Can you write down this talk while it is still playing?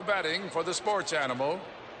Betting for the sports animal,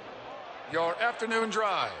 your afternoon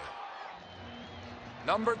drive.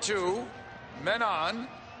 Number 2, men on,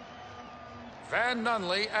 Van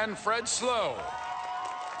Nunley and Fred Slow.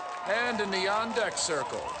 And in the on-deck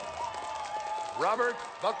circle, Robert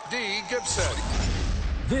Buck D. Gibson.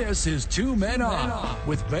 This is Two Men On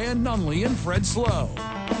with Van Nunley and Fred Slow.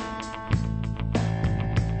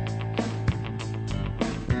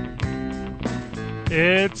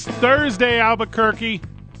 It's Thursday, Albuquerque.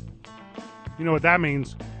 You know what that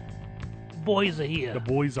means. Boys are here. The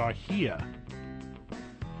boys are here.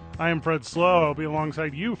 I am Fred Slow. I'll be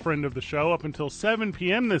alongside you, friend of the show, up until 7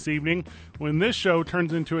 p.m. this evening when this show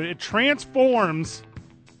turns into it transforms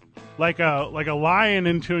like a battalion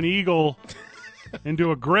into an eagle,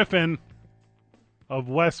 into a griffin of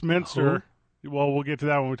Westminster. Well, we'll get to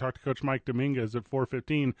that when we talk to Coach Mike Dominguez at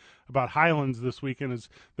 4:15 about Highlands this weekend as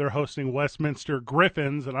they're hosting Westminster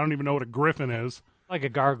Griffins, and I don't even know what a griffin is. Like a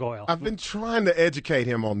gargoyle. I've been trying to educate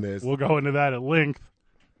him on this. We'll go into that at length.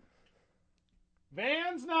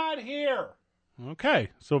 Van's not here. Okay,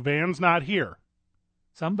 so Van's not here.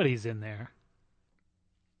 Somebody's in there.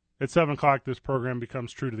 At 7 o'clock, this program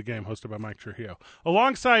becomes True to the Game, hosted by Mike Trujillo.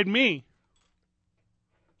 Alongside me,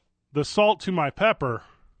 the salt to my pepper,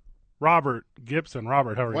 Robert Gibson.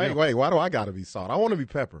 Robert, how are you? Wait, why do I got to be salt? I want to be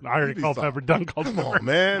pepper. I already called pepper. Done called Come pepper. on,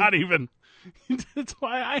 man. Not even. That's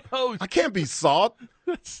why I host. I can't be salt.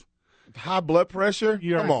 High blood pressure?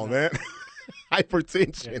 You Come on, already man.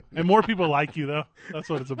 Hypertension. Yeah. And more people like you, though. That's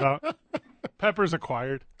what it's about. Pepper's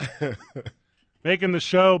acquired. Making the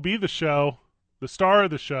show, be the show, the star of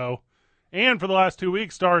the show, and for the last 2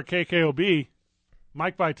 weeks, star of KKOB,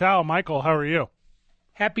 Mike Vitale. Michael, how are you?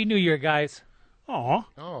 Happy New Year, guys. Aw.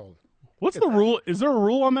 Oh. What's the rule? Is there a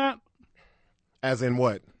rule on that? As in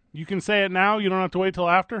what? You can say it now. You don't have to wait till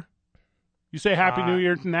after. You say Happy New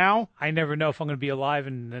Year now. I never know if I'm going to be alive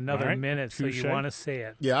in another All right. minute, so Touche. you want to say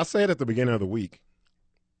it. Yeah, I say it at the beginning of the week.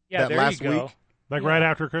 Yeah, That there last you go. week? Like Yeah. right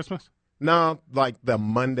after Christmas? No, like the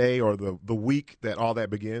Monday or the week that all that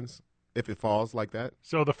begins, if it falls like that.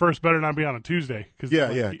 So the first better not be on a Tuesday. Cause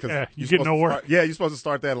Yeah. you You're get supposed no to work. start- yeah, you're supposed to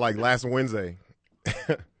start that like last Wednesday.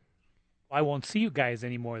 I won't see you guys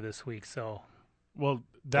anymore this week, so Well,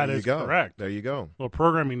 that There you is go. correct. There you go. Little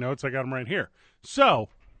programming notes. I got them right here. So,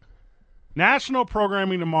 national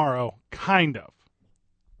programming tomorrow, kind of.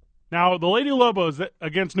 Now, the Lady Lobos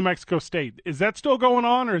against New Mexico State, is that still going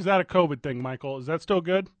on, or is that a COVID thing, Michael? Is that still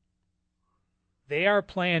good? they are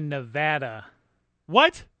playing Nevada.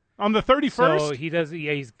 What? On the 31st? So he does.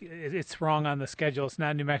 Yeah, it's wrong on the schedule. It's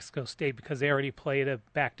not New Mexico State because they already played a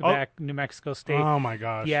back-to-back New Mexico State. Oh, my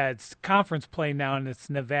gosh. Yeah, it's conference play now, and it's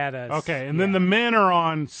Nevada. Okay, and then the men are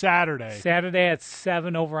on Saturday. Saturday at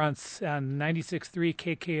 7 over on 96.3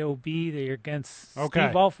 KKOB. They're against Okay.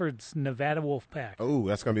 Steve Alford's Nevada Wolfpack. Oh,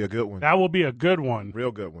 that's going to be a good one. That will be a good one.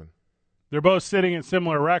 Real good one. They're both sitting at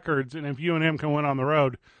similar records, and if you and him can win on the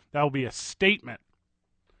road, that will be a statement.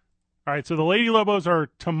 All right, so the Lady Lobos are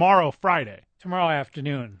tomorrow, Friday. Tomorrow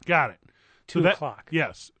afternoon, Got it. 2 o'clock.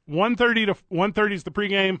 Yes, 1:30 to 1:30 is the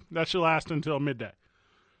pregame. That should last until midday.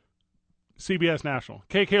 CBS National,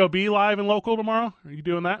 KKOB live and local tomorrow. Are you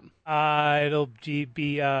doing that? It'll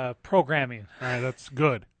be programming. All right, that's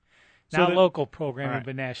good. Not that- local programming, all right.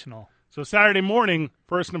 but national. So Saturday morning,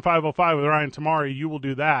 First and 505 with Ryan Tamari, you will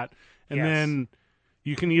do that, and Yes. then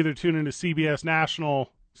you can either tune into CBS National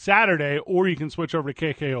Saturday, or you can switch over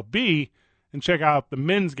to KKOB and check out the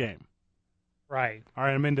men's game. Right. All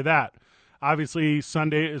right, I'm into that. Obviously,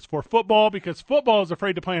 Sunday is for football because football is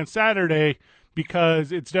afraid to play on Saturday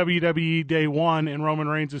because it's WWE Day 1 and Roman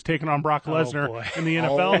Reigns is taking on Brock Lesnar, boy. and the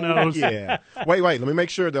NFL knows Yeah. Wait. Let me make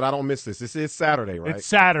sure that I don't miss this. This is Saturday, right? it's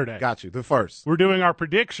Saturday. Got you. The first. We're doing our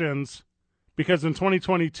predictions because in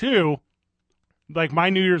 2022, like my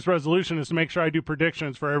New Year's resolution is to make sure I do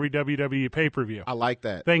predictions for every WWE pay-per-view. I like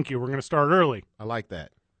that. Thank you. We're going to start early. I like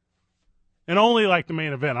that. And only like the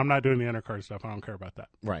main event. I'm not doing the undercard stuff. I don't care about that.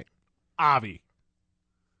 Right. Avi.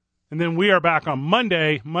 And then we are back on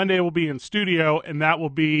Monday. Monday will be in studio, and that will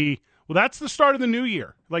be, well, that's the start of the new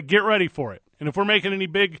year. Like, get ready for it. And if we're making any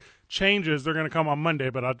big changes, they're going to come on Monday,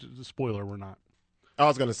 but spoiler, we're not. I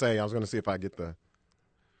was going to see if I get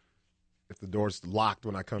if the door's locked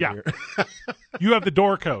when I come Yeah. here. You have the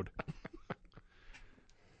door code.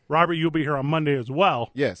 Robert, you'll be here on Monday as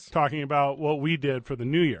well. Yes. Talking about what we did for the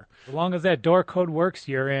new year. As long as that door code works,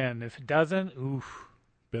 you're in. If it doesn't, oof.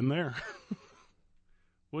 Been there.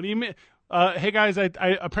 What do you mean? Hey, guys, I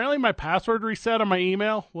apparently my password reset on my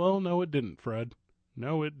email. Well, no, it didn't, Fred.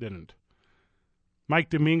 No, it didn't. Mike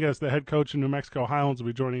Dominguez, the head coach in New Mexico Highlands, will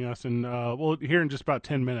be joining us, and we'll here in just about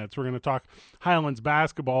 10 minutes. We're going to talk Highlands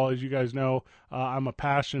basketball. As you guys know, I'm a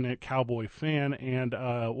passionate Cowboy fan, and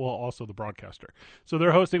also the broadcaster. So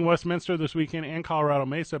they're hosting Westminster this weekend and Colorado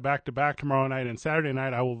Mesa back-to-back tomorrow night and Saturday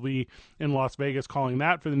night. I will be in Las Vegas calling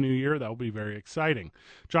that for the new year. That will be very exciting.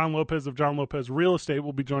 John Lopez of John Lopez Real Estate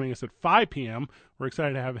will be joining us at 5 p.m. We're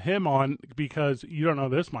excited to have him on because you don't know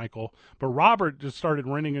this, Michael, but Robert just started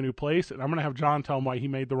renting a new place, and I'm going to have John tell him why he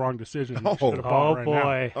made the wrong decision. Oh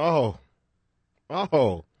boy. Oh.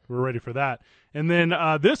 We're ready for that. And then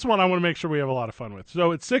this one I want to make sure we have a lot of fun with.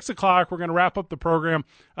 So at 6 o'clock, we're going to wrap up the program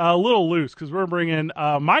a little loose because we're bringing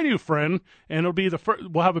my new friend, and it'll be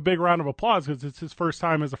we'll have a big round of applause because it's his first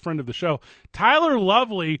time as a friend of the show. Tyler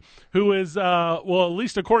Lovely, who is, at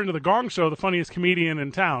least according to the Gong Show, the funniest comedian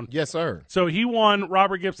in town. Yes, sir. So he won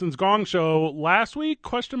Robert Gibson's Gong Show last week, ?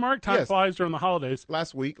 Time Yes. flies during the holidays.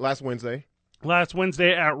 Last Wednesday. Last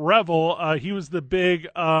Wednesday at Revel, he was the big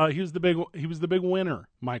winner,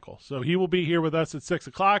 Michael. So he will be here with us at 6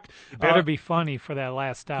 o'clock. Better be funny for that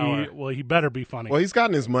last hour. He better be funny. Well, he's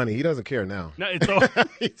gotten his money. He doesn't care now. No, it's over.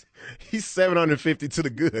 He's $750 to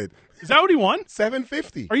the good. Is that what he won?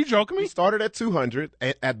 $750. Are you joking me? He started at $200.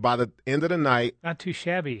 By the end of the night, Not too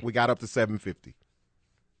shabby. we got up to $750.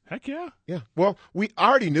 Heck yeah. Yeah. Well, we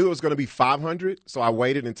already knew it was going to be $500, so I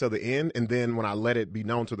waited until the end, and then when I let it be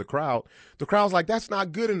known to the crowd was like, "That's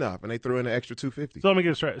not good enough," and they threw in an extra $250. So let me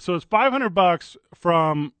get it straight. So it's $500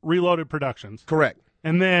 from Reloaded Productions, Correct.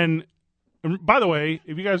 and then. And by the way,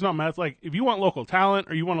 if you guys know math, like if you want local talent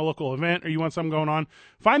or you want a local event or you want something going on,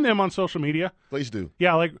 find them on social media. Please do.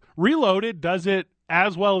 Yeah, like Reloaded does it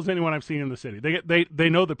as well as anyone I've seen in the city. They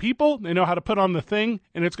know the people, they know how to put on the thing,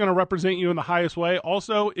 and it's going to represent you in the highest way.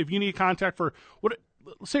 Also, if you need contact for let's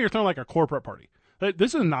say you're throwing like a corporate party.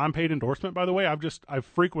 This is a non-paid endorsement, by the way. I've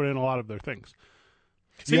frequented a lot of their things.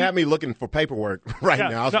 You have me looking for paperwork right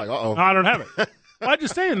now. I was like, uh-oh. No, I don't have it. I'm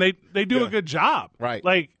just saying they do a good job. Right.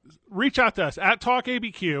 Like, reach out to us at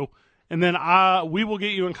TalkABQ, and then we will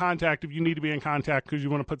get you in contact if you need to be in contact because you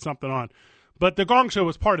want to put something on. But the Gong Show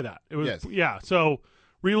was part of that. It was, Yes. Yeah. So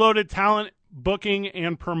Reloaded Talent Booking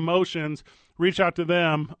and Promotions. Reach out to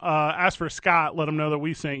them. Ask for Scott. Let him know that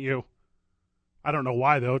we sent you. I don't know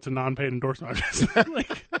why, though. It's a non-paid endorsement. I'm just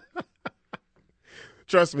like,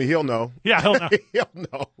 Trust me, he'll know. yeah, he'll know. He'll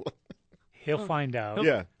know. He'll find out.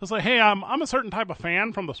 Yeah. It's like, hey, I'm a certain type of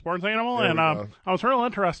fan from the Sports Animal, There and we go. I was real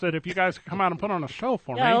interested if you guys could come out and put on a show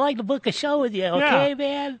for me. Yeah, I'd like to book a show with you, okay,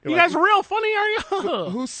 man? You guys are real funny, are you?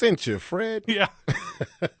 Who sent you, Fred? Yeah.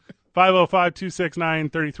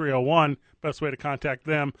 505-269-3301. Best way to contact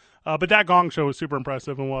them. But that Gong Show was super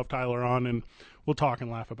impressive, and we'll have Tyler on, and we'll talk and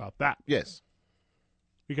laugh about that. Yes.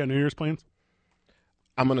 You got New Year's plans?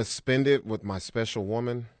 I'm going to spend it with my special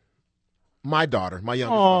woman, my daughter, my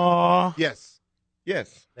youngest Aww. daughter.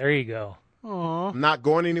 Yes. There you go. Aww. I'm not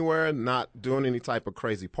going anywhere, not doing any type of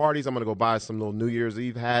crazy parties. I'm going to go buy some little New Year's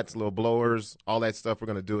Eve hats, little blowers, all that stuff. We're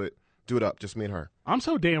going to do it up, just me and her. I'm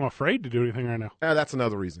so damn afraid to do anything right now. That's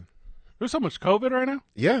another reason. There's so much COVID right now.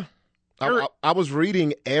 Yeah. I was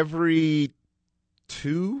reading every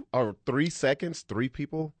 2 or 3 seconds, 3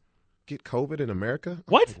 people get COVID in America.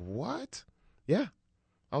 What? Like, what? Yeah.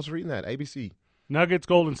 I was reading that. ABC. Nuggets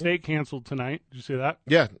Golden State canceled tonight. Did you see that?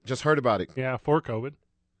 Yeah, just heard about it. Yeah, for COVID.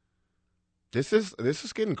 This is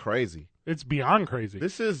getting crazy. It's beyond crazy.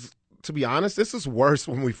 To be honest, this is worse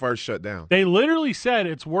when we first shut down. They literally said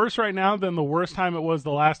it's worse right now than the worst time it was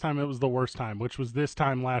the last time it was the worst time, which was this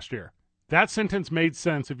time last year. That sentence made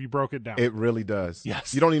sense if you broke it down. It really does.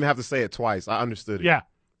 Yes. You don't even have to say it twice. I understood it. Yeah.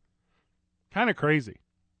 Kind of crazy.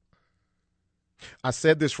 I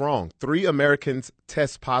said this wrong. 3 Americans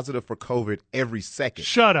test positive for COVID every second.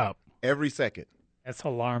 Shut up. Every second. That's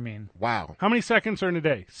alarming. Wow. How many seconds are in a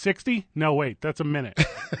day? 60? No, wait. That's a minute.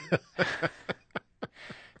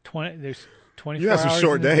 There's 24 You have some hours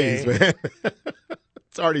short in a days, day. man.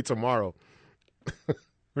 It's already tomorrow.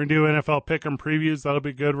 We're going to do NFL Pick'em previews. That'll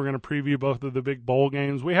be good. We're going to preview both of the big bowl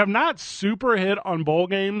games. We have not super hit on bowl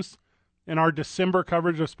games in our December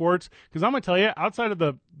coverage of sports because I'm going to tell you, outside of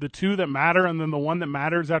the 2 that matter and then the one that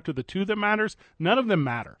matters after the 2 that matters, none of them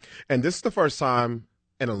matter. And this is the first time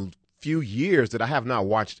in a few years that I have not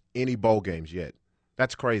watched any bowl games yet.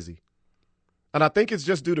 That's crazy. And I think it's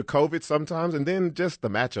just due to COVID sometimes, and then just the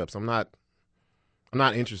matchups. I'm not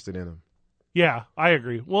interested in them. Yeah, I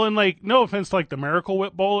agree. Well, and like, no offense to like the Miracle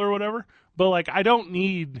Whip Bowl or whatever, but like, I don't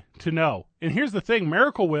need to know. And here's the thing,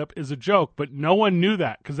 Miracle Whip is a joke, but no one knew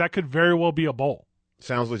that because that could very well be a bowl.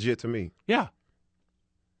 Sounds legit to me. Yeah.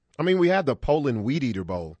 I mean, we had the Poland Weed Eater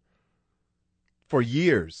Bowl for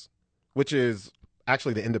years, which is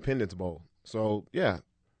actually the Independence Bowl. So, yeah,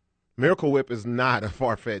 Miracle Whip is not a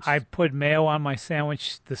far-fetched. I put mayo on my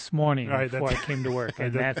sandwich this morning All right, before I came to work,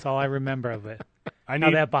 and that's all I remember of it. I Now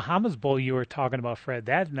need that Bahamas Bowl you were talking about, Fred,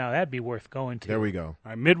 that'd be worth going to. There we go.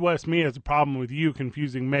 Midwest me has a problem with you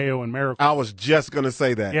confusing mayo and Miracle. I was just going to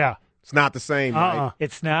say that. Yeah. It's not the same, right?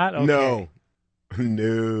 It's not? Okay. No.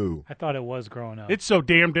 No. I thought it was growing up. It's so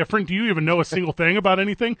damn different. Do you even know a single thing about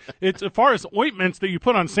anything? It's as far as ointments that you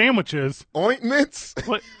put on sandwiches. Ointments?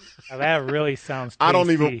 What? Now, that really sounds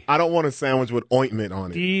tasty. I don't want a sandwich with ointment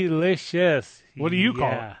on it. Delicious. What do you call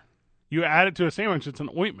Yeah. it? You add it to a sandwich, it's an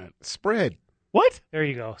ointment. Spread. What? There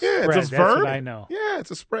you go. Yeah, Spread. it's a That's verb. what I know. Yeah,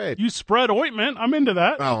 it's a spread. You spread ointment. I'm into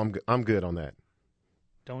that. Oh, I'm good on that.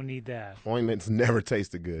 Don't need that. Ointments never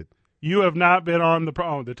tasted good. You have not been on the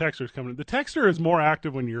the texter's coming. The texter is more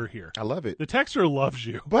active when you're here. I love it. The texter loves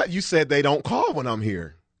you. But you said they don't call when I'm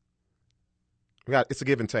here. It's a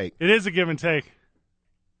give and take. It is a give and take.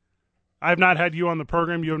 I've not had you on the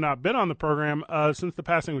program. You have not been on the program since the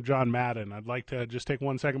passing of John Madden. I'd like to just take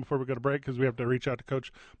 1 second before we go to break because we have to reach out to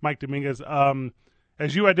Coach Mike Dominguez.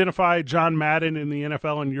 As you identify John Madden in the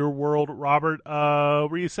NFL in your world, Robert,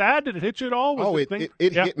 were you sad? Did it hit you at all? It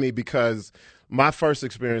hit me because my first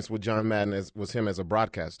experience with John Madden was him as a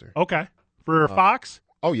broadcaster. Okay. For Fox?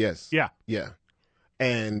 Oh, yes. Yeah. Yeah.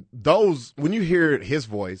 And when you hear his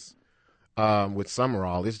voice with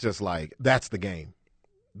Summerall, it's just like, that's the game.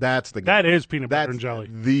 That's the game. That is peanut butter That's and jelly.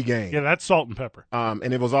 the game. Yeah, that's salt and pepper.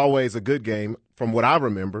 And it was always a good game from what I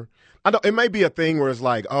remember. It may be a thing where it's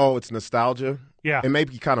like, oh, it's nostalgia. Yeah. It may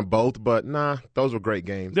be kind of both, but nah, those were great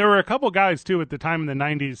games. There were a couple guys, too, at the time in the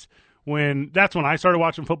 90s that's when I started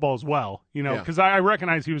watching football as well, because I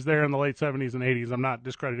recognize he was there in the late 70s and 80s. I'm not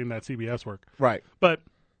discrediting that CBS work. Right. But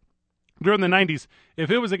during the 90s, if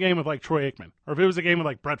it was a game with like Troy Aikman, or if it was a game with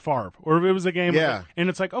like Brett Favre, or if it was a game and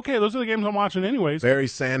it's like, okay, those are the games I'm watching anyways. Barry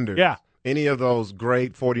Sanders. Yeah. Any of those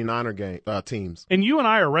great 49er teams. And you and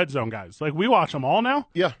I are red zone guys. Like, we watch them all now.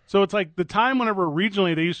 Yeah. So it's like the time whenever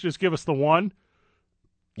regionally they used to just give us the one.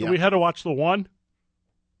 Yeah. We had to watch the one.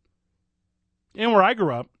 And where I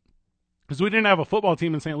grew up, because we didn't have a football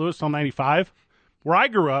team in St. Louis until 95, where I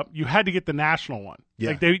grew up, you had to get the national one.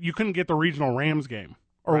 Yeah. Like you couldn't get the regional Rams game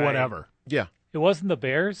or Right. whatever. Yeah. It wasn't the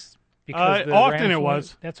Bears? Because the often Rams it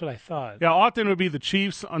was. That's what I thought. Yeah, often it would be the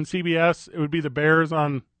Chiefs on CBS. It would be the Bears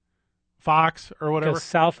on Fox or whatever. Because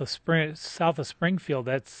south of Springfield,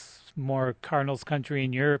 that's more Cardinals country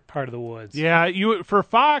in your part of the woods. Yeah, for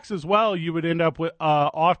Fox as well, you would end up with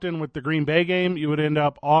often with the Green Bay game. You would end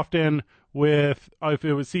up often with if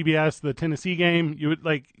it was CBS, the Tennessee game.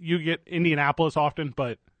 You get Indianapolis often,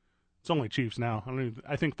 but it's only Chiefs now.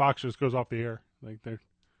 I think Fox just goes off the air. Let's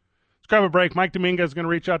grab a break. Mike Dominguez is going to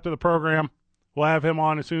reach out to the program. We'll have him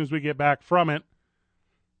on as soon as we get back from it.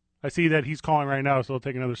 I see that he's calling right now, so we'll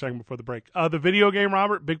take another second before the break. The video game,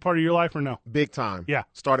 Robert, big part of your life or no? Big time. Yeah.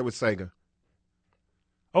 Started with Sega.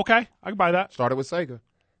 Okay, I can buy that. Started with Sega.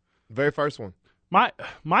 Very first one.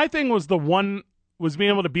 My thing was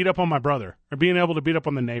being able to beat up on my brother or being able to beat up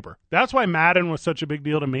on the neighbor. That's why Madden was such a big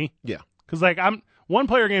deal to me. Yeah. Because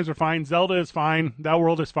one-player games are fine. Zelda is fine. That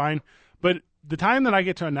World is fine. But the time that I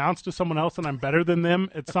get to announce to someone else that I'm better than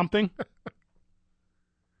them at something,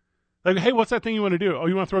 like, hey, what's that thing you want to do? Oh,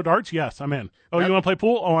 you want to throw darts? Yes, I'm in. Oh, you want to play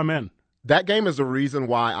pool? Oh, I'm in. That game is the reason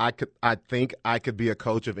why I think I could be a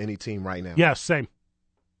coach of any team right now. Yes, same.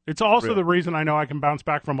 It's also Really? the reason I know I can bounce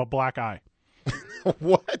back from a black eye.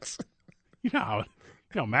 What? You know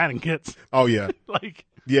how Madden gets. Oh, yeah. Like,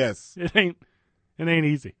 Yes. it ain't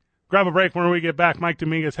easy. Grab a break when we get back. Mike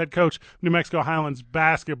Dominguez, head coach, New Mexico Highlands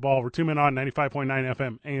basketball. We're 2 men on 95.9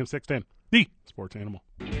 FM, AM 610, the sports animal.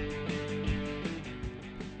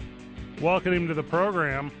 Welcome to the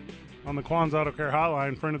program on the Quan's Auto Care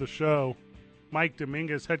Hotline, friend of the show, Mike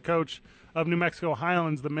Dominguez, head coach of New Mexico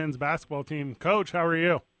Highlands, the men's basketball team. Coach, how are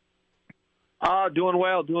you? Doing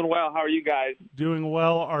well. How are you guys? Doing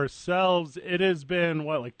well ourselves. It has been,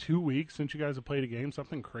 2 weeks since you guys have played a game?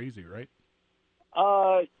 Something crazy, right?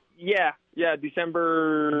 Yeah,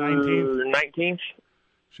 December 19th.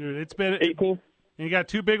 Shoot, it's been 18th. And you got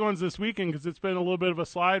 2 big ones this weekend because it's been a little bit of a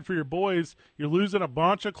slide for your boys. You're losing a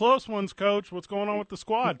bunch of close ones, Coach. What's going on with the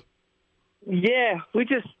squad? Yeah, we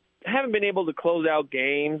just haven't been able to close out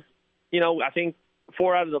games. I think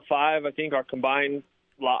 4 out of the 5, are combined.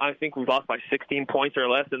 I think we've lost by 16 points or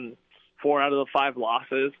less in 4 out of the 5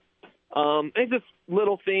 losses. It's just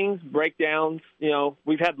little things, breakdowns.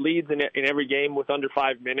 We've had leads in every game with under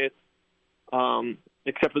 5 minutes,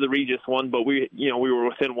 except for the Regis one. But we were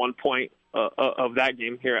within 1 point of that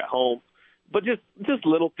game here at home. But just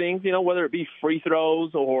little things, whether it be free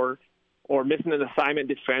throws or missing an assignment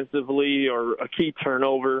defensively or a key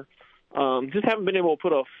turnover. just haven't been able to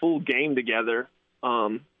put a full game together.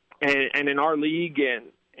 And in our league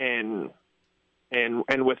and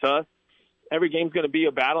with us, every game's going to be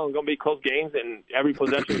a battle and going to be close games, and every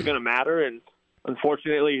possession is going to matter. And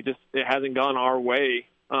unfortunately, it hasn't gone our way.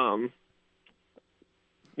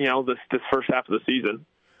 This first half of the season.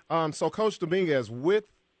 So, Coach Dominguez,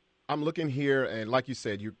 I'm looking here, and like you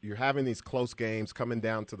said, you're having these close games coming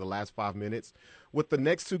down to the last 5 minutes. With the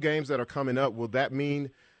next 2 games that are coming up, will that mean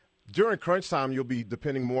during crunch time you'll be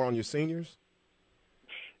depending more on your seniors?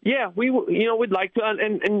 Yeah, we'd like to,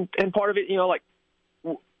 and part of it,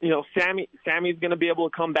 Sammy's going to be able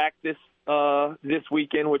to come back this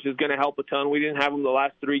weekend, which is going to help a ton. We didn't have him the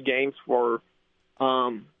last 3 games for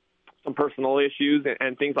some personal issues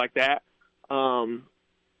and things like that.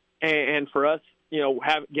 And for us,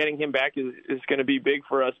 getting him back is going to be big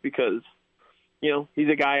for us because, he's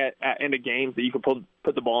a guy at end of games that you can put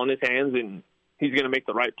the ball in his hands and he's going to make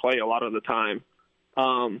the right play a lot of the time.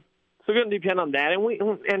 So we're going to depend on that.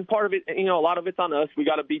 And part of it, a lot of it's on us. We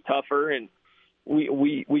got to be tougher and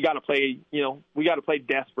we got to play, we got to play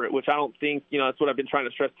desperate, which I don't think, that's what I've been trying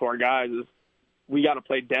to stress to our guys is we got to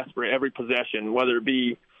play desperate every possession, whether it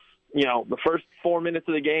be, the first 4 minutes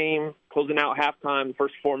of the game, closing out halftime, the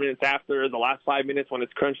first 4 minutes after, the last 5 minutes when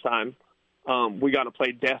it's crunch time, we got to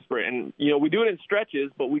play desperate. And, we do it in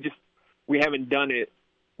stretches, but we haven't done it,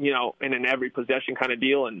 in an every possession kind of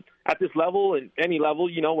deal. And at this level, and any level,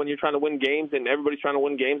 when you're trying to win games and everybody's trying to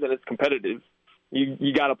win games and it's competitive,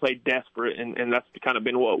 you got to play desperate. And that's kind of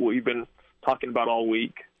been what we've been talking about all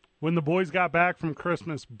week. When the boys got back from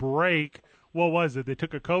Christmas break, what was it? They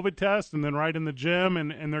took a COVID test and then right in the gym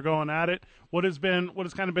and they're going at it. What has kind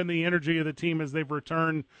of been the energy of the team as they've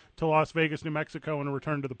returned to Las Vegas, New Mexico, and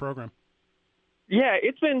returned to the program? Yeah,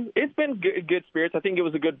 it's been good spirits. I think it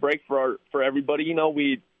was a good break for everybody.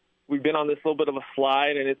 We've been on this little bit of a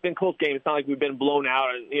slide, and it's been close game. It's not like we've been blown out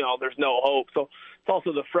and there's no hope. So it's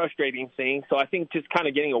also the frustrating thing. So I think just kind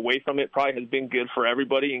of getting away from it probably has been good for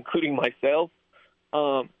everybody, including myself.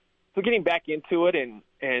 So getting back into it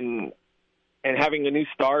and having a new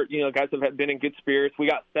start, guys have been in good spirits. We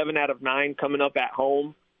got 7 out of 9 coming up at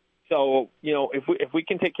home. So, if we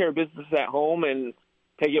can take care of business at home and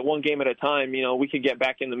take it one game at a time, we could get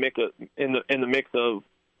back in the mix of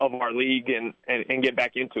our league and get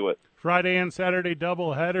back into it. Friday and Saturday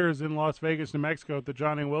double headers in Las Vegas, New Mexico at the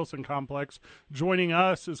Johnny Wilson Complex. Joining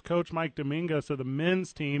us is Coach Mike Dominguez of the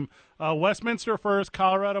men's team. Westminster first,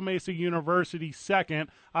 Colorado Mesa University second.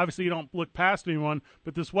 Obviously, you don't look past anyone,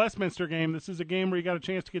 but this Westminster game, this is a game where you got a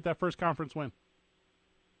chance to get that first conference win.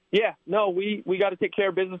 Yeah, no, we got to take care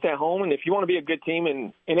of business at home, and if you want to be a good team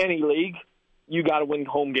in any league, you got to win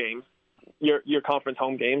home games, your conference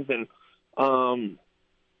home games, and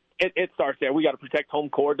It starts there. We got to protect home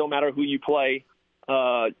court. Don't matter who you play.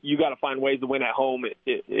 You got to find ways to win at home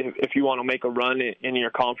if you want to make a run in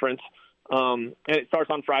your conference. And it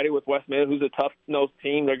starts on Friday with Westminster, who's a tough-nosed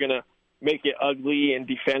team. They're going to make it ugly and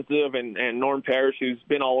defensive. And Norm Parrish, who's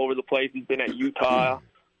been all over the place. He's been at Utah.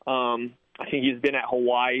 I think he's been at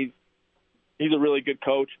Hawaii. He's a really good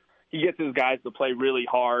coach. He gets his guys to play really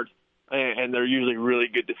hard, and they're usually really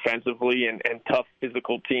good defensively and tough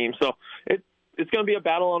physical teams. So it's going to be a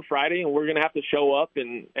battle on Friday, and we're going to have to show up.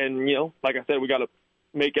 And like I said, we got to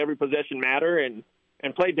make every possession matter and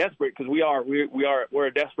play desperate because we're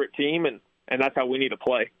a desperate team, and that's how we need to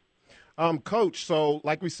play. Coach, so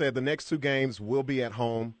like we said, the next 2 games will be at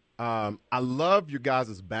home. I love your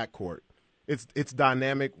guys' backcourt. It's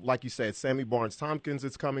dynamic. Like you said, Sammy Barnes-Tompkins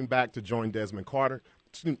is coming back to join Desmond Carter.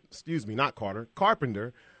 Excuse me, not Carter,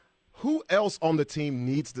 Carpenter. Who else on the team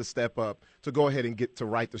needs to step up to go ahead and get to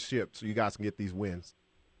right the ship so you guys can get these wins?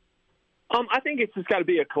 I think it's just got to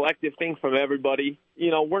be a collective thing from everybody.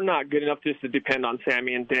 We're not good enough just to depend on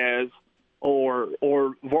Sammy and Dez or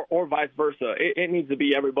vice versa. It needs to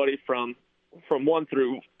be everybody from 1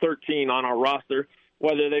 through 13 on our roster,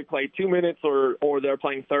 whether they play 2 minutes or they're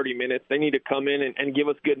playing 30 minutes. They need to come in and give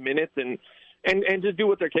us good minutes and just do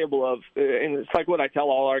what they're capable of. And it's like what I tell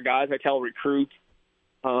all our guys. I tell recruits,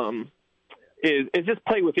 is just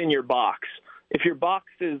play within your box. If your box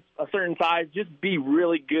is a certain size, just be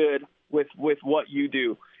really good with what you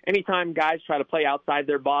do. Anytime guys try to play outside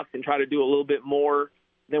their box and try to do a little bit more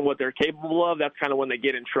than what they're capable of, that's kind of when they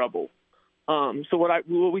get in trouble. So what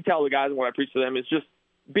we tell the guys and what I preach to them is just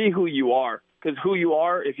be who you are, because who you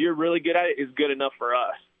are, if you're really good at it, is good enough for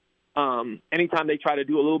us. Anytime they try to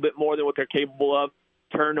do a little bit more than what they're capable of,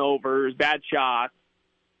 turnovers, bad shots,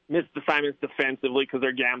 missed assignments defensively because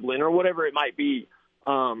they're gambling or whatever it might be,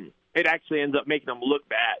 it actually ends up making them look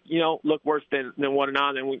bad, look worse than what and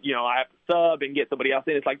on. And, I have to sub and get somebody else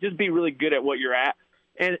in. It's like, just be really good at what you're at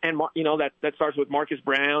and that starts with Marcus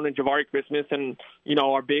Brown and Ja'Vari Christmas and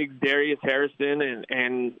our big Darius Harrison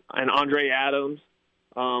and Andre Adams.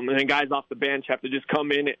 And then guys off the bench have to just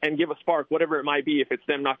come in and give a spark, whatever it might be. If it's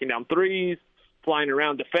them knocking down threes, flying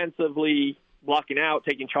around defensively, blocking out,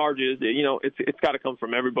 taking charges, it's got to come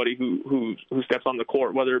from everybody who steps on the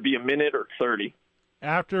court, whether it be a minute or 30.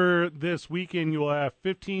 After this weekend, you will have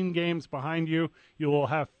 15 games behind you. You will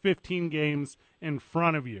have 15 games in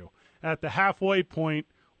front of you. At the halfway point,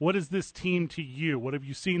 what is this team to you? What have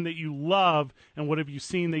you seen that you love, and what have you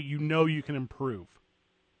seen that you can improve?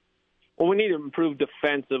 Well, we need to improve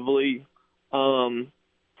defensively and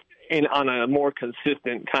on a more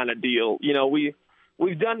consistent kind of deal.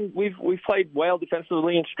 We've played well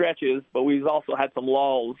defensively in stretches, but we've also had some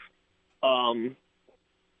lulls,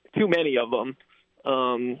 too many of them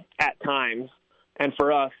at times. And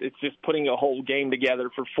for us, it's just putting a whole game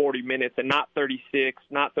together for 40 minutes and not 36,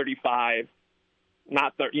 not 35,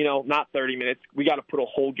 not 30 minutes. We got to put a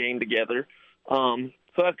whole game together. So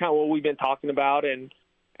that's kind of what we've been talking about. And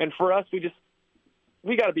for us,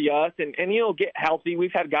 we got to be us and get healthy.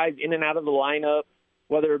 We've had guys in and out of the lineup,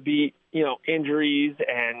 whether it be, injuries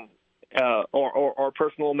and or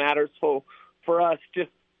personal matters. So for us,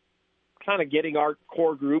 just kind of getting our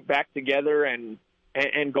core group back together and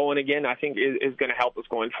going again, I think is going to help us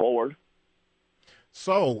going forward.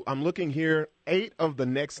 So I'm looking here. 8 of the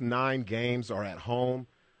next 9 games are at home.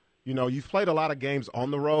 You've played a lot of games on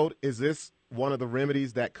the road. Is this one of the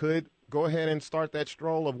remedies that could go ahead and start that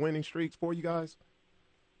stroll of winning streaks for you guys?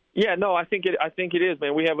 Yeah, no, I think it is,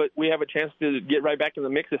 man. We have a chance to get right back in the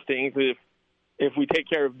mix of things if we take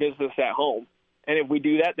care of business at home. And if we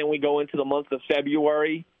do that, then we go into the month of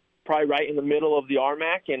February, probably right in the middle of the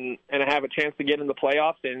RMAC, and have a chance to get in the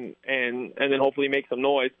playoffs and then hopefully make some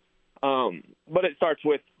noise. But it starts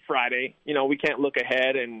with Friday. We can't look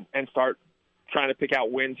ahead and start trying to pick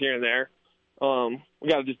out wins here and there. We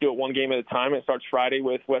got to just do it one game at a time. It starts Friday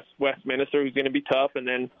with Westminster, who's going to be tough, and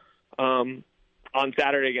then on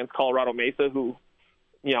Saturday against Colorado Mesa, who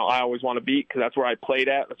I always want to beat because that's where I played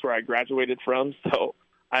at. That's where I graduated from. So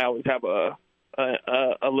I always have a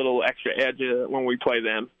little extra edge when we play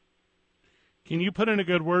them. Can you put in a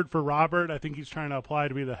good word for Robert? I think he's trying to apply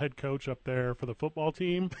to be the head coach up there for the football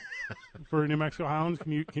team for New Mexico Highlands.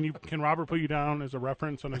 Can Robert put you down as a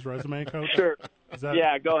reference on his resume, Coach? Sure.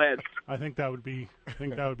 Yeah, go ahead. I think that would be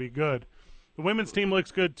good. The women's team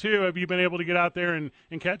looks good too. Have you been able to get out there and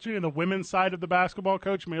catch any of the women's side of the basketball,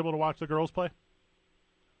 Coach? Been able to watch the girls play?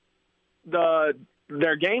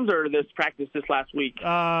 Their games or this practice this last week?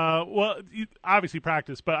 Well, obviously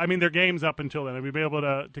practice, but I mean their games up until then. Have you been able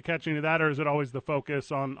to catch any of that, or is it always the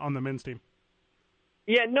focus on the men's team?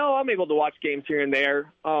 Yeah, no, I'm able to watch games here and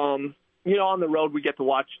there. On the road we get to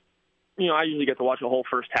watch. I usually get to watch the whole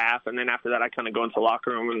first half, and then after that I kind of go into the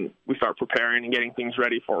locker room and we start preparing and getting things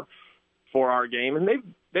ready for our game. And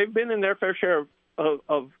they've been in their fair share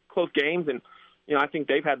of close games, and I think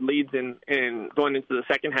they've had leads in going into the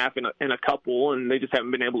second half in a couple, and they just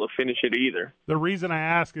haven't been able to finish it either. The reason I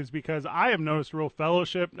ask is because I have noticed real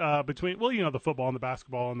fellowship between, the football and the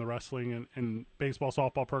basketball and the wrestling and baseball,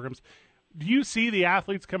 softball programs. Do you see the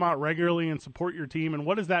athletes come out regularly and support your team, and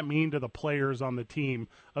what does that mean to the players on the team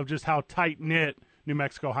of just how tight-knit New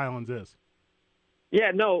Mexico Highlands is?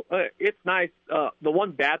 Yeah, no, it's nice. The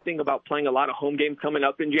one bad thing about playing a lot of home games coming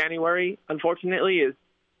up in January, unfortunately, is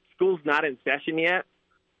school's not in session yet,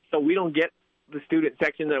 so we don't get the student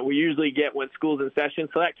section that we usually get when school's in session,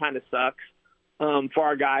 so that kind of sucks for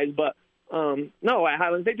our guys. But, no, at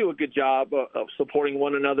Highlands, they do a good job of supporting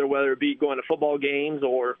one another, whether it be going to football games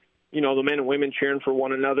or, the men and women cheering for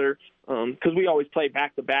one another, because we always play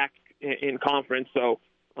back-to-back in conference, so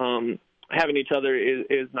having each other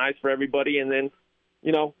is nice for everybody. And then,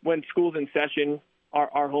 when school's in session,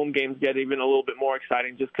 our home games get even a little bit more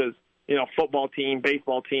exciting just because, football team,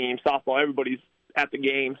 baseball team, softball, everybody's at the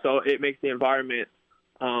game. So it makes the environment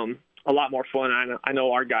a lot more fun. I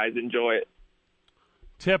know our guys enjoy it.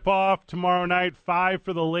 Tip-off tomorrow night, 5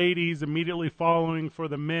 for the ladies, immediately following for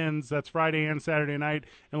the men's. That's Friday and Saturday night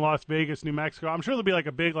in Las Vegas, New Mexico. I'm sure there'll be like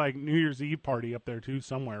a big New Year's Eve party up there too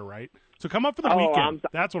somewhere, right? So come up for the weekend.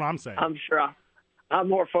 That's what I'm saying. I'm sure. I'm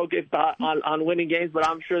more focused on winning games, but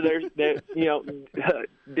I'm sure there's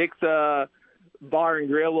Dick's Bar and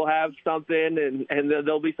Grill will have something, and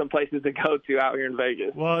there'll be some places to go to out here in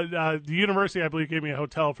Vegas. Well, the university, I believe, gave me a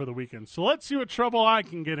hotel for the weekend. So let's see what trouble I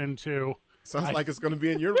can get into. Sounds like it's going to be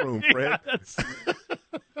in your room, Fred.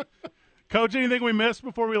 Coach, anything we missed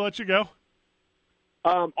before we let you go?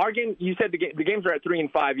 Our game, you said the games are at 3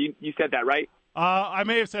 and 5. You said that, right? I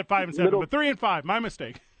may have said 5 and 7, but 3 and 5. My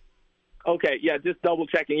mistake. Okay, yeah, just double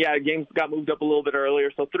checking. Yeah, games got moved up a little bit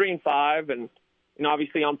earlier, so 3 and 5, and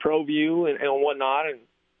obviously on ProView and whatnot,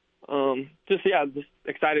 and just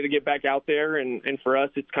excited to get back out there. And for us,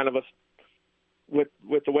 it's kind of with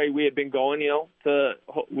the way we had been going,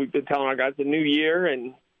 we've been telling our guys the new year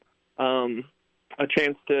and a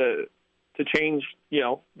chance to change,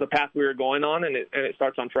 the path we were going on, and it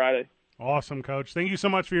starts on Friday. Awesome, Coach. Thank you so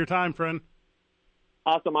much for your time, friend.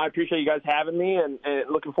 Awesome. I appreciate you guys having me, and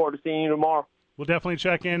looking forward to seeing you tomorrow. We'll definitely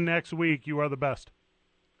check in next week. You are the best.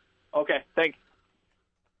 Okay, thanks.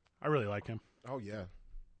 I really like him. Oh, yeah.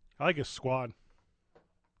 I like his squad.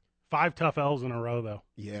 5 tough L's in a row, though.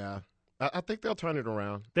 Yeah. I think they'll turn it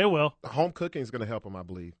around. They will. Home cooking is going to help them, I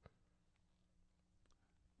believe.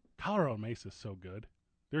 Colorado Mesa's so good.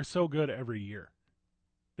 They're so good every year.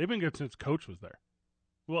 They've been good since Coach was there.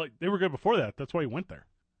 Well, they were good before that. That's why he went there.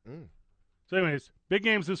 So anyways, big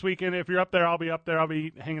games this weekend. If you're up there, I'll be up there. I'll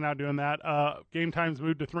be hanging out doing that. Game times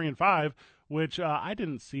moved to 3 and 5, which I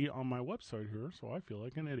didn't see on my website here, so I feel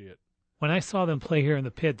like an idiot. When I saw them play here in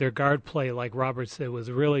the pit, their guard play, like Robert said,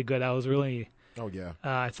 was really good. I was really Oh, yeah.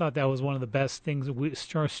 I thought that was one of the best things,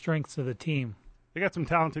 strengths of the team. They got some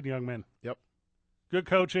talented young men. Yep. Good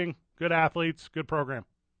coaching, good athletes, good program.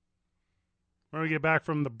 When we get back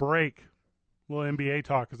from the break, a little NBA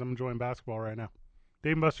talk because I'm enjoying basketball right now.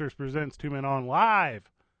 Dave & Buster's presents 2 Men On live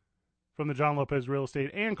from the John Lopez Real Estate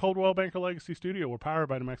and Coldwell Banker Legacy Studio. We're powered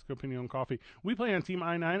by New Mexico Pinion Coffee. We play on Team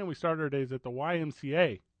I-9, and we start our days at the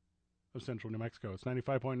YMCA of Central New Mexico. It's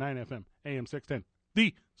 95.9 FM, AM 610,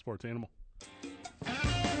 the sports animal.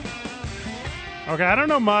 Okay, I don't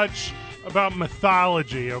know much about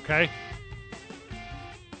mythology, okay?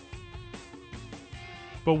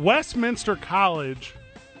 But Westminster College,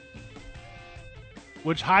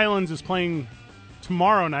 which Highlands is playing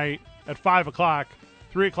tomorrow night at 5 o'clock,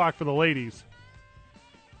 3 o'clock for the ladies.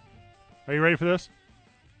 Are you ready for this?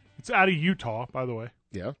 It's out of Utah, by the way.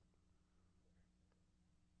 Yeah.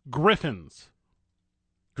 Griffins.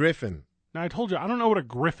 Griffin. Now, I told you, I don't know what a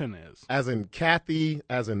griffin is. As in Kathy,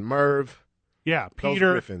 as in Merv. Yeah, Those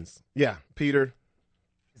Peter. Griffins. Yeah, Peter.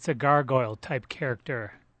 It's a gargoyle type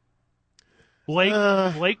character.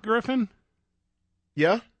 Blake Griffin?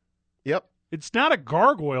 Yeah. Yep. It's not a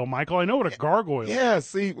gargoyle, Michael. I know what a gargoyle is. Yeah,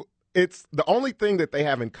 see, it's the only thing that they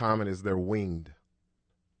have in common is they're winged.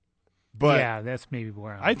 But yeah, that's maybe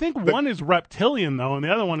where I think one is reptilian, though, and the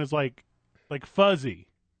other one is like fuzzy.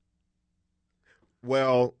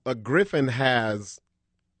 well, a griffin has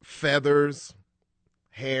feathers,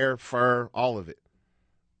 hair, fur, all of it.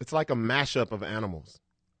 It's like a mashup of animals.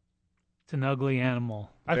 It's an ugly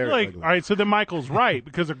animal. I Very feel like, ugly. all right, so then Michael's right,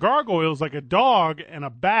 because a gargoyle is like a dog and a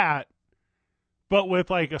bat, but with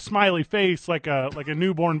like a smiley face, like a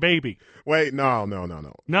newborn baby. Wait, no.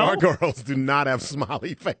 No? Gargoyles do not have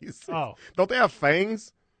smiley faces. Oh. Don't they have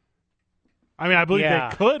fangs? I mean, I believe Yeah.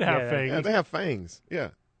 they could have Yeah, fangs. Yeah, they have fangs. Yeah.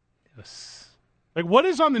 It was, Like, what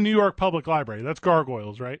is on the New York Public Library? That's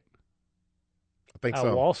gargoyles, right? I think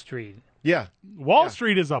so. Wall Street. Yeah. Wall Yeah.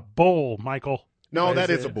 Street is a bull, Michael. No, What that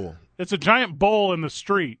is is a it? bull. It's a giant bull in the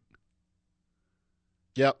street.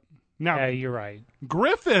 Yep. Now, Yeah, you're right.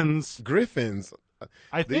 griffins, Griffins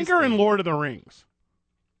I think, These are in things- Lord of the Rings.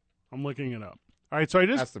 I'm looking it up. All right, so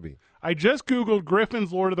has to be. I just Googled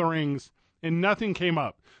Griffins Lord of the Rings, and nothing came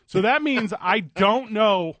up. So that means I don't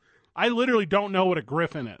know. I literally don't know what a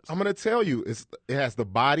griffin is. I'm going to tell you, it has the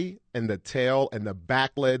body and the tail and the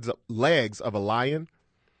back legs of a lion,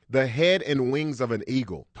 the head and wings of an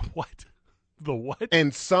eagle, What? The what?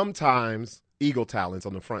 and sometimes eagle talons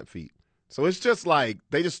on the front feet. So it's just like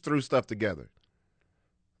they just threw stuff together.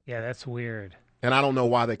 Yeah, that's weird. And I don't know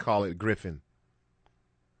why they call it griffin.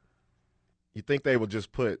 You think they would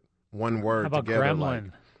just put one word How about together?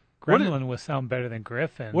 Gremlin? What Gremlin would sound better than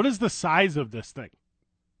Griffin. What is the size of this thing?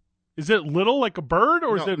 Is it little like a bird,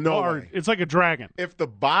 or is No, it no large? way. It's like a dragon. If the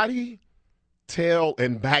body, tail,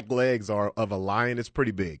 and back legs are of a lion, it's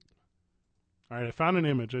pretty big. All right, I found an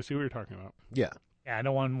image. I see what you're talking about. Yeah. Yeah, I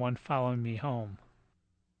don't want one following me home.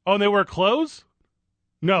 Oh, and they wear clothes?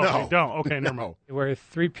 No, No. they don't. Okay, never mind. No. They wear a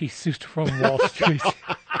three-piece suit from Wall Street.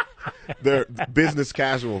 They're business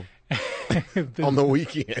casual on the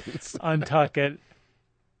weekends. Untuck it.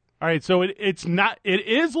 All right, so it's not. It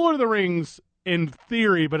is Lord of the Rings in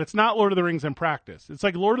theory, but it's not Lord of the Rings in practice. It's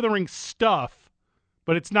like Lord of the Rings stuff,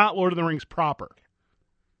 but it's not Lord of the Rings proper.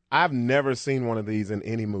 I've never seen one of these in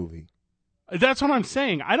any movie. That's what I'm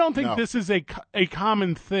saying. I don't think No. this is a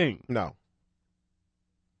common thing. No.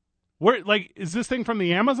 Where like is this thing from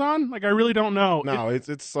the Amazon? Like I really don't know. No,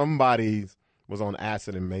 it's somebody was on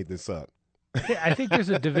acid and made this up. I think there's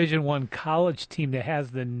a Division I college team that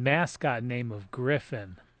has the mascot name of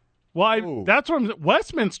Griffin. Well, Ooh. that's what I'm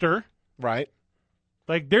Westminster. Right.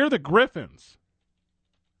 Like, they're the Griffins.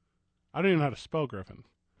 I don't even know how to spell Griffin.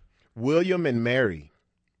 William and Mary.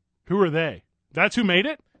 Who are they? That's who made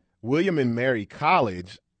it? William and Mary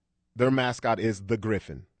College, their mascot is the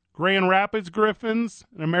Griffin. Grand Rapids Griffins,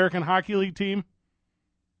 an American Hockey League team.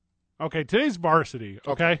 Okay, today's varsity,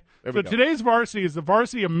 okay? there So we go. today's varsity is the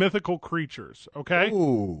varsity of mythical creatures, okay?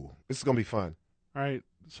 Ooh, this is going to be fun. All right,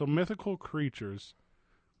 so mythical creatures.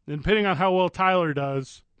 And depending on how well Tyler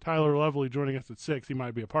does, Tyler Lovely joining us at 6, he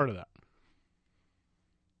might be a part of that.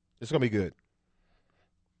 It's going to be good.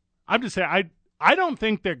 I'm just saying, I don't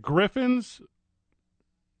think that Griffins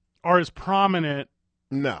are as prominent.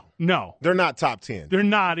 No, No, they're not top 10. they're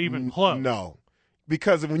not even close. No,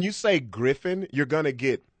 because when you say Griffin, you're going to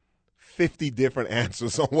get 50 different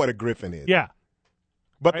answers on what a Griffin is. Yeah.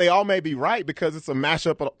 But they all may be right because it's a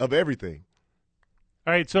mashup of everything.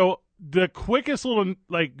 All right, so the quickest little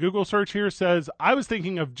like Google search here says I was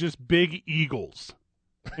thinking of just big eagles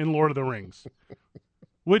in Lord of the Rings,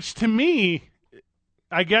 which to me,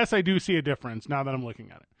 I guess I do see a difference now that I'm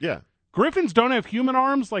looking at it. Yeah. Griffins don't have human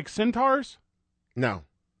arms like centaurs. No.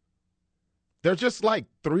 They're just like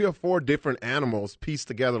 3 or 4 different animals pieced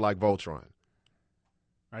together like Voltron.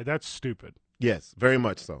 All right, that's stupid. Yes, very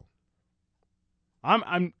much so.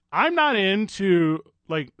 I'm not into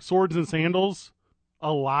like swords and sandals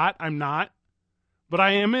a lot. I'm not, but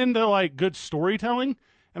I am into like good storytelling.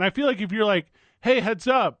 And I feel like if you're like, hey, heads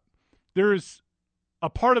up, there's a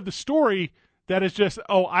part of the story that is just,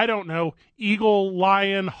 oh, I don't know, eagle,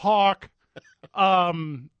 lion, hawk,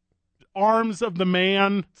 arms of the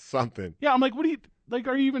man. Something. Yeah, I'm like, what do you like?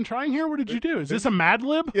 Are you even trying here? What did you do? Is this a Mad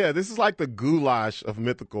Lib? Yeah, this is like the goulash of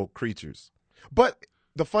mythical creatures. But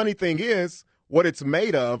the funny thing is, what it's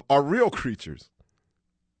made of are real creatures.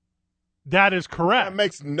 That is correct. That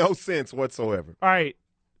makes no sense whatsoever. All right.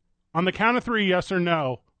 On the count of 3, yes or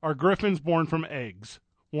no, are griffins born from eggs?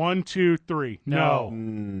 1, 2, 3. No.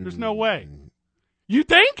 There's no way. You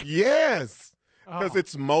think? Yes, because Oh.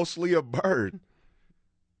 it's mostly a bird.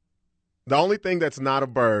 The only thing that's not a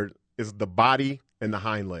bird is the body and the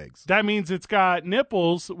hind legs. That means it's got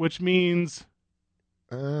nipples, which means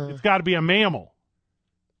it's got to be a mammal.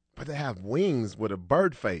 But they have wings with a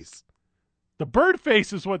bird face. The bird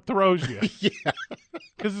face is what throws you Yeah.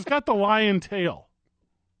 because it's got the lion tail.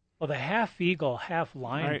 Well, the half eagle, half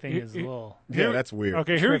lion All right, thing is a little. Yeah, that's weird.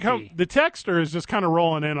 Okay, here we come. Trippy. The texter is just kind of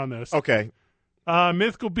rolling in on this. Okay.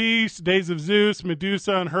 Mythical Beasts, Days of Zeus,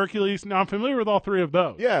 Medusa, and Hercules. Now, I'm familiar with all 3 of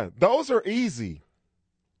those. Yeah, those are easy.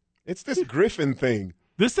 It's this griffin thing.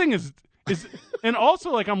 This thing is and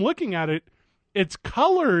also, like, I'm looking at it, it's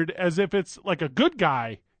colored as if it's like a good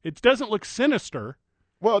guy. It doesn't look sinister.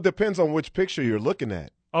 Well, it depends on which picture you're looking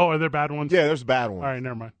at. Oh, are there bad ones? Yeah, there's bad ones. All right,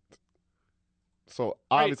 never mind. So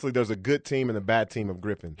obviously there's a good team and a bad team of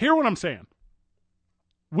griffins. Hear what I'm saying.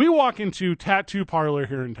 We walk into tattoo parlor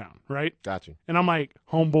here in town, right? Got you. And I'm like,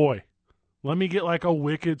 homeboy, let me get like a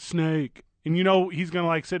wicked snake. And you know he's going to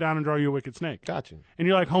like sit down and draw you a wicked snake. Got you. And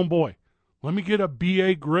you're like, homeboy, let me get a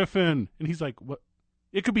B.A. Griffin. And he's like, what?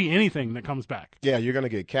 It could be anything that comes back. Yeah, you're going to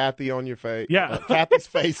get Kathy on your face. Yeah. Kathy's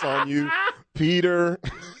face on you. Peter.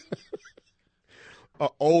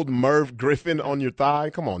 Old Merv Griffin on your thigh.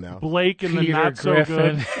 Come on now. Blake and the Peter not so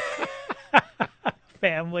Griffin. good.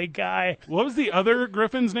 Family Guy. What was the other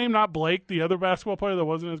Griffin's name? Not Blake, the other basketball player that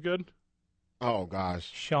wasn't as good? Oh,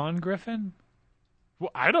 gosh. Sean Griffin. Well,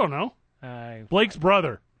 I don't know. I Blake's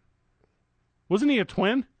brother. Wasn't he a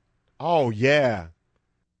twin? Oh, yeah.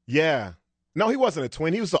 Yeah. No, he wasn't a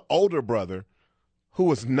twin. He was the older brother who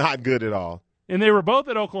was not good at all. And they were both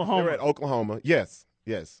at They Oklahoma. were at Oklahoma. Yes.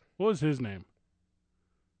 Yes. What was his name?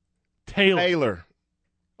 Taylor. Taylor.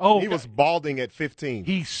 Oh, He was balding at 15.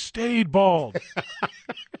 He stayed bald.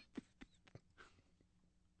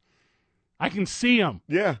 I can see him.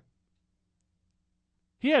 Yeah.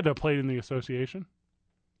 He had to have played in the association.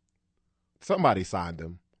 Somebody signed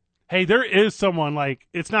him. Hey, there is someone like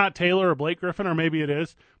it's not Taylor or Blake Griffin, or maybe it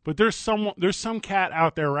is, but there's some cat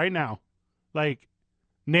out there right now, like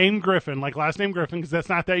named Griffin, like last name Griffin, because that's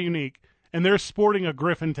not that unique, and they're sporting a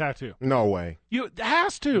Griffin tattoo. No way. It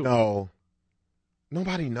has to. No.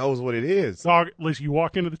 Nobody knows what it is. Dog, listen, you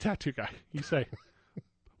walk into the tattoo guy, you say,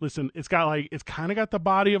 listen, it's kind of got the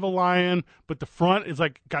body of a lion, but the front is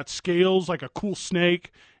like got scales like a cool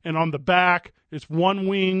snake, and on the back it's one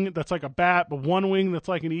wing that's like a bat, but one wing that's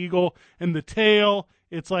like an eagle, and the tail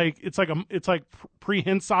it's like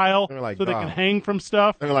prehensile, They're like, so they can dog. hang from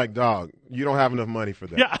stuff. They're like, dog, you don't have enough money for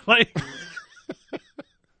that. Yeah, like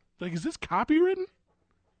is this copywritten?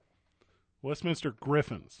 Westminster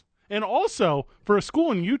Griffins. And also, for a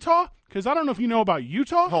school in Utah, because I don't know if you know about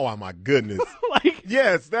Utah. Oh, my goodness. Like,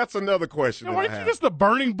 yes, that's another question. why don't you just the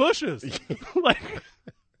burning bushes? Like,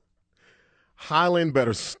 Highland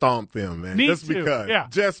better stomp them, man. Just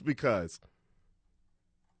because.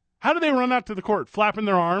 How do they run out to the court? Flapping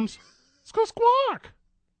their arms? Let's go squawk.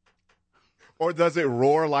 Or does it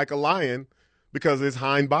roar like a lion because its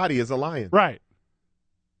hind body is a lion? Right.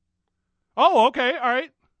 Oh, okay. All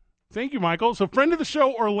right. Thank you, Michael. So, friend of the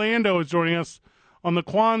show, Orlando, is joining us on the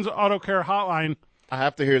Quan's Auto Care Hotline. I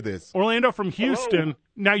have to hear this. Orlando from Houston. Hello.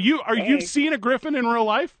 Now, you've seen a griffin in real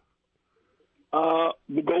life?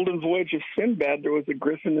 The Golden Voyage of Sinbad, there was a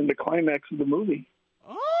griffin in the climax of the movie.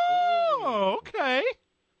 Oh, okay.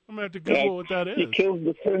 I'm going to have to Google what that is. He kills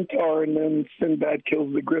the centaur, and then Sinbad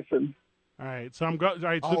kills the griffin. All right, so I'm going.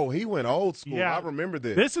 Right, he went old school. Yeah, I remember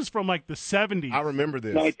this. This is from like the 70s. I remember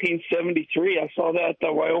this. 1973. I saw that at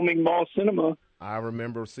the Wyoming Mall Cinema. I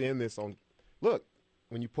remember seeing this on. Look,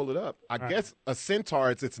 when you pull it up, I guess a centaur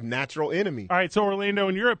is its natural enemy. All right, so Orlando,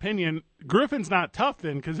 in your opinion, griffin's not tough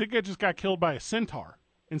then because it just got killed by a centaur,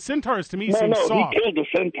 and centaurs to me seem soft. No, he killed the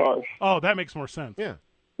centaur. Oh, that makes more sense. Yeah.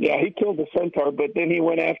 Yeah, he killed the centaur, but then he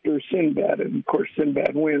went after Sinbad, and of course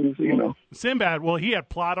Sinbad wins, you know. Sinbad, well, he had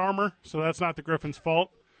plot armor, so that's not the griffin's fault.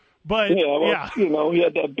 But, you know, he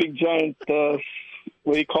had that big giant,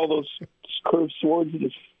 what do you call those curved swords, the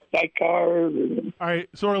sidecar. All right,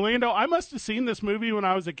 so Orlando, I must have seen this movie when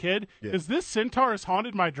I was a kid, because this centaur has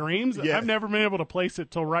haunted my dreams. Yeah. I've never been able to place it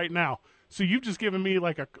till right now. So you've just given me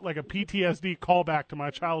like a PTSD callback to my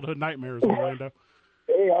childhood nightmares, Orlando.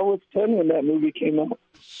 Hey, I was 10 when that movie came out.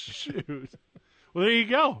 Shoot. Well, there you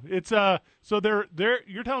go. It's so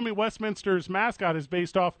you're telling me Westminster's mascot is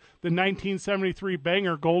based off the 1973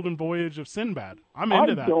 banger Golden Voyage of Sinbad. I'm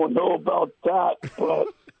into that. I don't know about that, but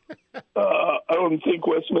I don't think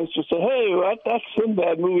Westminster said, "Hey, that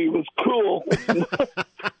Sinbad movie was cool."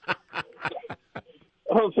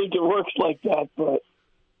 I don't think it works like that, but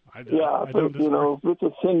you know, if it's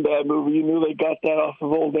a Sinbad movie, you knew they got that off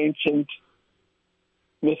of old ancient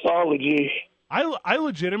mythology. I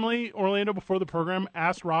legitimately, Orlando, before the program,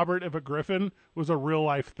 asked Robert if a griffin was a real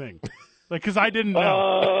life thing, like because I didn't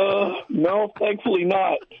know. No, thankfully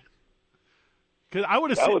not. Because I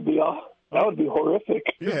would have. That would be horrific.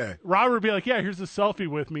 Yeah, Robert would be like, "Yeah, here's a selfie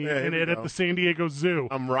with me in it at the San Diego Zoo.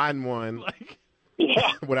 I'm riding one,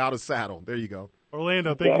 without a saddle. There you go."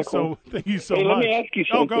 Orlando, thank you so hey, much. Let me ask you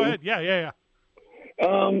something. Oh, go ahead. Yeah.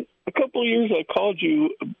 A couple of years I called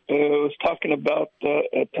you, was talking about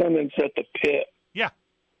attendance at the pit. Yeah.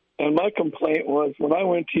 And my complaint was when I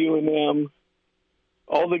went to UNM,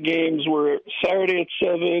 all the games were Saturday at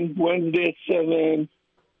 7, Wednesday at 7,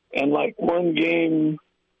 and like one game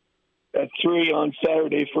at 3 on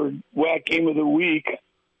Saturday for WAC Game of the Week.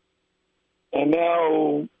 And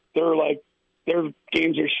now their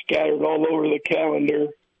games are scattered all over the calendar.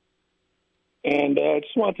 And I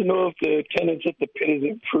just want to know if the attendance at the pit has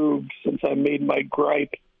improved since I made my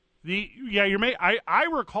gripe. I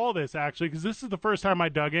recall this, actually, because this is the first time I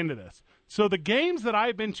dug into this. So the games that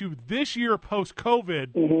I've been to this year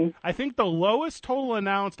post-COVID, I think the lowest total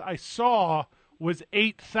announced I saw was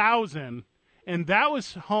 8,000, and that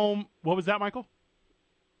was home. What was that, Michael?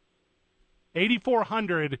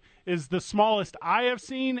 8,400 is the smallest I have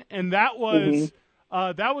seen, and that was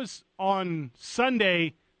on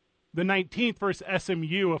Sunday, the 19th versus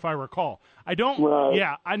SMU, if I recall. I don't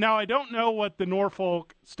know what the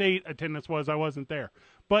Norfolk State attendance was. I wasn't there.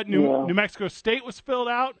 But New Mexico State was filled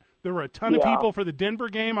out. There were a ton of people for the Denver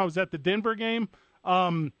game. I was at the Denver game.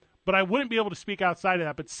 But I wouldn't be able to speak outside of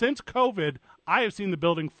that. But since COVID, I have seen the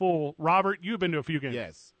building full. Robert, you've been to a few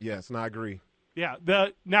games. Yes, and I agree. Yeah.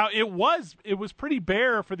 Now it was pretty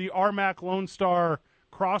bare for the RMAC Lone Star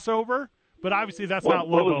crossover, but obviously that's not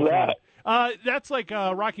logo. What was that? That's like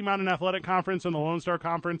Rocky Mountain Athletic Conference and the Lone Star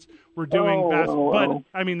Conference. We're doing basketball, but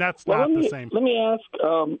I mean that's not the same. Let me ask.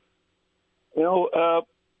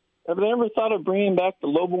 Have they ever thought of bringing back the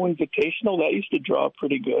Lobo Invitational? That used to draw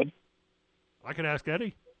pretty good. I could ask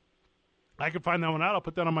Eddie. I could find that one out. I'll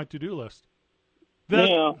put that on my to-do list.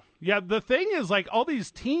 The thing is, like, all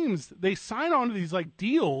these teams, they sign on to these, like,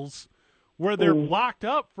 deals where they're locked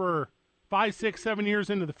up for 5, 6, 7 years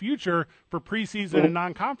into the future for preseason and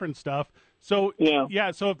non-conference stuff. So,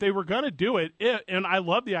 so if they were going to do it, and I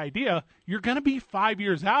love the idea, you're going to be 5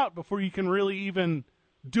 years out before you can really even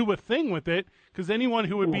do a thing with it, because anyone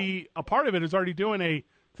who would be a part of it is already doing a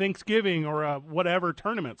Thanksgiving or a whatever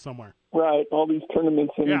tournament somewhere. Right, all these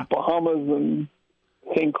tournaments in Bahamas and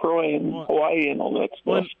St. Croix and Hawaii and all that stuff.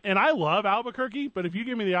 Well, and I love Albuquerque, but if you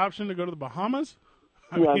give me the option to go to the Bahamas,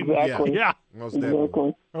 Yeah, exactly. Yeah. Most definitely.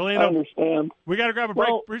 Exactly. I Orlando, understand. we got to grab a break.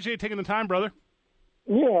 Well- Appreciate you taking the time, brother.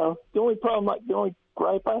 Yeah, the only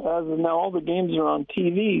gripe I have is now all the games are on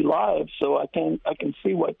TV live, so I can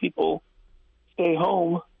see why people stay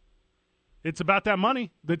home. It's about that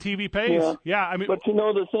money. The TV pays. Yeah, I mean, But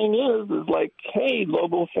the thing is like, hey,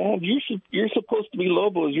 Lobo fans, you're supposed to be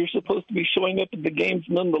Lobos. You're supposed to be showing up at the games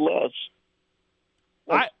nonetheless.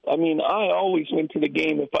 I always went to the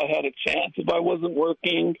game if I had a chance. If I wasn't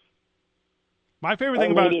working, my favorite thing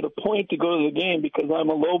I about made it a point to go to the game because I'm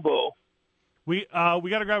a Lobo. we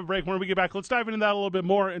got to grab a break. When we get back, let's dive into that a little bit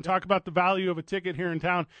more and talk about the value of a ticket here in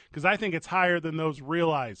town, because I think it's higher than those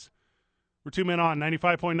realize. We're 2 men on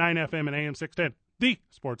 95.9 FM and AM 610, the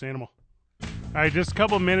Sports Animal. All right, just a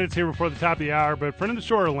couple of minutes here before the top of the hour, but friend of the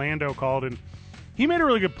show, Orlando, called, and he made a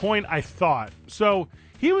really good point, I thought. So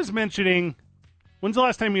he was mentioning, when's the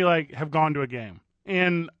last time you have gone to a game?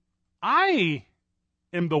 And I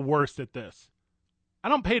am the worst at this. I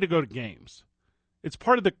don't pay to go to games. It's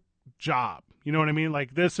part of the job. You know what I mean? I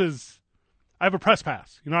have a press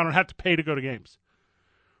pass. I don't have to pay to go to games.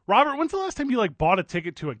 Robert, when's the last time you bought a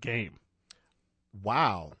ticket to a game?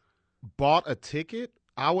 Wow. Bought a ticket?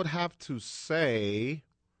 I would have to say,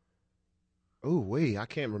 I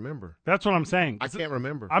can't remember. That's what I'm saying. I can't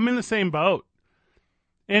remember. I'm in the same boat.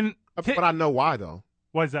 And but I know why, though.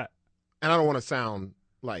 Why is that? And I don't want to sound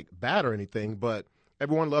bad or anything, but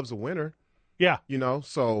everyone loves a winner. Yeah.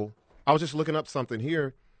 So I was just looking up something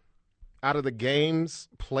here. Out of the games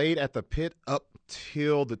played at the Pit up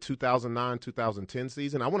till the 2009-2010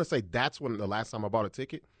 season, I want to say that's when the last time I bought a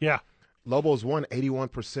ticket. Yeah. Lobos won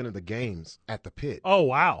 81% of the games at the Pit. Oh,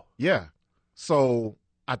 wow. Yeah. So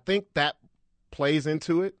I think that plays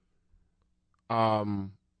into it. I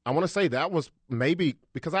want to say that was maybe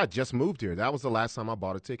because I just moved here. That was the last time I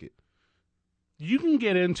bought a ticket. You can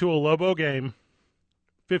get into a Lobo game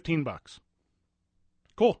 $15.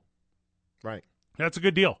 Cool. Right. That's a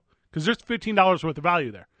good deal because there's $15 worth of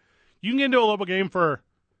value there. You can get into a Lobo game for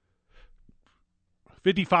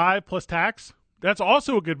 $55 plus tax. That's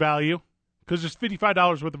also a good value because there's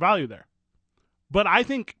 $55 worth of value there. But I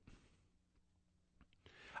think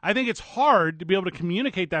it's hard to be able to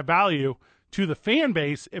communicate that value to the fan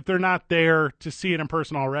base if they're not there to see it in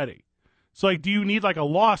person already. So, do you need a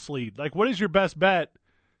loss lead? What is your best bet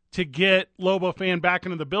to get Lobo fan back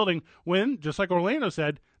into the building when, just like Orlando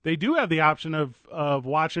said, they do have the option of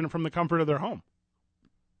watching it from the comfort of their home?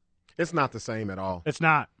 It's not the same at all. It's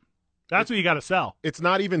not. That's what you got to sell. It's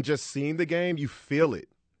not even just seeing the game. You feel it.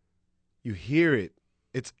 You hear it.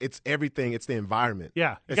 It's everything. It's the environment.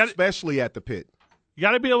 Yeah. Especially at the Pit. You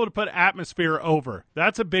got to be able to put atmosphere over.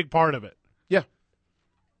 That's a big part of it. Yeah.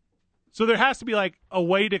 So there has to be a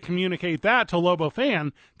way to communicate that to Lobo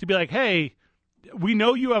fan to be hey, we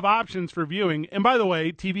know you have options for viewing. And by the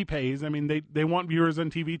way, TV pays. I mean, they want viewers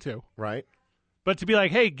on TV too. Right. But to be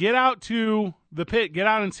hey, get out to the Pit, get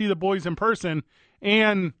out and see the boys in person,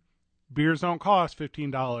 and beers don't cost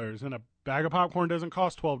 $15, and a bag of popcorn doesn't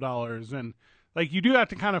cost $12, and you do have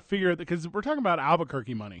to kind of figure it because we're talking about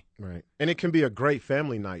Albuquerque money, right? And it can be a great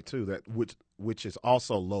family night too, which is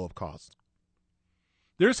also low of cost.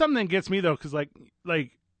 There's something that gets me though, because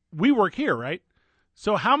we work here, right?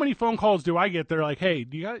 So how many phone calls do I get? They're hey,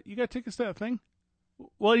 you got tickets to that thing?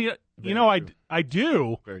 Well, I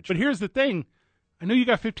do, but here's the thing. I know you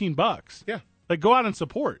got $15. Yeah. Go out and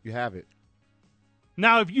support. You have it.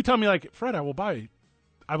 Now, if you tell me Fred, I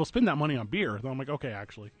will spend that money on beer, then I'm okay,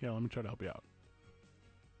 actually, yeah, let me try to help you out.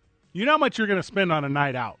 You know how much you're going to spend on a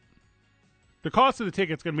night out. The cost of the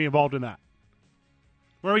ticket's going to be involved in that.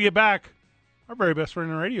 When we get back, our very best friend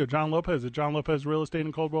in radio, John Lopez at John Lopez Real Estate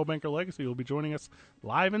and Coldwell Banker Legacy, will be joining us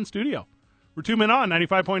live in studio. We're 2 men on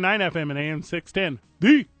 95.9 FM and AM 610,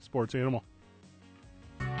 the Sports Animal.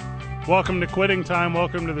 Welcome to Quitting Time.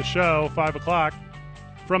 Welcome to the show, 5 o'clock.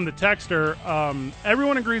 From the texter,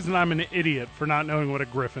 everyone agrees that I'm an idiot for not knowing what a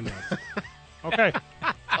griffin is. Okay.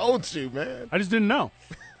 I told you, man. I just didn't know.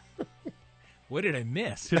 What did I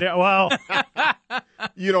miss? Today, well,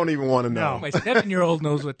 you don't even want to know. No. My 7-year-old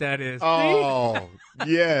knows what that is. Oh,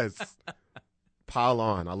 yes. Pile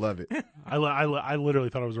on. I love it. I literally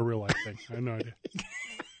thought it was a real life thing. I had no idea.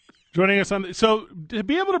 Joining us on so to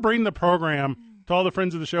be able to bring the program to all the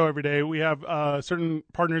friends of the show every day, we have certain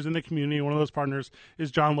partners in the community. One of those partners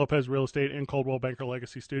is John Lopez Real Estate and Coldwell Banker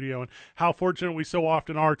Legacy Studio. And how fortunate we so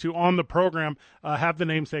often are to, on the program, have the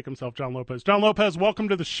namesake himself, John Lopez. John Lopez, welcome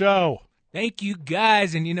to the show. Thank you,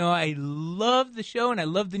 guys. And, I love the show, and I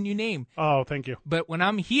love the new name. Oh, thank you. But when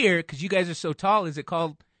I'm here, because you guys are so tall, is it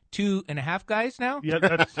called 2.5 Guys now? Yeah,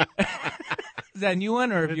 that's... Is Is that a new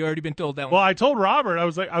one, or have you already been told that Well, one? I told Robert, I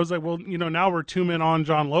was like, well, now we're 2 men on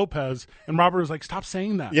John Lopez, and Robert was like, stop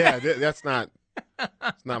saying that. Yeah, that's not.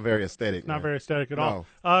 It's not very aesthetic. Not man. very aesthetic at all.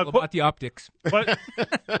 What about the optics? But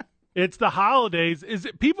it's the holidays. Is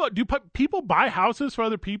it people buy houses for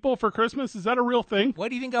other people for Christmas? Is that a real thing? Why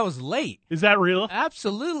do you think I was late? Is that real?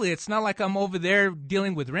 Absolutely. It's not like I'm over there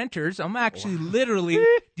dealing with renters. I'm actually literally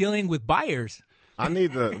dealing with buyers. We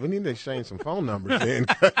need to exchange some phone numbers then.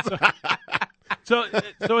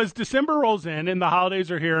 So as December rolls in and the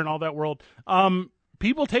holidays are here and all that world,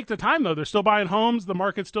 people take the time, though. They're still buying homes. The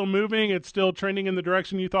market's still moving. It's still trending in the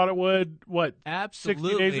direction you thought it would, Absolutely.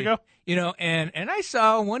 60 days ago? And I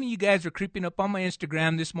saw one of you guys were creeping up on my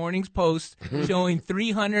Instagram this morning's post showing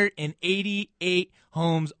 388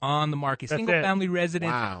 homes on the market. Single-family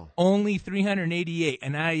residence, Wow. only 388.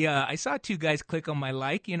 And I saw two guys click on my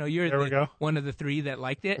like. You're one of the three that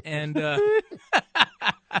liked it. And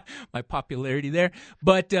my popularity there.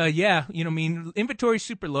 But, inventory's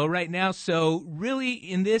super low right now. So really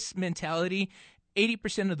in this mentality,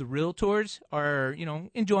 80% of the realtors are,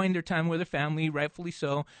 enjoying their time with their family, rightfully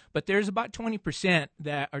so. But there's about 20%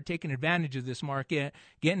 that are taking advantage of this market,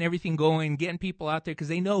 getting everything going, getting people out there because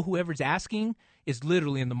they know whoever's asking is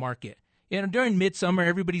literally in the market. During midsummer,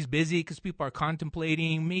 everybody's busy because people are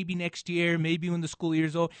contemplating maybe next year, maybe when the school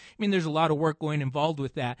year's over. There's a lot of work involved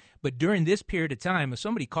with that. But during this period of time, if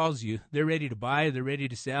somebody calls you, they're ready to buy, they're ready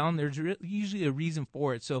to sell, and there's usually a reason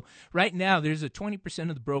for it. So right now, there's a 20%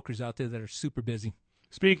 of the brokers out there that are super busy.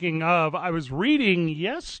 Speaking of, I was reading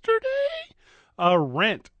yesterday,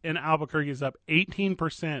 rent in Albuquerque is up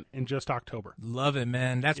 18% in just October. Love it,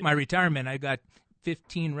 man. That's my retirement. I got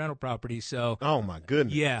 15 rental properties. So, oh my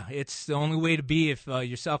goodness. Yeah, it's the only way to be if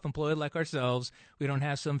you're self-employed like ourselves. We don't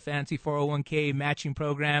have some fancy 401k matching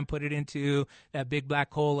program, put it into that big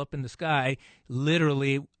black hole up in the sky.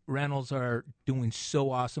 Literally, rentals are doing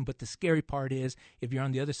so awesome. But the scary part is if you're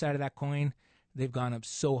on the other side of that coin, they've gone up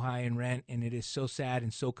so high in rent, and it is so sad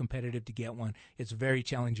and so competitive to get one. It's very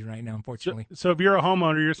challenging right now, unfortunately. So if you're a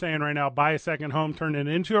homeowner, you're saying right now, buy a second home, turn it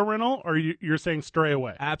into a rental, or you're saying stray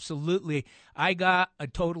away? Absolutely. I got a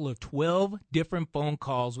total of 12 different phone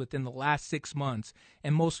calls within the last 6 months,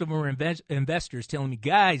 and most of them were investors telling me,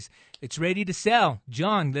 guys, it's ready to sell.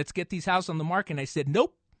 John, let's get these houses on the market. And I said,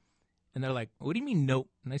 nope. And they're like, what do you mean nope?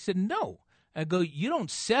 And I said, no. I go, you don't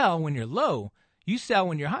sell when you're low. You sell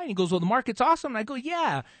when you're high. And he goes, well, the market's awesome. And I go,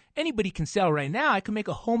 yeah, anybody can sell right now. I can make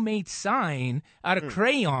a homemade sign out of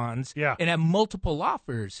crayons and have multiple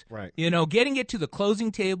offers. Right. Getting it to the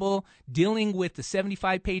closing table, dealing with the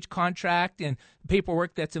 75-page contract and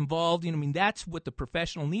paperwork that's involved. That's what the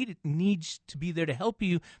professional needs to be there to help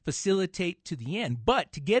you facilitate to the end.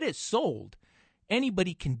 But to get it sold,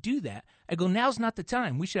 anybody can do that. I go, now's not the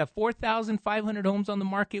time. We should have 4,500 homes on the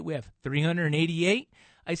market. We have 388.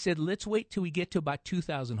 I said, let's wait till we get to about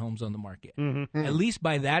 2,000 homes on the market. Mm-hmm. At least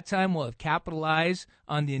by that time, we'll have capitalized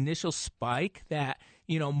on the initial spike, that,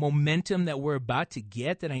 momentum that we're about to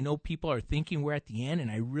get, that I know people are thinking we're at the end,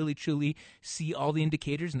 and I really, truly see all the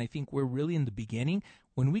indicators, and I think we're really in the beginning.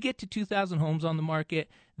 When we get to 2,000 homes on the market,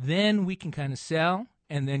 then we can kind of sell,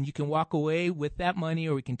 and then you can walk away with that money,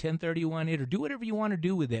 or we can 1031 it, or do whatever you want to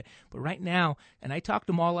do with it. But right now, and I talked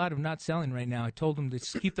them all out of not selling right now. I told them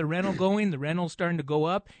to keep the rental going. The rental's starting to go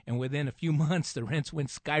up, and within a few months, the rents went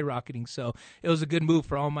skyrocketing. So it was a good move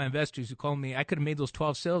for all my investors who called me. I could have made those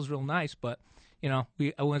 12 sales real nice, but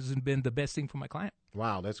it wasn't been the best thing for my client.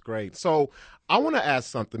 Wow, that's great. So I want to ask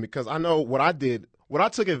something, because I know what I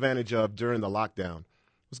took advantage of during the lockdown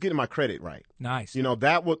was getting my credit right. Nice.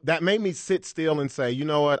 That made me sit still and say, you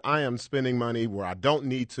know what, I am spending money where I don't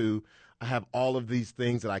need to. I have all of these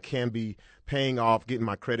things that I can be paying off, getting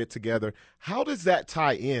my credit together. How does that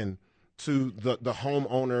tie in to the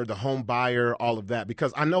homeowner, the home buyer, all of that?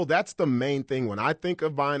 Because I know that's the main thing when I think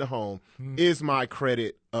of buying a home. Is my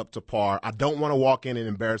credit up to par? I don't want to walk in and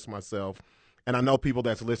embarrass myself. And I know people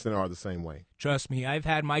that's listening are the same way. Trust me, I've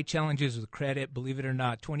had my challenges with credit, believe it or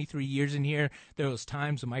not. 23 years in here, there was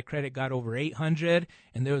times when my credit got over 800,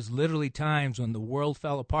 and there was literally times when the world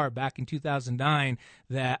fell apart back in 2009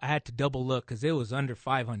 that I had to double look because it was under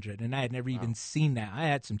 500, and I had never even seen that. I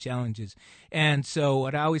had some challenges. And so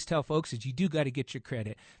what I always tell folks is you do got to get your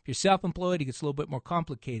credit. If you're self-employed, it gets a little bit more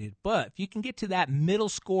complicated. But if you can get to that middle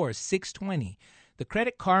score, 620, the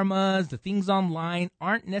Credit Karmas, the things online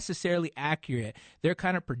aren't necessarily accurate. They're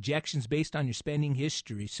kind of projections based on your spending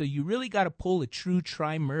history. So you really got to pull a true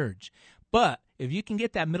tri-merge. But If you can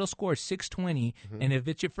get that middle score of 620, and if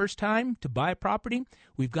it's your first time to buy a property,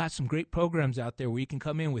 we've got some great programs out there where you can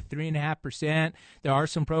come in with 3.5%. There are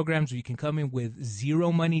some programs where you can come in with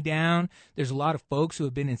zero money down. There's a lot of folks who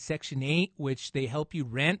have been in Section 8, which they help you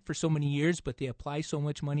rent for so many years, but they apply so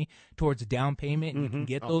much money towards a down payment, and you can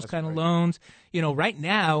get those kind of loans. Right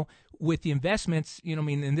now, with the investments,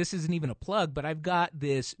 and this isn't even a plug, but I've got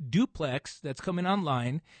this duplex that's coming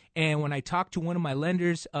online. And when I talked to one of my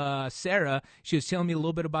lenders, Sarah, she was telling me a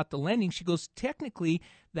little bit about the lending. She goes, technically,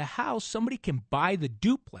 the house, somebody can buy the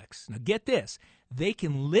duplex. Now, get this. They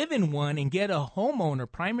can live in one and get a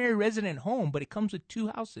homeowner, primary resident home, but it comes with two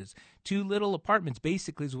houses, two little apartments,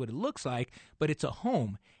 basically is what it looks like, but it's a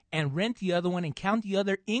home. And rent the other one and count the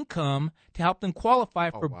other income to help them qualify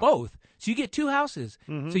for both. So you get two houses.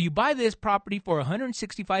 So you buy this property for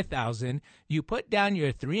 $165,000. You put down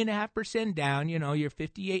your 3.5% down. Your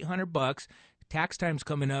 $5,800. Tax time's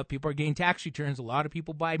coming up. People are getting tax returns. A lot of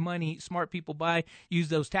people buy money. Smart people use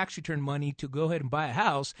those tax return money to go ahead and buy a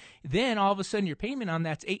house. Then all of a sudden your payment on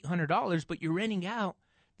that's $800, but you're renting out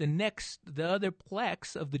the other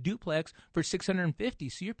plex of the duplex for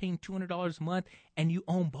 $650. So you're paying $200 a month, and you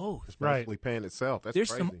own both. It's basically paying itself. That's There's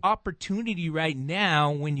crazy. some opportunity right now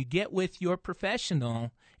when you get with your professional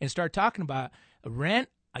and start talking about rent.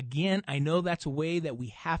 Again, I know that's a way that we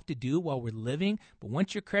have to do while we're living, but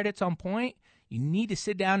once your credit's on point, you need to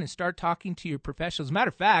sit down and start talking to your professionals. As a matter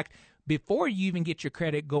of fact, before you even get your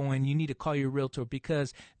credit going, you need to call your realtor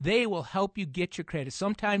because they will help you get your credit.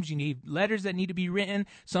 Sometimes you need letters that need to be written.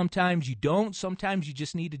 Sometimes you don't. Sometimes you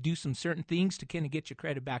just need to do some certain things to kind of get your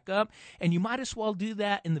credit back up. And you might as well do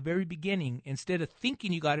that in the very beginning instead of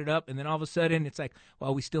thinking you got it up and then all of a sudden it's like,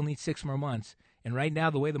 well, we still need 6 more months. And right now,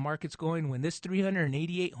 the way the market's going, when this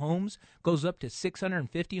 388 homes goes up to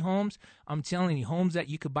 650 homes, I'm telling you, homes that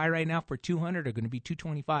you could buy right now for 200 are going to be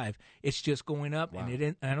 225. It's just going up,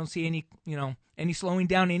 and I don't see any slowing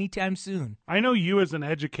down anytime soon. I know you as an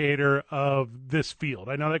educator of this field.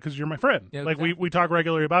 I know that because you're my friend. Yeah, like exactly. we talk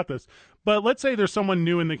regularly about this. But let's say there's someone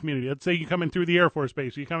new in the community. Let's say you come in through the Air Force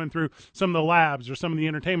Base, you come in through some of the labs or some of the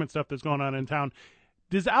entertainment stuff that's going on in town.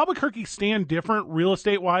 Does Albuquerque stand different real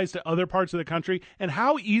estate-wise to other parts of the country? And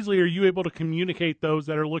how easily are you able to communicate those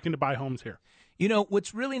that are looking to buy homes here?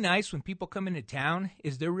 What's really nice when people come into town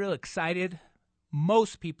is they're real excited.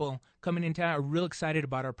 Most people coming in town are real excited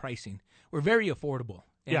about our pricing. We're very affordable.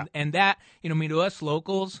 And that, to us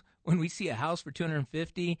locals, when we see a house for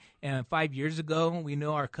 $250, and 5 years ago, we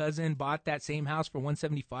know our cousin bought that same house for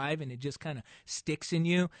 $175, and it just kind of sticks in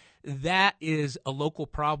you. That is a local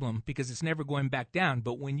problem because it's never going back down.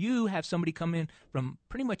 But when you have somebody come in from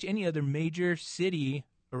pretty much any other major city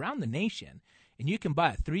around the nation, and you can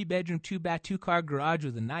buy a 3-bedroom, 2-bath, 2-car garage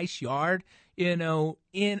with a nice yard,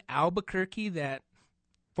 in Albuquerque that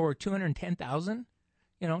for $210,000,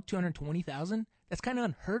 $220,000. That's kind of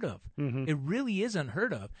unheard of. Mm-hmm. It really is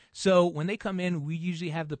unheard of. So when they come in, we usually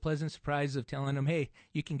have the pleasant surprise of telling them, hey,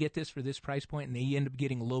 you can get this for this price point, and they end up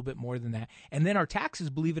getting a little bit more than that. And then our taxes,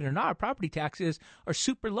 believe it or not, our property taxes are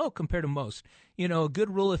super low compared to most. A good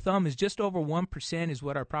rule of thumb is just over 1% is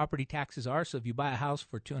what our property taxes are. So if you buy a house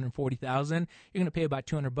for $240,000, you're going to pay about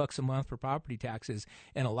 $200 a month for property taxes.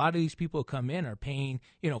 And a lot of these people who come in are paying,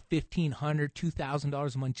 $1,500,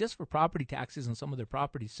 $2,000 a month just for property taxes on some of their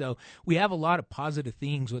properties. So we have a lot of positive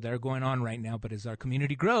things that are going on right now. But as our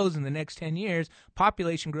community grows in the next 10 years,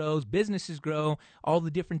 population grows, businesses grow, all the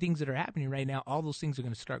different things that are happening right now, all those things are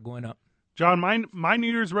going to start going up. John, my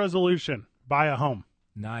New Year's resolution, buy a home.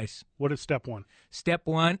 Nice. What is step one? Step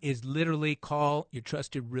one is literally call your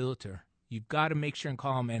trusted realtor. You've got to make sure and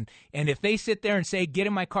call them. And if they sit there and say, get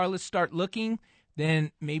in my car, let's start looking,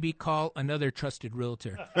 then maybe call another trusted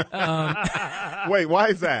realtor. Wait, why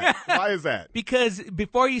is that? Why is that? Because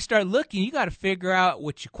before you start looking, you got to figure out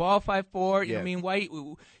what you qualify for. You Yes. know what I mean?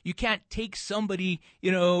 Why you can't take somebody,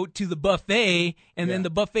 to the buffet and then the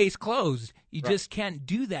buffet's closed. You just can't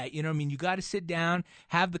do that. You know what I mean? You got to sit down,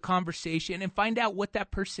 have the conversation, and find out what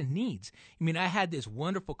that person needs. I mean, I had this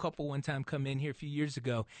wonderful couple one time come in here a few years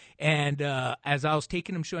ago, and as I was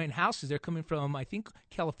taking them showing houses, they're coming from, I think,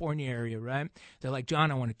 California area, right? They're like,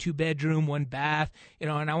 John, I want a 2-bedroom, 1 bath,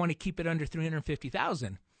 and I want to keep it under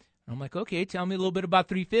 $350,000. I'm like, okay, tell me a little bit about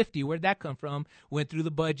 $350,000. Where'd that come from? Went through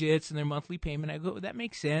the budgets and their monthly payment. I go, that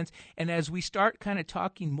makes sense. And as we start kind of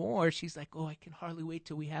talking more, she's like, oh, I can hardly wait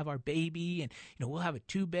till we have our baby, and we'll have a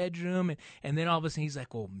 2-bedroom, and then all of a sudden he's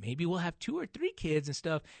like, well, maybe we'll have 2 or 3 kids and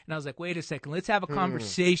stuff. And I was like, wait a second, let's have a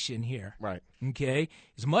conversation here. Right. Okay.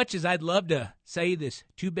 As much as I'd love to sell you this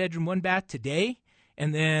 2-bedroom, 1 bath today,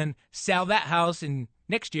 and then sell that house and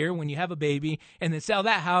next year when you have a baby, and then sell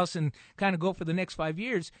that house and kind of go for the next 5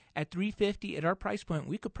 years. At $350 at our price point,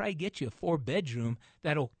 we could probably get you a 4-bedroom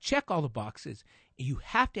that'll check all the boxes. You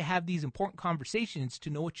have to have these important conversations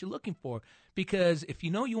to know what you're looking for, because if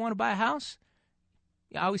you know you want to buy a house,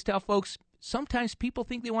 I always tell folks, sometimes people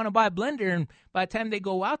think they want to buy a blender, and by the time they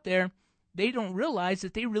go out there, they don't realize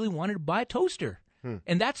that they really wanted to buy a toaster.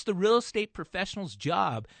 And that's the real estate professional's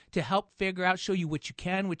job, to help figure out, show you what you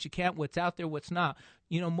can, what you can't, what's out there, what's not.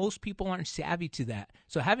 You know, most people aren't savvy to that.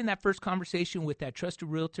 So having that first conversation with that trusted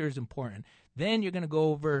realtor is important. Then you're going to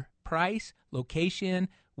go over price, location,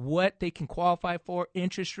 what they can qualify for,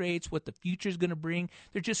 interest rates, what the future is going to bring.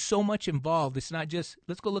 There's just so much involved. It's not just,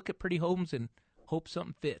 let's go look at pretty homes and hope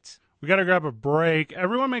something fits. We got to grab a break.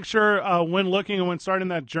 Everyone make sure when looking and when starting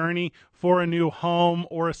that journey for a new home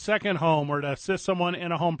or a second home, or to assist someone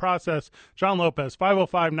in a home process, John Lopez,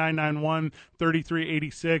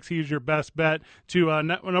 505-991-3386. He's your best bet to,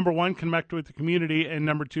 number one, connect with the community, and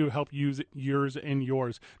number two, help use yours and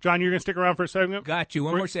yours. John, you're going to stick around for a second? Got you.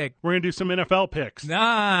 One more sec. We're going to do some NFL picks.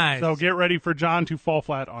 Nice. So get ready for John to fall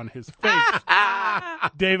flat on his face.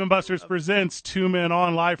 Dave and Buster's presents Two Men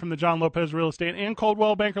On, live from the John Lopez Real Estate and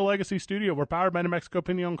Coldwell Banker Legacy Studio. We're powered by New Mexico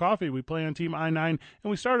Pinon Coffee. We play on Team I-9, and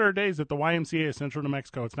we start our days at the YMCA of Central New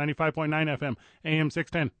Mexico. It's 95.9 FM, AM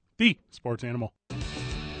 610, the sports animal.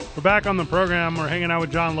 We're back on the program. We're hanging out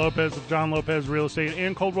with John Lopez of John Lopez Real Estate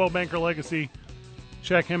and Coldwell Banker Legacy.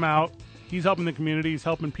 Check him out. He's helping the community. He's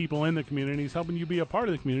helping people in the community. He's helping you be a part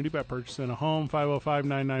of the community by purchasing a home.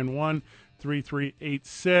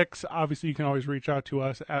 505-991-3386. Obviously, you can always reach out to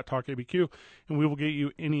us at TalkABQ, and we will get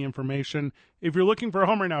you any information. If you're looking for a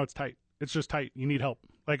home right now, it's tight. It's just tight. You need help.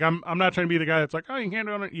 Like, I'm not trying to be the guy that's like, oh, you can't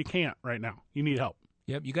do it. You can't right now. You need help.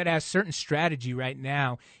 Yep, you got to have certain strategy right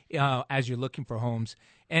now as you're looking for homes.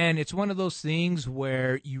 And it's one of those things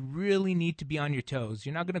where you really need to be on your toes.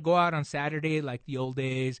 You're not going to go out on Saturday like the old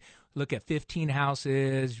days, look at 15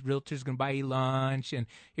 houses, realtor's going to buy you lunch, and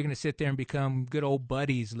you're going to sit there and become good old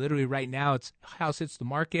buddies. Literally right now, it's house hits the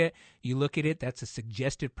market. You look at it, that's a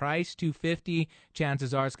suggested price, $250.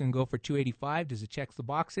 Chances are it's going to go for $285. Does it check the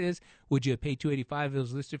boxes? Would you pay $285 if it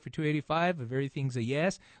was listed for $285? If everything's a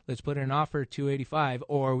yes, let's put in an offer $285,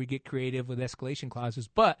 or we get creative with escalation clauses.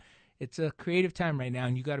 But it's a creative time right now,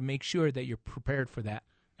 and you got to make sure that you're prepared for that.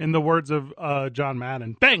 In the words of John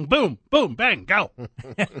Madden, bang, boom, boom, bang, go.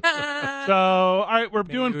 So, all right, we're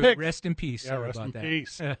doing picks. Rest in peace. Yeah, rest in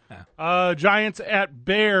peace. Giants at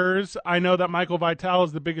Bears. I know that Michael Vitale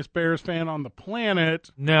is the biggest Bears fan on the planet.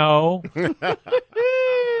 No.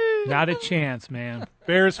 Not a chance, man.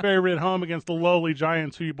 Bears favorite at home against the lowly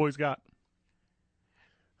Giants. Who you boys got?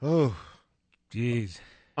 Oh, jeez.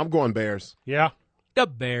 I'm going Bears. Yeah. The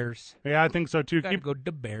Bears. Yeah, I think so too. Go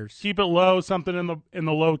the Bears. Keep it low, something in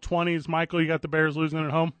the low 20s. Michael, you got the Bears losing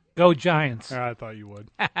at home? Go Giants. I thought you would.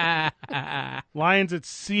 Lions at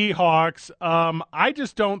Seahawks. I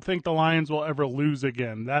just don't think the Lions will ever lose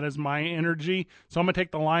again. That is my energy. So I'm going to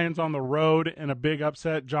take the Lions on the road in a big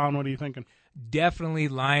upset. John, what are you thinking? Definitely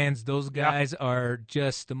Lions. Those guys are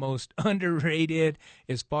just the most underrated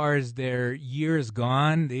as far as their year is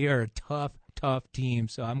gone. They are a tough team.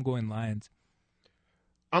 So I'm going Lions.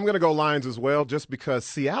 I'm going to go Lions as well, just because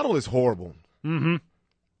Seattle is horrible. Mm-hmm.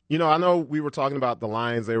 You know, I know we were talking about the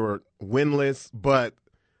Lions. They were winless, but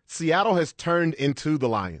Seattle has turned into the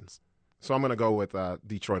Lions. So I'm going to go with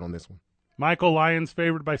Detroit on this one. Michael, Lions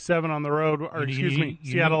favored by 7 on the road, or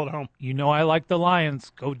Seattle at home. You know I like the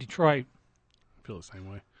Lions. Go Detroit. I feel the same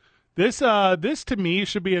way. This to me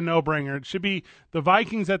should be a no-brainer. It should be the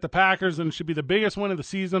Vikings at the Packers, and it should be the biggest win of the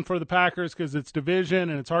season for the Packers because it's division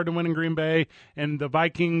and it's hard to win in Green Bay, and the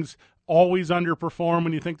Vikings always underperform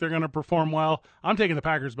when you think they're going to perform well. I'm taking the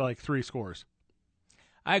Packers by like 3 scores.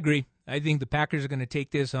 I agree. I think the Packers are going to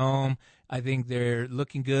take this home. I think they're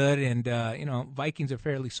looking good, and Vikings are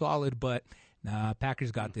fairly solid, but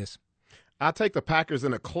Packers got this. I take the Packers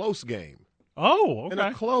in a close game. Oh, okay. In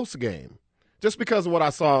a close game. Just because of what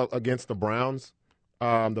I saw against the Browns,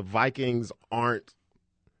 the Vikings aren't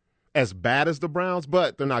as bad as the Browns,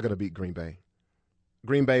 but they're not going to beat Green Bay.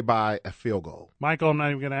 Green Bay by a field goal. Michael, I'm not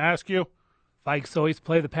even going to ask you. Vikes always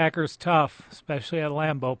play the Packers tough, especially at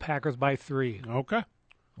Lambeau. Packers by 3. Okay.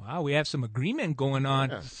 Wow, we have some agreement going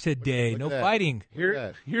on today. No fighting.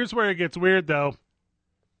 Here's where it gets weird, though.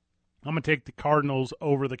 I'm going to take the Cardinals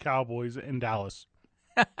over the Cowboys in Dallas.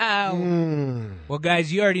 Well,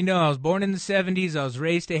 guys, you already know I was born in the 70s. I was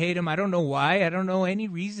raised to hate them. I don't know why. I don't know any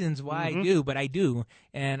reasons why I do, but I do.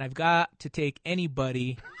 And I've got to take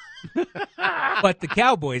anybody but the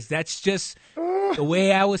Cowboys. That's just the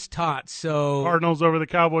way I was taught. So Cardinals over the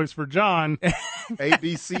Cowboys for John.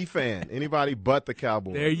 ABC fan. Anybody but the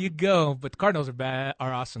Cowboys. there you go. But the Cardinals are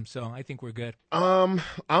awesome, so I think we're good. I'm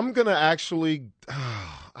gonna actually.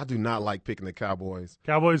 I do not like picking the Cowboys,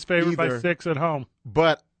 Cowboys favored by Either. 6 at home.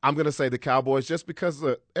 but I'm gonna say the Cowboys just because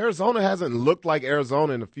Arizona hasn't looked like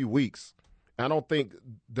Arizona in a few weeks. I don't think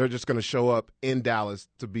they're just gonna show up in Dallas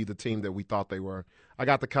to be the team that we thought they were. I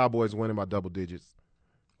got the Cowboys winning by double digits.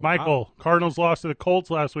 Michael, Cardinals lost to the Colts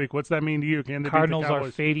last week. What's that mean to you? Can they beat the Cardinals are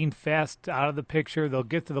Cowboys? fading fast out of the picture. They'll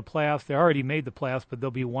get to the playoffs. They already made the playoffs, but they'll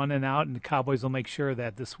be 1 and out, and the Cowboys will make sure of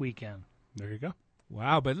that this weekend. There you go.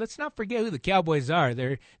 Wow, but let's not forget who the Cowboys are.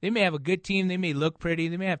 They may have a good team. They may look pretty.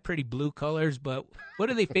 They may have pretty blue colors, but what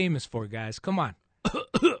are they famous for, guys? Come on.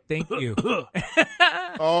 Thank you.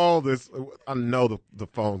 Oh, I know the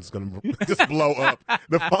phone's going to just blow up.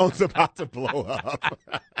 The phone's about to blow up.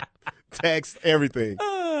 Text, everything.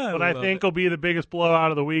 What I think will be the biggest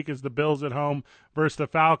blowout of the week is the Bills at home versus the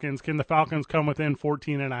Falcons. Can the Falcons come within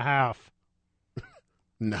 14.5?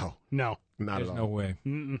 No, No. not There's at no all. way.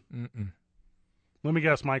 Mm-mm. Mm-mm. Let me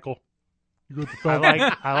guess, Michael. You go with the I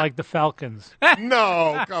Falcons. I like the Falcons.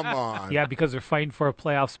 No, come on. Yeah, because they're fighting for a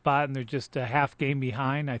playoff spot and they're just a half game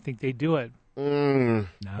behind. I think they do it. Mm.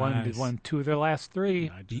 Nice. Won 2 of their last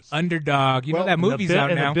 3. The underdog. You know Well, that movie's the,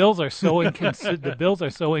 out and now. The Bills are so inconsistent. The Bills are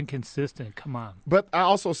so inconsistent. Come on. But I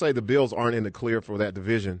also say the Bills aren't in the clear for that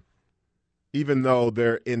division. Even though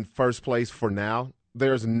they're in first place for now,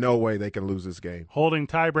 there's no way they can lose this game. Holding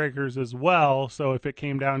tiebreakers as well. So if it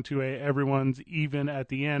came down to everyone's even at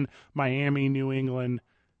the end, Miami, New England,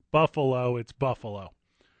 Buffalo, it's Buffalo.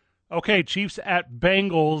 Okay, Chiefs at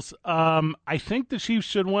Bengals. I think the Chiefs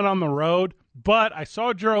should win on the road, but I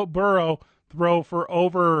saw Joe Burrow throw for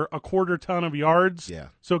over a quarter ton of yards. Yeah.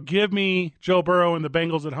 So give me Joe Burrow and the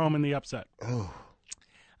Bengals at home in the upset.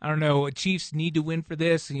 I don't know. Chiefs need to win for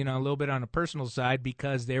this, a little bit on a personal side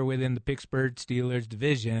because they're within the Pittsburgh Steelers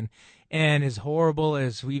division. And as horrible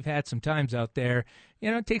as we've had some times out there,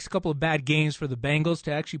 it takes a couple of bad games for the Bengals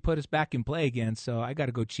to actually put us back in play again. So I got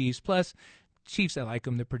to go Chiefs. Plus, Chiefs, I like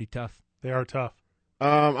them. They're pretty tough. They are tough.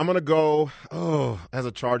 I'm going to go, as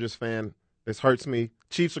a Chargers fan, this hurts me.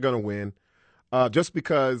 Chiefs are going to win just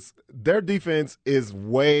because their defense is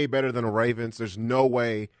way better than the Ravens. There's no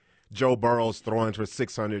way Joe Burrow's throwing for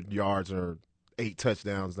 600 yards or 8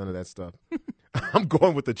 touchdowns, none of that stuff. I'm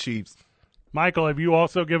going with the Chiefs. Michael, have you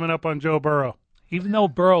also given up on Joe Burrow? Even though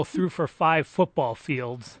Burrow threw for 5 football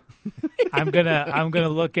fields, I'm gonna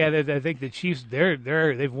look at it. I think the Chiefs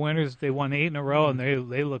they've winners. They won 8 in a row, and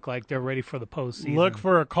they look like they're ready for the postseason. Look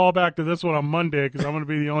for a callback to this one on Monday because I'm going to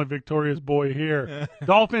be the only victorious boy here.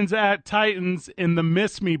 Dolphins at Titans in the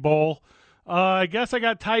Miss Me Bowl. I guess I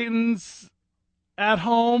got Titans at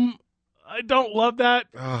home. I don't love that.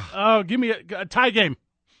 Oh, give me a tie game.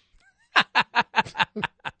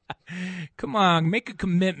 Come on, make a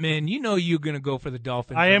commitment. You're going to go for the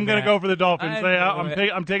Dolphins. I am going to go for the Dolphins. I know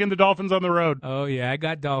it. I'm taking the Dolphins on the road. Oh, yeah, I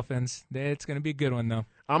got Dolphins. It's going to be a good one, though.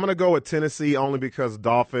 I'm going to go with Tennessee only because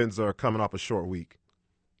Dolphins are coming off a short week.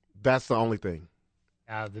 That's the only thing.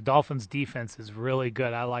 The Dolphins' defense is really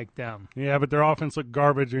good. I like them. Yeah, but their offense looked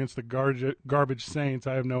garbage against the garbage Saints.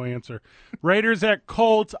 I have no answer. Raiders at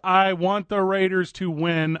Colts. I want the Raiders to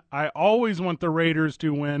win. I always want the Raiders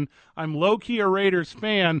to win. I'm low-key a Raiders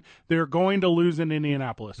fan. They're going to lose in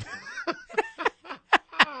Indianapolis.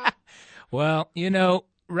 Well,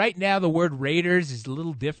 right now the word Raiders is a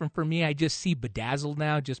little different for me. I just see bedazzled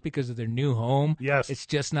now just because of their new home. Yes. It's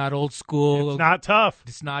just not old school. It's not tough.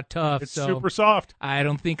 It's not tough. It's so super soft. I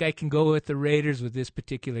don't think I can go with the Raiders with this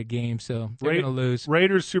particular game, so they're going to lose.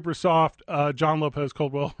 Raiders super soft. John Lopez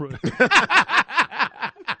Caldwell.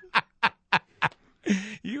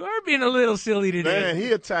 You are being a little silly today. Man,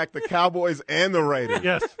 he attacked the Cowboys and the Raiders.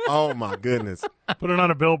 Yes. Oh, my goodness. Put it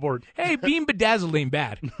on a billboard. Hey, being bedazzled ain't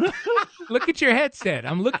bad. Look at your headset.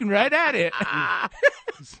 I'm looking right at it.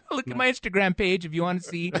 Look at my Instagram page if you want to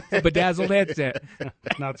see the bedazzled headset.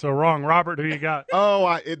 Not so wrong. Robert, who you got?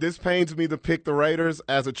 This pains me to pick the Raiders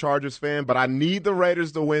as a Chargers fan, but I need the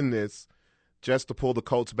Raiders to win this just to pull the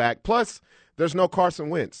Colts back. Plus, there's no Carson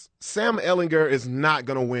Wentz. Sam Ehlinger is not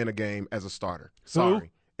going to win a game as a starter. Sorry. Who?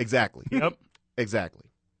 Exactly. Yep. Exactly.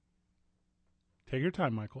 Take your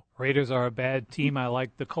time, Michael. Raiders are a bad team. I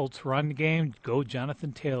like the Colts' run game. Go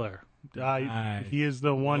Jonathan Taylor. Nice. He is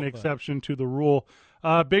the one exception to the rule.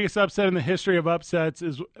 Biggest upset in the history of upsets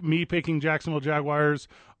is me picking Jacksonville Jaguars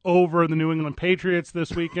over the New England Patriots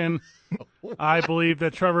this weekend. I believe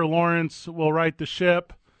that Trevor Lawrence will right the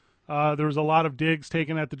ship. There was a lot of digs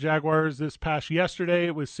taken at the Jaguars this past yesterday.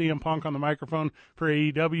 It was CM Punk on the microphone for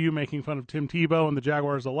AEW making fun of Tim Tebow and the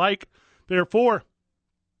Jaguars alike. Therefore,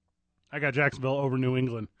 I got Jacksonville over New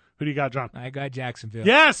England. Who do you got, John? I got Jacksonville.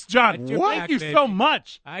 Yes, John. Got your Thank back, you baby. so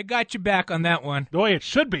much. I got you back on that one. The way it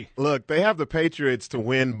should be. Look, they have the Patriots to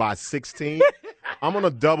win by 16. I'm going to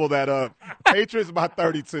double that up. Patriots by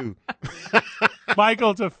 32.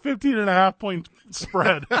 Michael, it's a 15.5-point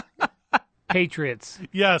spread. Patriots.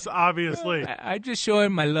 Yes, obviously. I just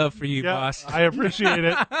showing my love for you, Yeah, boss. I appreciate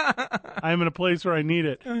it. I'm in a place where I need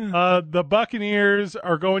it. The Buccaneers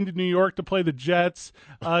are going to New York to play the Jets.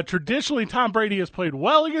 Traditionally, Tom Brady has played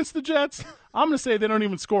well against the Jets. I'm going to say they don't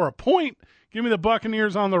even score a point. Give me the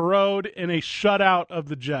Buccaneers on the road in a shutout of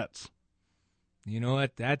the Jets. You know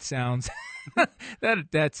what? That sounds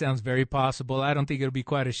that sounds very possible. I don't think it'll be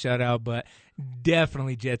quite a shutout, but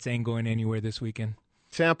definitely Jets ain't going anywhere this weekend.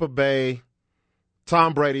 Tampa Bay,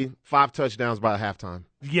 Tom Brady, 5 touchdowns by halftime.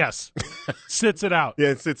 Yes. Sits it out. Yeah,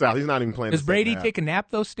 it sits out. He's not even playing. Does the Brady second half. take a nap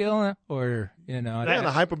though still, or Yeah, in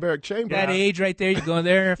a hyperbaric chamber. that age right there? You go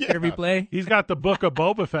there after every play. He's got the Book of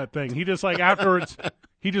Boba Fett thing. He just, like, afterwards,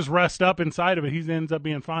 he just rests up inside of it. He ends up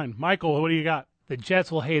being fine. Michael, what do you got? The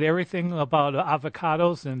Jets will hate everything about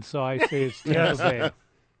avocados, and so I say it's Tampa Bay.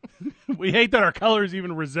 We hate that our colors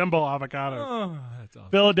even resemble avocados. Oh, that's awesome.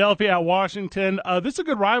 Philadelphia at Washington. This is a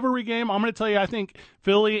good rivalry game. I'm going to tell you, I think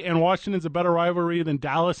Philly and Washington's a better rivalry than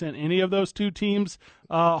Dallas and any of those two teams.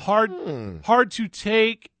 Hard to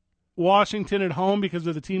take Washington at home because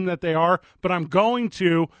of the team that they are, but I'm going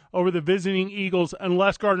to over the visiting Eagles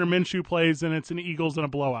unless Gardner Minshew plays and it's an Eagles and a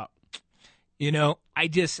blowout. You know,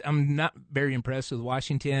 I'm not very impressed with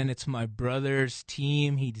Washington. It's my brother's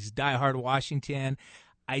team. He's diehard Washington.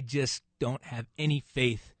 I just don't have any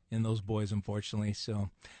faith in those boys, unfortunately.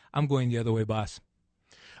 So I'm going the other way, boss.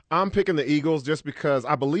 I'm picking the Eagles just because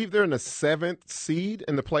I believe they're in the 7th seed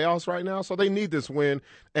in the playoffs right now, so they need this win.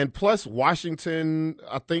 And plus, Washington,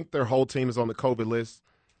 I think their whole team is on the COVID list.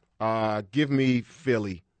 Give me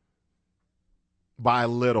Philly by a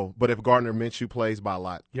little, but if Gardner Minshew plays, by a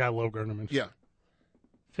lot. Yeah, I love Gardner Minshew. Yeah.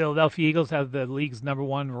 Philadelphia Eagles have the league's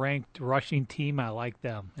 #1 ranked rushing team. I like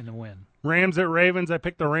them in a win. Rams at Ravens. I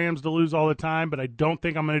pick the Rams to lose all the time, but I don't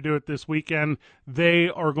think I'm going to do it this weekend. They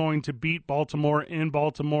are going to beat Baltimore in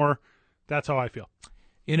Baltimore. That's how I feel.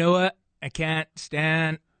 You know what? I can't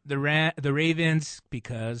stand the Ravens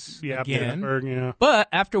because, again. Pittsburgh, yeah. But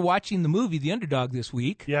after watching the movie The Underdog this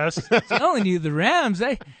week, Yes. telling you the Rams,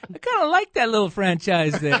 I kind of like that little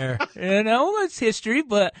franchise there. You know, it's history,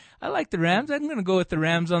 but I like the Rams. I'm going to go with the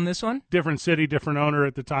Rams on this one. Different city, different owner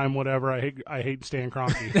at the time, whatever. I hate Stan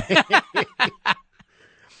Kroenke.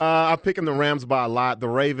 I'm picking the Rams by a lot. The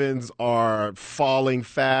Ravens are falling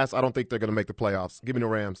fast. I don't think they're going to make the playoffs. Give me the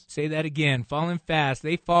Rams. Say that again. Falling fast.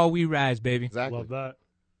 They fall, we rise, baby. Exactly. Love that.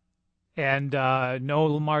 And no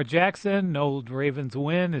Lamar Jackson, no Ravens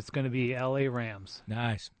win. It's going to be L.A. Rams.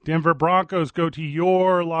 Nice. Denver Broncos go to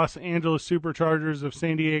your Los Angeles Superchargers of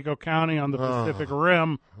San Diego County on the Pacific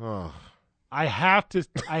Rim. I have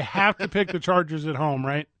to pick the Chargers at home,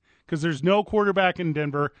 right? Because there's no quarterback in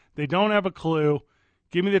Denver. They don't have a clue.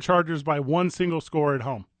 Give me the Chargers by one single score at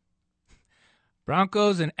home.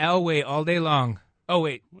 Broncos and Elway all day long. Oh,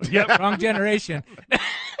 wait. Yep. Wrong generation.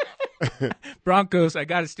 Broncos, I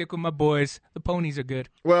got to stick with my boys. The ponies are good.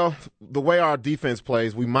 Well, the way our defense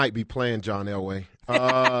plays, we might be playing John Elway.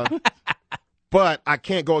 But I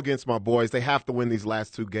can't go against my boys. They have to win these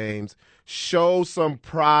last 2 games. Show some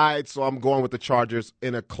pride, so I'm going with the Chargers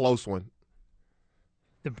in a close one.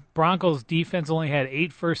 The Broncos defense only had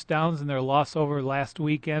 8 first downs in their loss over last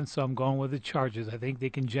weekend, so I'm going with the Chargers. I think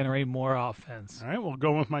they can generate more offense. All right, we'll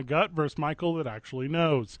go with my gut versus Michael that actually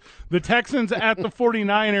knows. The Texans at the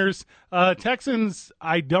 49ers. Texans,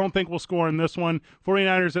 I don't think will score in this one.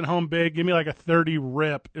 49ers at home big. Give me like a 30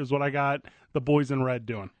 rip is what I got the boys in red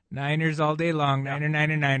doing. Niners all day long.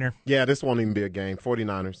 Niner. Yeah, this won't even be a game.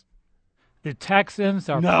 49ers. The Texans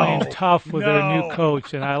are No. playing tough with their No. new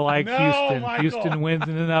coach, and I like No, Houston. Michael. Houston wins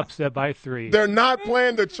in an upset by 3. They're not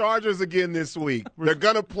playing the Chargers again this week. They're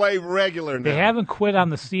going to play regular now. They haven't quit on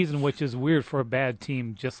the season, which is weird for a bad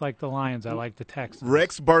team. Just like the Lions, I like the Texans.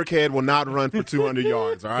 Rex Burkhead will not run for 200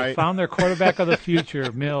 yards, all right? Found their quarterback of the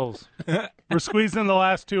future, Mills. We're squeezing the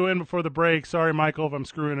last 2 in before the break. Sorry, Michael, if I'm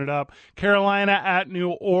screwing it up. Carolina at New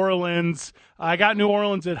Orleans. I got New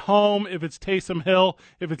Orleans at home. If it's Taysom Hill,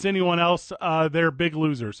 if it's anyone else, they're big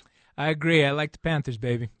losers. I agree. I like the Panthers,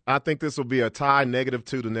 baby. I think this will be a tie,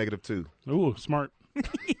 -2 to -2. Ooh, smart.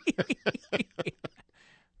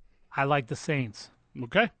 I like the Saints.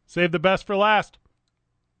 Okay, save the best for last.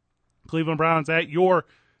 Cleveland Browns at your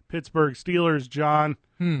Pittsburgh Steelers, John.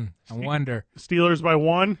 I wonder. Steelers by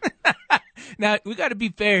 1. Now, we got to be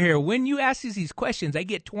fair here. When you ask us these questions, I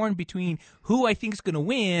get torn between who I think is going to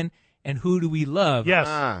win and who do we love?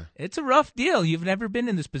 Yes. It's a rough deal. You've never been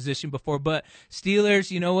in this position before. But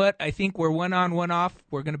Steelers, you know what? I think we're one on, one off.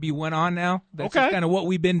 We're going to be one on now. That's just kind of what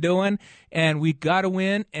we've been doing. And we got to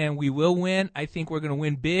win, and we will win. I think we're going to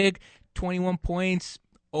win big, 21 points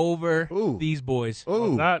over these boys.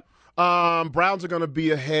 Ooh. That. Browns are going to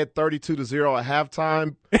be ahead 32-0 at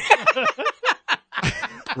halftime.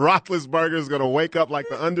 Roethlisberger is going to wake up like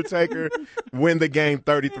the Undertaker, win the game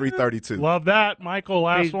 33-32. Love that, Michael.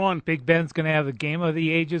 Last one. Big Ben's going to have the game of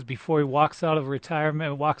the ages before he walks into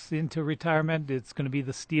retirement. It's going to be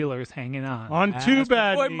the Steelers hanging on. Two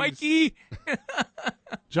bad Boy, knees. Mikey.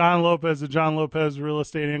 John Lopez of John Lopez Real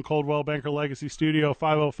Estate and Coldwell Banker Legacy Studio,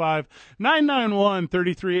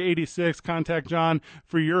 505-991-3386. Contact John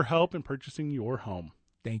for your help in purchasing your home.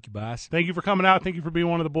 Thank you, boss. Thank you for coming out. Thank you for being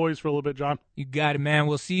one of the boys for a little bit, John. You got it, man.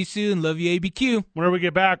 We'll see you soon. Love you, ABQ. Whenever we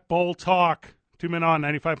get back, Bowl Talk. 2 Men On,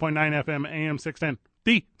 95.9 FM, AM 610.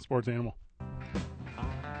 The Sports Animal.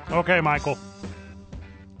 Okay, Michael.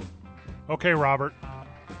 Okay, Robert.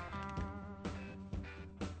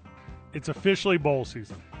 It's officially bowl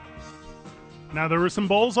season. Now, there were some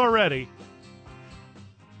bowls already,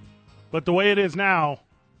 but the way it is now,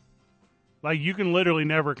 like, you can literally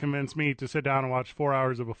never convince me to sit down and watch 4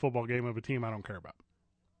 hours of a football game of a team I don't care about.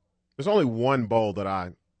 There's only one bowl that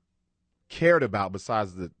I cared about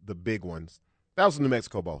besides the big ones. That was the New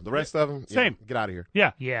Mexico Bowl. The rest of them, same. Get out of here.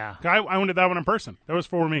 Yeah. Yeah. I went to that one in person. That was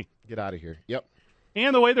for me. Get out of here. Yep.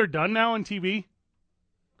 And the way they're done now on TV,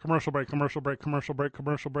 commercial break, commercial break, commercial break,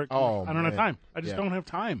 commercial break. Oh, I don't have man. time. I just don't have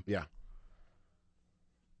time. Yeah.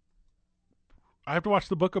 I have to watch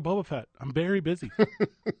the Book of Boba Fett. I'm very busy.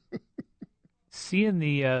 Seeing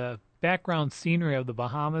the background scenery of the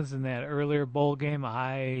Bahamas in that earlier bowl game,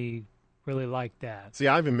 I really liked that. See,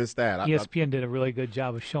 I even missed that. ESPN did a really good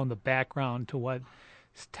job of showing the background to what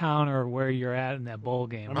town or where you're at in that bowl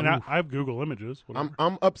game. I mean, I have Google Images.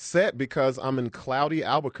 I'm upset because I'm in cloudy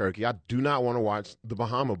Albuquerque. I do not want to watch the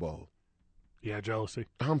Bahama Bowl. Yeah, jealousy.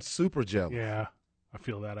 I'm super jealous. Yeah, I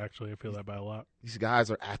feel that, actually. I feel that by a lot. These guys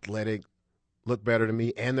are athletic, look better than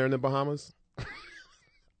me, and they're in the Bahamas.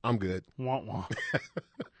 I'm good. Wah, wah.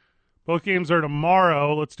 Both games are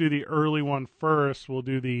tomorrow. Let's do the early one first. We'll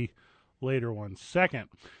do the later one second.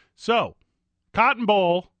 So, Cotton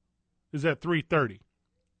Bowl is at 3:30.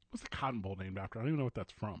 What's the Cotton Bowl named after? I don't even know what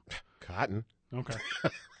that's from. Cotton. Okay.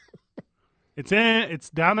 It's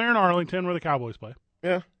down there in Arlington where the Cowboys play.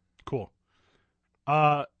 Yeah. Cool.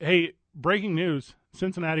 Hey, breaking news.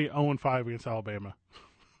 Cincinnati 0-5 against Alabama.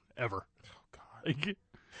 Ever. Oh, God.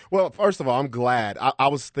 Well, first of all, I'm glad. I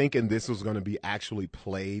was thinking this was going to be actually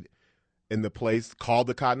played in the place called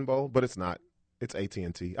the Cotton Bowl, but it's not. It's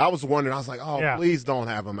AT&T. I was wondering. I was like, please don't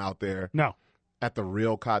have them out there. No. At the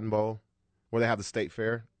real Cotton Bowl where they have the state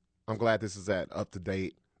fair. I'm glad this is at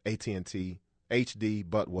up-to-date AT&T, HD,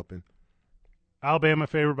 butt whooping. Alabama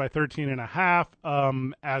favored by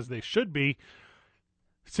 13.5, as they should be.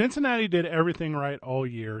 Cincinnati did everything right all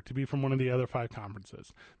year to be from one of the other 5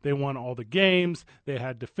 conferences. They won all the games. They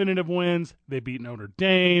had definitive wins. They beat Notre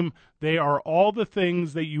Dame. They are all the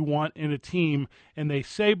things that you want in a team. And they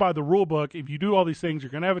say by the rule book, if you do all these things,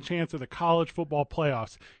 you're going to have a chance at the college football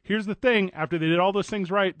playoffs. Here's the thing. After they did all those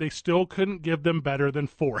things right, they still couldn't give them better than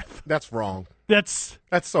 4th. That's wrong. That's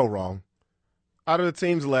so wrong. Out of the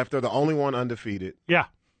teams left, they're the only one undefeated. Yeah.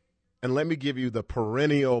 And let me give you the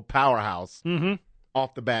perennial powerhouse. Mm-hmm.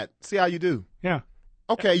 Off the bat. See how you do. Yeah.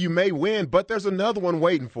 Okay, you may win, but there's another one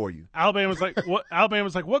waiting for you. Alabama's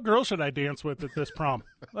like, what girl should I dance with at this prom?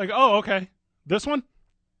 Like, oh, okay. This one?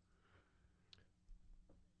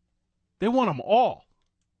 They won them all.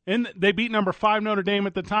 And they beat number 5 Notre Dame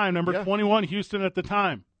at the time, number 21 Houston at the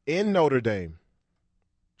time. In Notre Dame.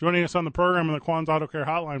 Joining us on the program on the Quan's Auto Care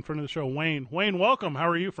Hotline, friend of the show, Wayne. Wayne, welcome. How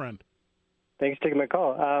are you, friend? Thanks for taking my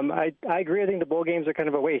call. I agree. I think the bowl games are kind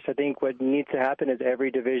of a waste. I think what needs to happen is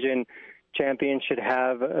every division champion should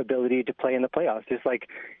have ability to play in the playoffs, just like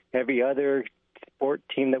every other sport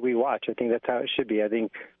team that we watch. I think that's how it should be. I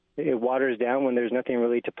think it waters down when there's nothing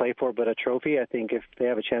really to play for but a trophy. I think if they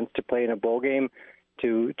have a chance to play in a bowl game,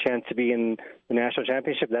 to chance to be in the national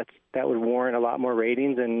championship, that would warrant a lot more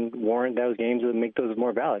ratings and warrant those games and make those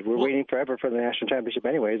more valid. We're waiting forever for the national championship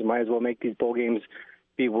anyways. Might as well make these bowl games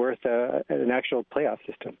be worth an actual playoff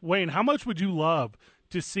system. Wayne, how much would you love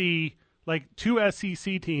to see like 2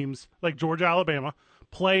 SEC teams like Georgia, Alabama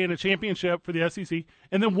play in a championship for the SEC,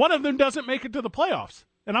 and then one of them doesn't make it to the playoffs?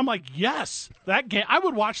 And I'm like, yes, that game. I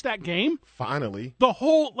would watch that game. Finally. The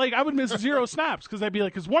whole, like, I would miss 0 snaps because I'd be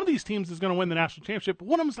like, because one of these teams is going to win the national championship, but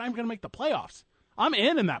one of them's not even going to make the playoffs. I'm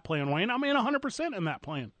in that plan, Wayne. I'm in 100% in that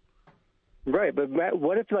plan. Right, but Matt,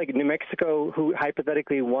 what if like New Mexico, who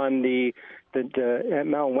hypothetically won the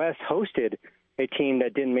Mountain West, hosted a team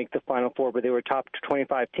that didn't make the Final Four, but they were a top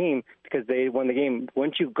 25 team because they won the game?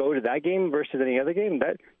 Wouldn't you go to that game versus any other game?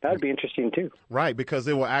 That would be interesting too. Right, because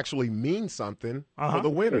it will actually mean something for the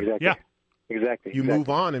winner. Exactly. Yeah. Exactly. You move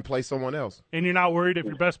on and play someone else. And you're not worried if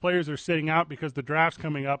your best players are sitting out because the draft's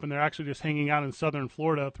coming up and they're actually just hanging out in southern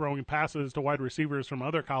Florida throwing passes to wide receivers from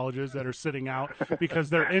other colleges that are sitting out because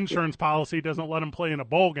their insurance policy doesn't let them play in a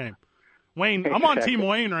bowl game. Wayne, I'm on Team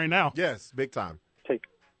Wayne right now. Yes, big time.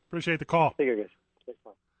 Appreciate the call. Take care, guys.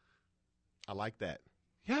 I like that.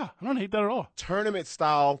 Yeah, I don't hate that at all. Tournament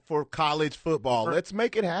style for college football. Let's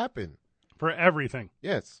make it happen. For everything.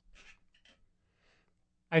 Yes.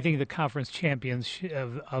 I think the conference champions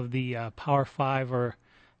of the Power 5 or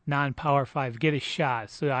non-Power 5 get a shot.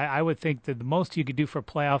 So I would think that the most you could do for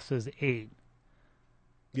playoffs is 8.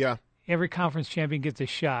 Yeah. Every conference champion gets a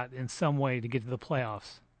shot in some way to get to the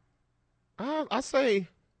playoffs. I say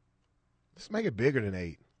let's make it bigger than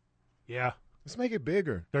 8. Yeah. Let's make it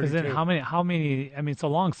bigger. Because then how many? I mean, it's a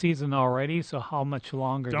long season already, so how much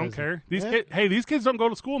longer? Don't care. These kids don't go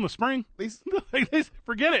to school in the spring.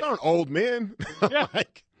 Forget it. They're old men. Yeah.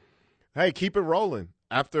 Hey, keep it rolling.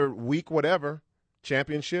 After week whatever,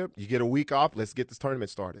 championship, you get a week off. Let's get this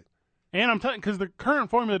tournament started. And I'm telling you, because the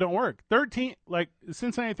current formula don't work.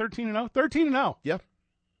 Cincinnati 13-0? 13-0. Yeah.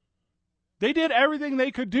 They did everything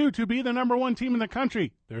they could do to be the number 1 team in the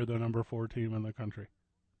country. They're the number 4 team in the country.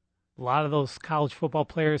 A lot of those college football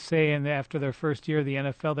players say after their first year of the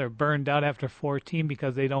NFL, they're burned out after 14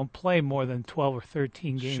 because they don't play more than 12 or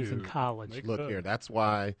 13 games in college. Look here, that's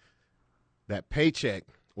why that paycheck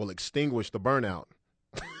will extinguish the burnout.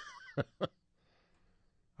 I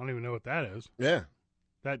don't even know what that is. Yeah.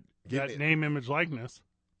 That name, image, likeness.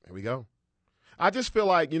 There we go. I just feel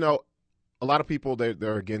like, a lot of people,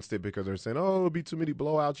 they're against it because they're saying, oh, it'll be too many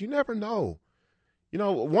blowouts. You never know.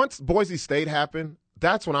 Once Boise State happened,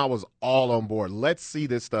 that's when I was all on board. Let's see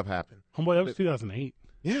this stuff happen. Homeboy, that was 2008.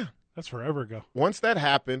 Yeah. That's forever ago. Once that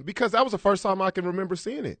happened, because that was the first time I can remember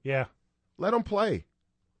seeing it. Yeah. Let them play.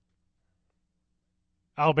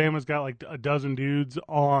 Alabama's got like a dozen dudes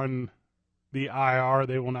on the IR.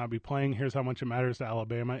 They will not be playing. Here's how much it matters to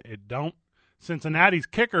Alabama. It don't. Cincinnati's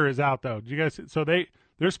kicker is out, though. Did you guys? So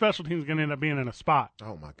their special team is going to end up being in a spot.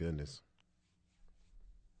 Oh, my goodness.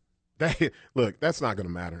 Look, that's not going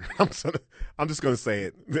to matter. I'm just going to say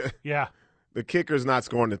it. Yeah. The kicker's not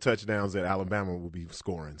scoring the touchdowns that Alabama will be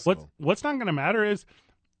scoring. So. What's not going to matter is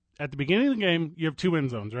at the beginning of the game, you have 2 end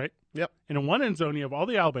zones, right? Yep. And in one end zone, you have all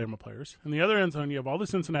the Alabama players. In the other end zone, you have all the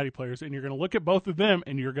Cincinnati players. And you're going to look at both of them,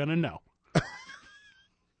 and you're going to know.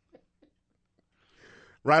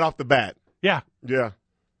 Right off the bat. Yeah. Yeah.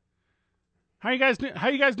 How you guys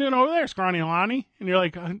doing over there, Scrawny Lonnie? And you're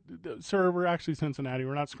like, sir, we're actually Cincinnati.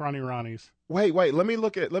 We're not Scrawny Ronnies. Wait. Let me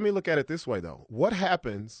look at it this way though. What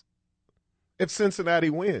happens if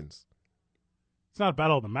Cincinnati wins? It's not a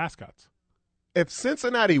battle of the mascots. If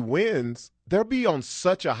Cincinnati wins, they'll be on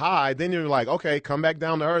such a high. Then you're like, okay, come back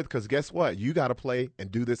down to earth because guess what? You got to play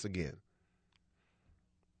and do this again.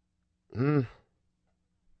 I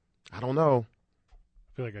don't know.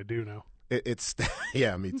 I feel like I do now. It's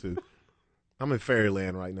yeah, me too. I'm in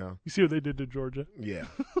fairyland right now. You see what they did to Georgia? Yeah.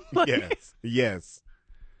 Like, Yes.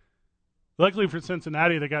 Luckily for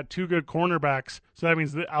Cincinnati, they got 2 good cornerbacks, so that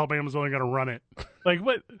means that Alabama's only going to run it. Like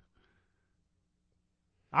what?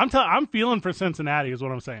 I'm feeling for Cincinnati is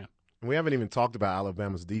what I'm saying. We haven't even talked about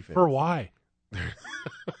Alabama's defense. For why?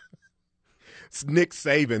 It's Nick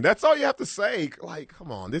Saban. That's all you have to say. Like,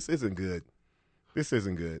 come on, this isn't good.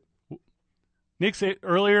 Nick said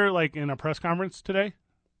earlier, like in a press conference today,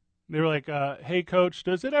 they were like, hey, coach,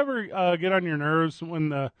 does it ever get on your nerves when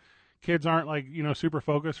the kids aren't like, super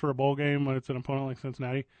focused for a bowl game when it's an opponent like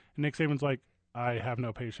Cincinnati? And Nick Saban's like, I have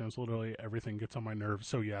no patience. Literally everything gets on my nerves.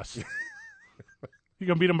 So yes, you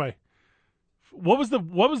gonna beat them by. What was the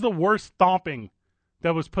worst stomping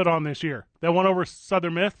that was put on this year? That one over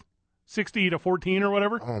Southern Miss, 60-14 or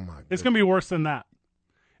whatever. Oh my God. It's gonna be worse than that.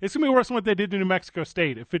 It's gonna be worse than what they did to New Mexico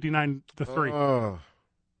State at 59-3.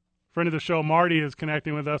 Friend of the show, Marty, is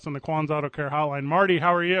connecting with us on the Quan's Auto Care Hotline. Marty,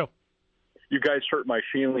 how are you? You guys hurt my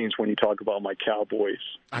feelings when you talk about my Cowboys.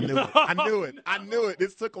 I knew it.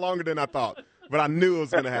 This took longer than I thought, but I knew it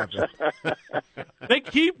was going to happen. They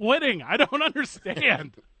keep winning. I don't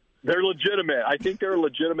understand. They're legitimate. I think they're a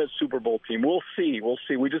legitimate Super Bowl team. We'll see.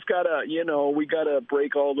 We just gotta, we gotta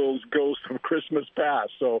break all those ghosts from Christmas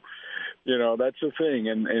past. So, that's the thing.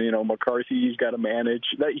 And McCarthy's got to manage.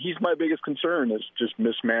 He's my biggest concern is just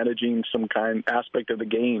mismanaging some kind aspect of the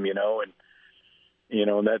game, and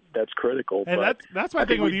that's critical. And but that's my I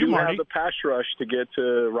thing think with we you, do Marty. have the pass rush to get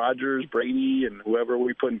to Rodgers, Brady, and whoever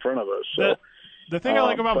we put in front of us. So. The thing I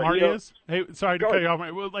like about but, Marty is, hey, sorry to go cut you off.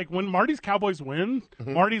 Like when Marty's Cowboys win,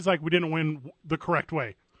 Marty's like, we didn't win the correct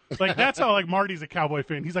way. Like that's how like Marty's a Cowboy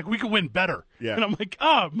fan. He's like, we could win better. Yeah. And I'm like,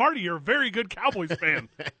 Marty, you're a very good Cowboys fan.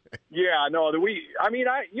 Yeah, no,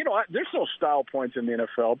 there's no style points in the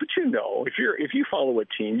NFL, but if you follow a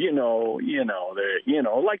team,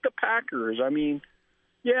 like the Packers. I mean,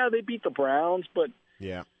 yeah, they beat the Browns, but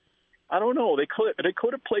yeah, I don't know. They could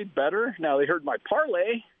have played better. Now they heard my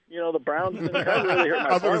parlay. The Browns didn't really hurt my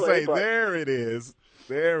I was going to parlay, say, but, there it is.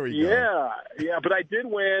 There we go. Yeah, but I did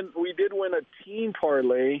win. We did win a team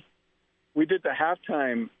parlay. We did the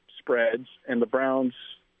halftime spreads, and the Browns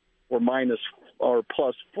were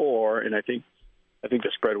 +4, and I think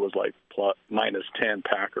the spread was like -10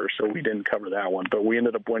 Packers, so we didn't cover that one. But we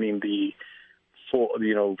ended up winning the full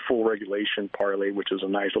regulation parlay, which is a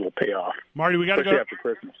nice little payoff. Marty, we got to go after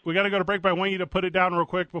Christmas. We got to go to break, but I want you to put it down real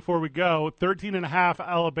quick before we go. 13.5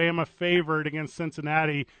 Alabama favored against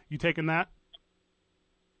Cincinnati. You taking that?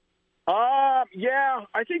 Yeah,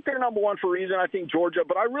 I think they're number one for a reason. I think Georgia,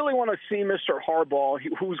 but I really want to see Mr. Harbaugh.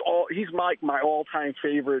 He's my all-time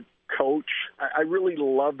favorite coach. I really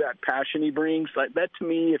love that passion he brings. That to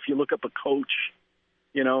me, if you look up a coach,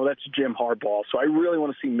 that's Jim Harbaugh. So I really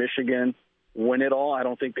want to see Michigan win it all. I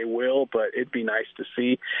don't think they will, but it'd be nice to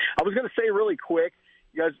see. I was going to say really quick,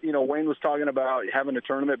 you guys, Wayne was talking about having a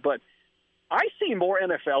tournament, but I see more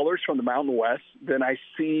NFLers from the Mountain West than I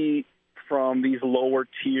see from these lower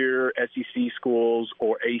tier SEC schools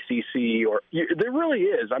or ACC. There really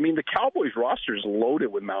is. I mean, the Cowboys roster is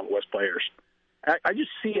loaded with Mountain West players. I just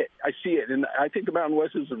see it. I see it, and I think the Mountain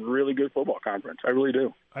West is a really good football conference. I really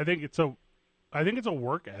do. I think it's a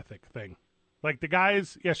work ethic thing. Like the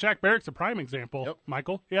guys, Shaq Barrett's a prime example. Yep.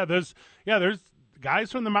 Michael, there's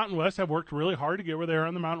guys from the Mountain West have worked really hard to get where they are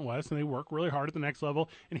on the Mountain West, and they work really hard at the next level.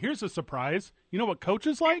 And here's a surprise: you know what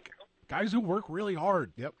coaches like? Guys who work really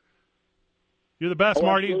hard. Yep. You're the best,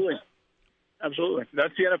 Marty. Absolutely.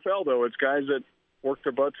 That's the NFL, though. It's guys that work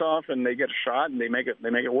their butts off and they get a shot and they make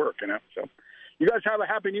it work. So, you guys have a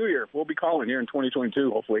happy New Year. We'll be calling here in 2022,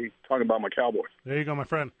 hopefully, talking about my Cowboys. There you go, my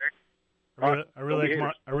friend. I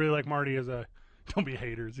really like Marty as a. Don't be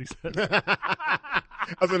haters, he said.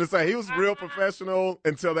 I was going to say, he was real professional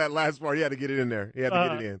until that last part. He had to get it in there. He had to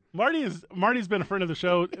get it in. Marty's been a friend of the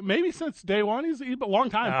show maybe since day one. He's a long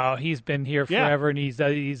time. Oh, he's been here forever, and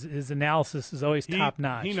his analysis is always top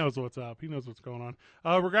notch. He knows what's up. He knows what's going on.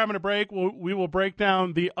 We're grabbing a break. We will break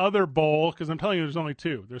down the other bowl because I'm telling you, there's only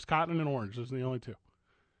two. There's cotton and orange. Those are the only two.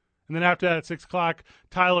 And then after that, at 6 o'clock,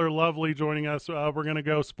 Tyler Lovely joining us. We're going to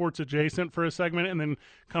go sports adjacent for a segment and then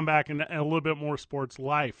come back and a little bit more sports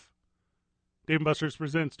life. Dave & Buster's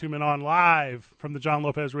presents 2 Men On live from the John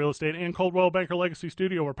Lopez Real Estate and Coldwell Banker Legacy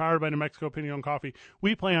Studio. We're powered by New Mexico Pinon Coffee.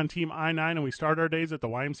 We play on Team I-9, and we start our days at the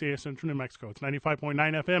YMCA Central New Mexico. It's 95.9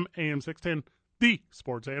 FM, AM 610, the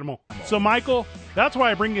sports animal. So, Michael, that's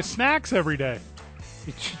why I bring you snacks every day.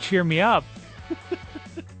 You cheer me up.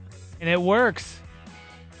 And it works.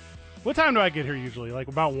 What time do I get here usually? Like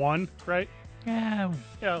about 1, right? Yeah,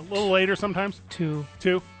 a little later sometimes. 2.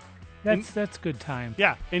 That's good time.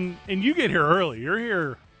 Yeah, and you get here early. You're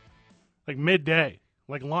here like midday,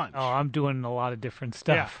 like lunch. Oh, I'm doing a lot of different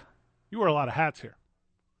stuff. Yeah. You wear a lot of hats here.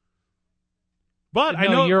 But I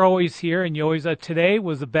know you're always here, and you always today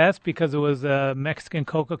was the best because it was Mexican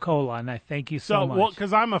Coca-Cola, and I thank you so much. Well,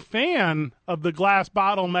 because I'm a fan of the glass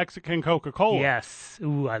bottle Mexican Coca-Cola. Yes.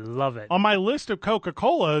 Ooh, I love it. On my list of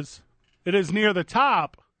Coca-Colas, it is near the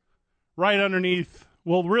top, right underneath,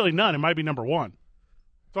 well, really none. It might be number 1.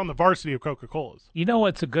 It's on the varsity of Coca-Colas. You know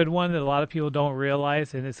what's a good one that a lot of people don't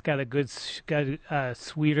realize, and it's got a good,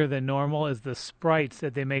 sweeter than normal, is the Sprites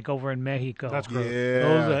that they make over in Mexico. That's great.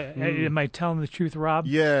 Yeah. Am I telling the truth, Rob?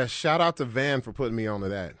 Yeah, shout out to Van for putting me onto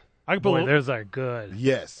that. Those are good.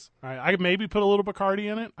 Yes. All right, I could maybe put a little Bacardi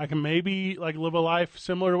in it. I can maybe like live a life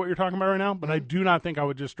similar to what you're talking about right now, but I do not think I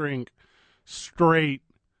would just drink straight.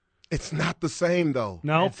 It's not the same, though.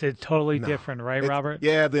 No? It's totally different, right, Robert?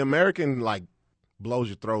 Yeah, the American, blows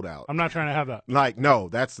your throat out. I'm not trying to have that. No,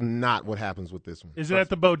 that's not what happens with this one. Is it at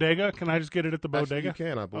the bodega? Can I just get it at the bodega? Actually,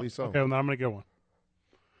 you can, I believe so. Okay, well, then I'm going to get one.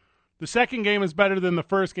 The second game is better than the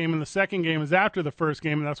first game, and the second game is after the first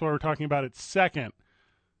game, and that's why we're talking about it second.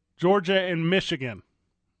 Georgia and Michigan.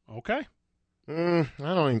 Okay. I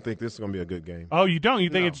don't even think this is going to be a good game. Oh, you don't?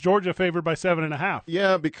 You think it's Georgia favored by 7.5?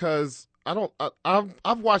 Yeah, because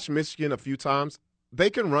I've watched Michigan a few times.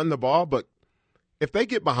 They can run the ball, but if they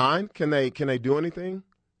get behind, can they do anything?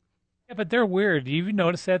 Yeah, but they're weird. You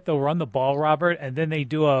notice that they'll run the ball, Robert, and then they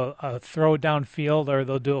do a throw downfield, or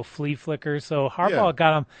they'll do a flea flicker. So Harbaugh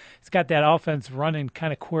got him. It's got that offense running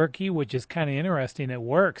kind of quirky, which is kind of interesting. It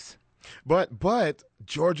works. But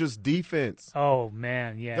Georgia's defense. Oh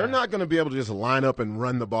man, yeah. They're not going to be able to just line up and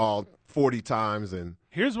run the ball 40 times. And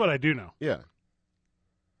here's what I do know. Yeah.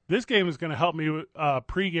 This game is going to help me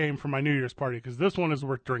pregame for my New Year's party, because this one is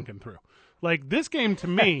worth drinking through. Like, this game to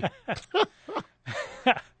me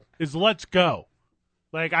is let's go.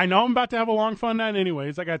 Like, I know I'm about to have a long fun night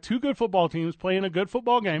anyways. I got two good football teams playing a good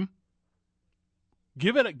football game.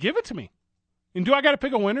 Give it to me. And do I got to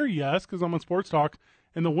pick a winner? Yes, because I'm on Sports Talk.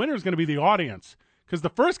 And the winner is going to be the audience, because the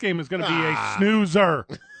first game is going to be a snoozer.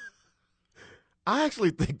 I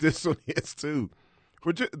actually think this one is too.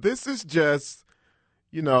 This is just,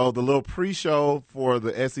 the little pre-show for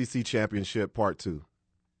the SEC Championship Part 2.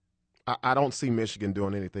 I don't see Michigan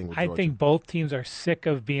doing anything with Georgia. I think both teams are sick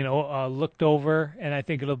of being looked over, and I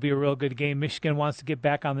think it'll be a real good game. Michigan wants to get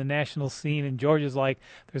back on the national scene, and Georgia's like,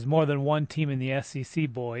 there's more than one team in the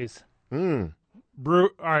SEC, boys. All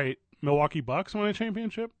right. Milwaukee Bucks won a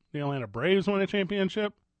championship. The Atlanta Braves won a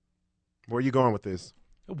championship. Where are you going with this?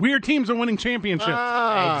 Weird teams are winning championships.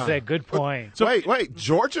 Exactly. Good point. So, wait.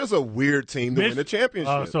 Georgia's a weird team to win a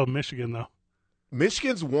championship. Oh, so Michigan, though.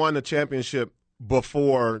 Michigan's won a championship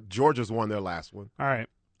before Georgia's won their last one. All right.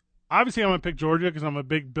 Obviously, I'm going to pick Georgia because I'm a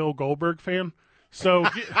big Bill Goldberg fan. So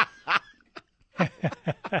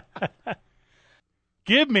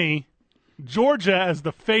give me Georgia as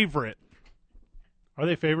the favorite. Are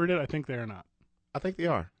they favorited? I think they are not. I think they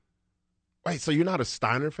are. Wait, so you're not a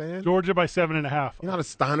Steiner fan? Georgia by 7.5. You're not a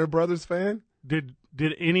Steiner Brothers fan? Did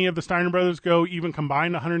any of the Steiner brothers go even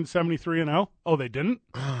combined 173-0? Oh, they didn't?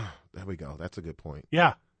 There we go. That's a good point.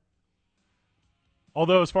 Yeah.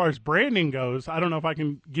 Although as far as branding goes, I don't know if I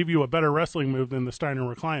can give you a better wrestling move than the Steiner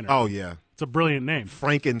Recliner. Oh, yeah. It's a brilliant name.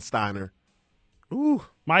 Frankensteiner. Ooh.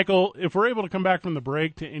 Michael, if we're able to come back from the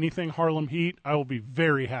break to anything Harlem Heat, I will be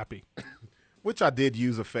very happy. Which I did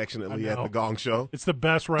use affectionately at the Gong Show. It's the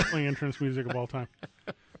best wrestling entrance music of all time.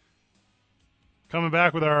 Coming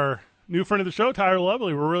back with our new friend of the show, Tyler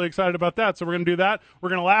Lovely. We're really excited about that. So we're going to do that. We're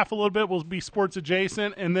going to laugh a little bit. We'll be sports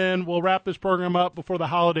adjacent, and then we'll wrap this program up before the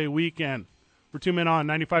holiday weekend. We're 2 men on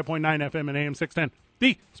 95.9 FM and AM 610,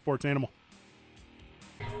 the Sports Animal.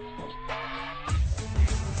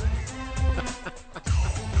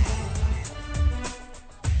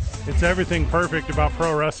 It's everything perfect about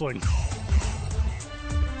pro wrestling.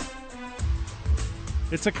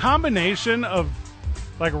 It's a combination of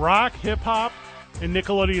like rock, hip hop, and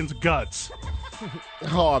Nickelodeon's guts.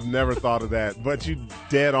 Oh, I've never thought of that, but you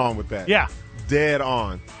dead on with that. Yeah. Dead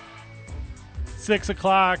on. 6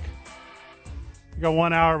 o'clock. We got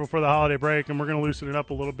 1 hour before the holiday break, and we're going to loosen it up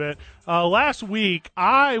a little bit. Last week,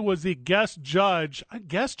 I was the guest judge.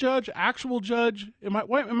 Actual judge? Am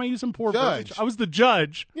I using poor verbiage? I was the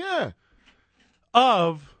judge. Yeah.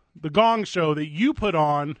 Of the Gong Show that you put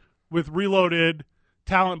on with Reloaded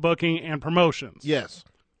Talent Booking and Promotions. Yes.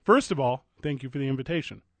 First of all, thank you for the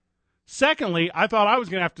invitation. Secondly, I thought I was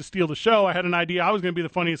going to have to steal the show. I had an idea I was going to be the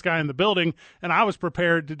funniest guy in the building, and I was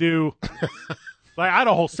prepared to do I had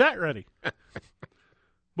a whole set ready.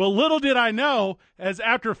 But little did I know, as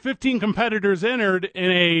after 15 competitors entered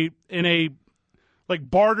in a like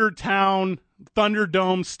Bartertown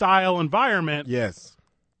Thunderdome style environment. Yes.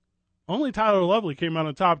 Only Tyler Lovely came out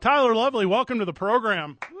on top. Tyler Lovely, welcome to the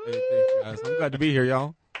program. Hey, thank you, guys. I'm glad to be here,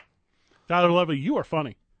 y'all. Tyler Lovely, you are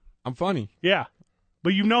funny. I'm funny. Yeah.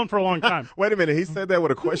 But you've known for a long time. Wait a minute. He said that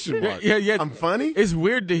with a question mark. Yeah. I'm funny? It's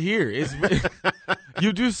weird to hear.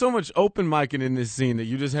 You do so much open micing in this scene that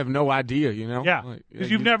you just have no idea, you know? Yeah.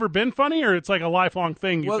 Because you've never been funny, or it's like a lifelong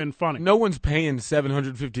thing you've been funny? No one's paying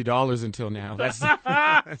 $750 until now. That's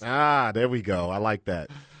there we go. I like that.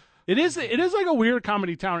 It is like a weird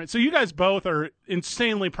comedy town. So you guys both are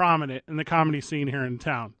insanely prominent in the comedy scene here in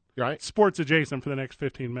town. Right. Sports adjacent for the next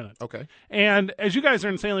 15 minutes. Okay. And as you guys are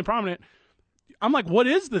insanely prominent, I'm like, what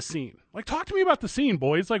is the scene? Like, talk to me about the scene,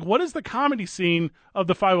 boys. Like, what is the comedy scene of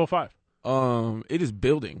the 505? It is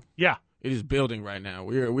building. Yeah. It is building right now.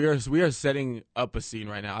 We are setting up a scene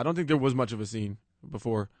right now. I don't think there was much of a scene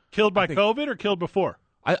before. Killed by COVID or killed before?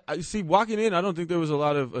 I see, walking in, I don't think there was a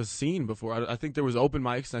lot of a scene before. I think there was open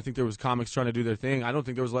mics, and I think there was comics trying to do their thing. I don't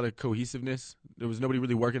think there was a lot of cohesiveness. There was nobody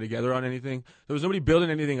really working together on anything. There was nobody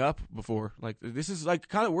building anything up before. Like, this is like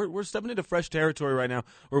kind of, we're stepping into fresh territory right now,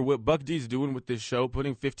 or what Buck D's doing with this show,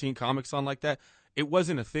 putting 15 comics on like that. It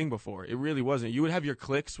wasn't a thing before. It really wasn't. You would have your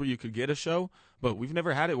cliques where you could get a show, but we've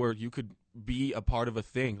never had it where you could be a part of a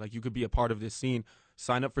thing. Like, you could be a part of this scene.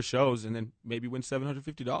 sign up for shows and then maybe win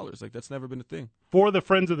 $750. Like, that's never been a thing. For the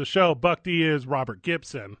friends of the show, Buck D is Robert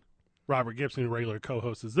Gibson. Robert Gibson, who regularly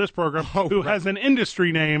co-hosts this program, who has an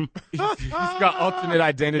industry name. He's got alternate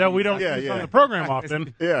identity that we don't use on the program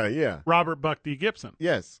often. Yeah. Robert Buck D. Gibson.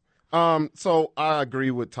 Yes. So I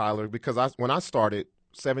agree with Tyler because when I started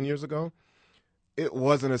 7 years ago, it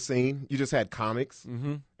wasn't a scene. You just had comics,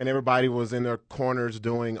 and everybody was in their corners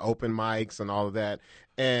doing open mics and all of that.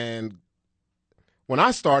 And when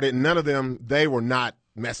I started, none of them, they were not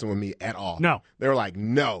messing with me at all. No. They were like,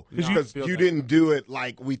 no, because you didn't do it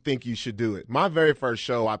like we think you should do it. My very first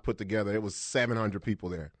show I put together, it was 700 people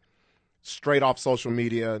there. Straight off social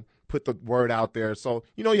media, put the word out there. So,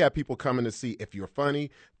 you have people coming to see if you're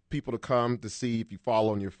funny, people to come to see if you fall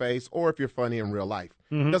on your face or if you're funny in real life.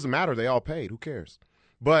 It doesn't matter. They all paid. Who cares?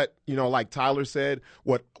 But, like Tyler said,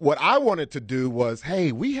 what I wanted to do was,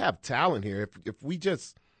 hey, we have talent here. If we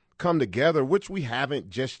just come together, which we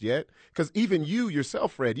haven't just yet, because even you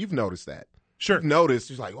yourself, Fred, you've noticed that. Sure. You've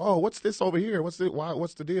noticed. You're like, oh, what's this over here? What's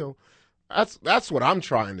the deal? That's what I'm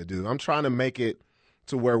trying to do. I'm trying to make it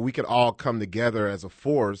to where we can all come together as a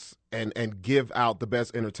force and give out the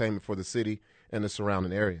best entertainment for the city and the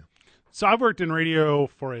surrounding area. So I've worked in radio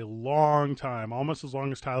for a long time, almost as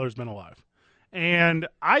long as Tyler's been alive. And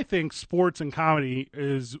I think sports and comedy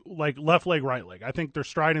is like left leg, right leg. I think they're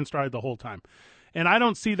stride and stride the whole time. And I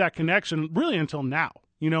don't see that connection really until now.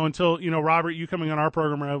 Until, Robert, you coming on our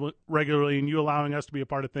program regularly and you allowing us to be a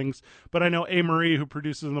part of things. But I know A. Marie, who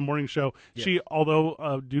produces in the morning show, she,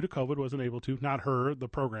 although due to COVID wasn't able to, not her, the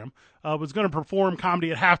program, was going to perform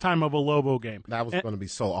comedy at halftime of a Lobo game. That was going to be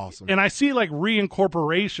so awesome. And I see like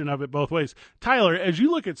reincorporation of it both ways. Tyler, as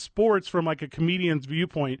you look at sports from like a comedian's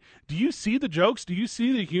viewpoint, do you see the jokes? Do you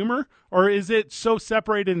see the humor? Or is it so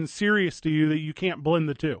separated and serious to you that you can't blend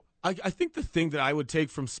the two? I think the thing that I would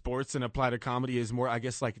take from sports and apply to comedy is more, I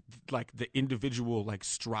guess, like the individual, like,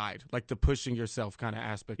 stride, like the pushing yourself kind of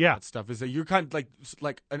aspect of that stuff. Is that you're kind of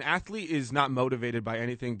like an athlete is not motivated by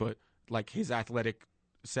anything but like his athletic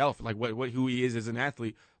self, like who he is as an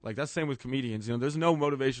athlete. Like, that's the same with comedians. There's no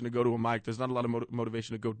motivation to go to a mic. There's not a lot of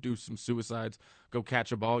motivation to go do some suicides, go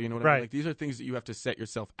catch a ball. You know what I mean? Like, these are things that you have to set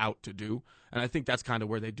yourself out to do. And I think that's kind of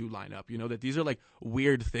where they do line up. That these are like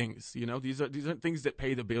weird things. These aren't things that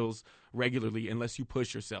pay the bills regularly unless you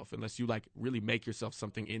push yourself, unless you like really make yourself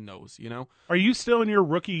something in those. Are you still in your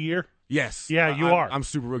rookie year? Yes. Yeah, you are. I'm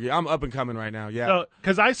super rookie. I'm up and coming right now. Yeah.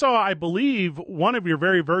 Because I saw, I believe, one of your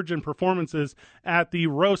very virgin performances at the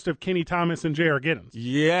roast of Kenny Thomas and J.R. Giddens.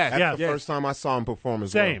 Yeah. That's the first time I saw him perform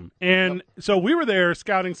as well. Same. And so we were there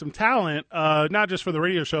scouting some talent, not just for the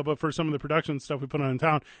radio show, but for some of the production stuff we put on in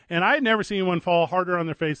town. And I had never seen anyone fall harder on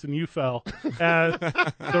their face than you fell at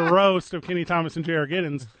the roast of Kenny Thomas and J.R.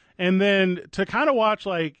 Giddens. And then to kind of watch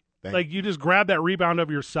you just grab that rebound of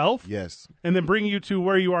yourself. Yes. And then bring you to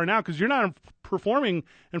where you are now, because you're not performing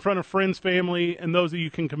in front of friends, family, and those that you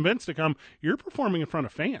can convince to come. You're performing in front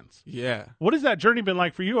of fans. Yeah. What has that journey been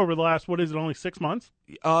like for you over the last, only 6 months?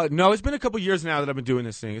 No, it's been a couple years now that I've been doing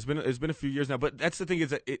this thing. It's been a few years now, but that's the thing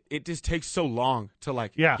is that it just takes so long to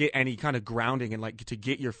get any kind of grounding and to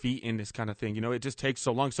get your feet in this kind of thing. It just takes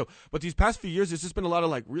so long. So, but these past few years, it's just been a lot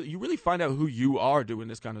of you really find out who you are doing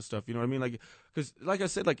this kind of stuff. You know what I mean? Because like I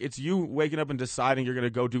said, it's you waking up and deciding you're going to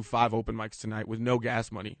go do 5 open mics tonight with no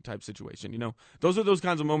gas money type situation. Those are those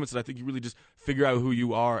kinds of moments that I think you really just figure out who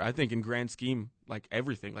you are. I think in grand scheme,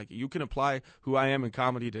 everything, you can apply who I am in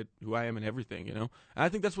comedy to who I am in everything, And I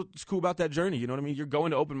think that's what's cool about that journey. You know what I mean? You're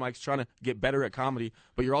going to open mics trying to get better at comedy,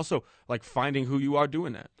 but you're also finding who you are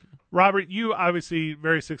doing that. Robert, you obviously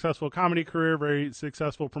very successful comedy career, very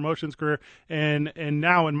successful promotions career, and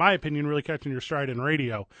now, in my opinion, really catching your stride in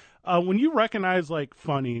radio. When you recognize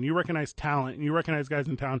funny and you recognize talent and you recognize guys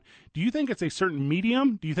in town, do you think it's a certain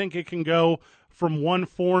medium? Do you think it can go from one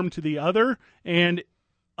form to the other? And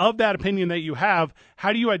of that opinion that you have,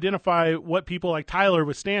 how do you identify what people like Tyler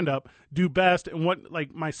with stand-up do best and what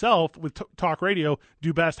myself with talk radio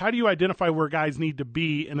do best? How do you identify where guys need to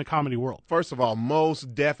be in the comedy world? First of all,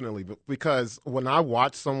 most definitely, because when I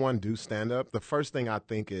watch someone do stand-up, the first thing I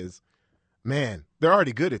think is, man, they're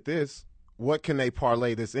already good at this. What can they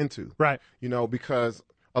parlay this into? Right. Because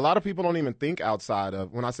a lot of people don't even think outside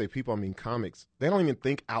of, when I say people, I mean comics. They don't even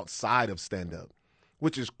think outside of stand-up,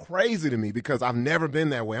 which is crazy to me because I've never been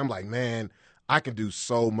that way. I'm like, man, I can do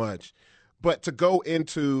so much. But to go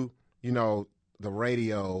into, the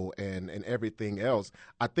radio and everything else,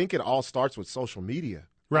 I think it all starts with social media.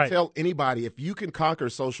 Right. I tell anybody, if you can conquer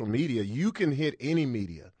social media, you can hit any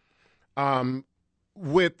media.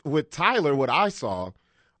 With Tyler, what I saw,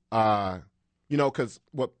 You know, because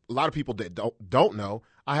what a lot of people that don't know,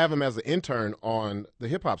 I have him as an intern on the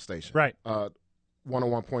hip hop station, right?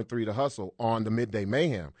 101.3 The Hustle on the Midday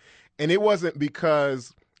Mayhem, and it wasn't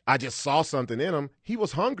because I just saw something in him. He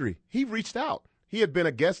was hungry. He reached out. He had been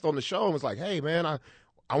a guest on the show and was like, "Hey, man, I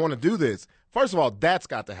want to do this." First of all, that's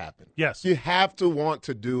got to happen. Yes, you have to want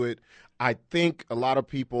to do it. I think a lot of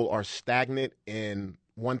people are stagnant in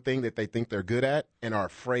one thing that they think they're good at and are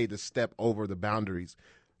afraid to step over the boundaries.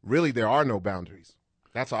 Really, there are no boundaries.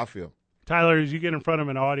 That's how I feel. Tyler, as you get in front of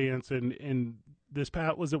an audience, and this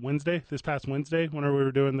past Wednesday, whenever we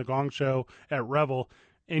were doing the Gong Show at Revel,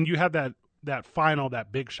 and you have that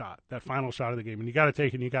big shot, that final shot of the game, and you got to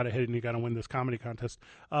take it, and you got to hit it, and you got to win this comedy contest.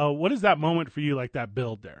 What is that moment for you, like that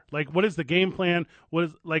build there? Like, what is the game plan? What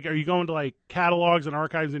is, like, are you going to like catalogs and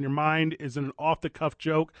archives in your mind? Is it an off the cuff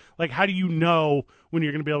joke? Like, how do you know when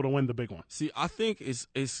you're going to be able to win the big one? See, I think it's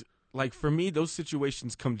like, for me, those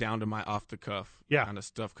situations come down to my off the cuff kind of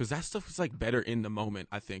stuff, because that stuff is like better in the moment.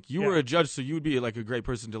 I think you were a judge, so you would be like a great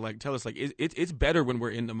person to like tell us like it's better when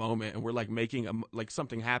we're in the moment and we're like making like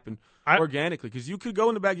something happen organically, because you could go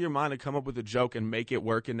in the back of your mind and come up with a joke and make it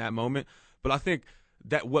work in that moment. But I think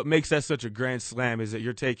that what makes that such a grand slam is that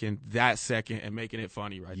you're taking that second and making it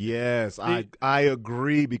funny, right? Yes, I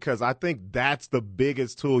agree, because I think that's the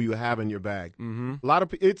biggest tool you have in your bag. Mm-hmm. A lot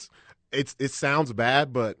of it sounds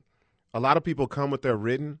bad, but a lot of people come with their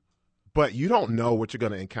written, but you don't know what you're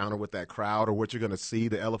going to encounter with that crowd or what you're going to see,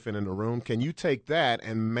 the elephant in the room. Can you take that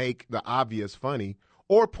and make the obvious funny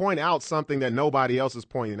or point out something that nobody else is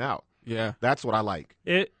pointing out? Yeah. That's what I like.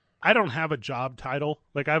 I don't have a job title.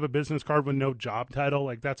 Like, I have a business card with no job title.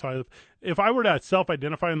 Like, that's how if I were to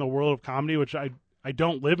self-identify in the world of comedy, which I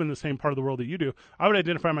don't live in the same part of the world that you do, I would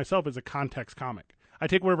identify myself as a context comic. I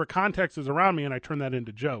take whatever context is around me and I turn that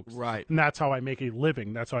into jokes. Right. And that's how I make a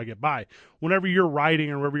living. That's how I get by. Whenever you're writing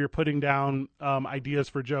or whenever you're putting down ideas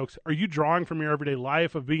for jokes, are you drawing from your everyday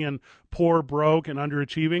life of being poor, broke, and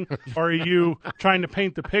underachieving? Or are you trying to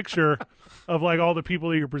paint the picture of like all the people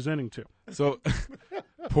that you're presenting to? So,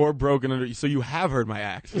 poor, broke, and under. So you have heard my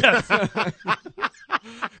act. Yes.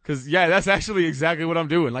 Because, yeah, that's actually exactly what I'm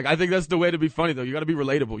doing. Like, I think that's the way to be funny, though. You got to be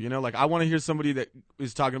relatable, you know? Like, I want to hear somebody that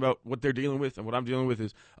is talking about what they're dealing with, and what I'm dealing with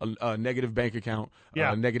is a negative bank account,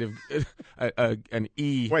 negative, an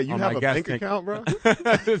E. Wait, you on have my a gas bank tank. account, bro?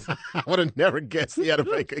 I would have never guessed he had a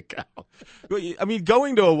bank account. I mean,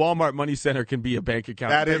 going to a Walmart Money Center can be a bank account.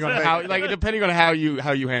 That is a bank account. Like, depending on how you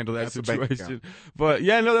handle that That's a bank situation. account. But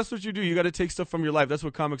yeah, no, that's what you do. You got to take stuff from your life. That's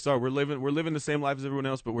what comics are. We're living the same life as everyone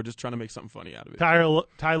else, but we're just trying to make something funny out of it.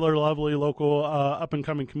 Tyler Lovely, local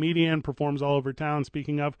up-and-coming comedian, performs all over town.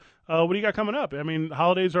 Speaking of, what do you got coming up? I mean,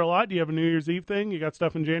 holidays are a lot. Do you have a New Year's Eve thing? You got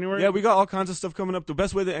stuff in January? Yeah, we got all kinds of stuff coming up. The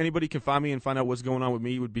best way that anybody can find me and find out what's going on with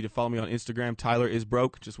me would be to follow me on Instagram. Tyler is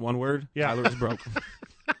broke. Just one word. Yeah. Tyler is broke.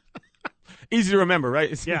 Easy to remember,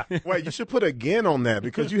 right? Yeah. Wait, you should put again on that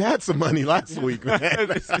because you had some money last week, man.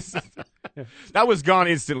 That was gone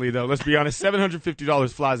instantly, though. Let's be honest.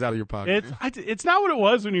 $750 flies out of your pocket. It's not what it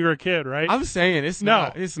was when you were a kid, right? I'm saying it's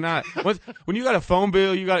not. It's not. When you got a phone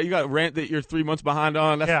bill, you got rent that you're 3 months behind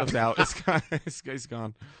on. That stuff's out. It's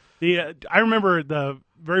gone. I remember the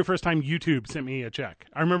very first time YouTube sent me a check.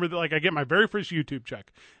 I remember that, like, I get my very first YouTube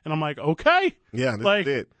check, and I'm like, okay, yeah, this like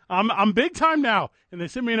is it. I'm big time now. And they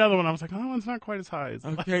sent me another one. I was like, oh, that one's not quite as high. As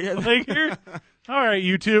okay, yeah. Like, here, all right,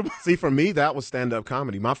 YouTube. See, for me, that was stand-up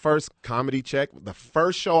comedy. My first comedy check, the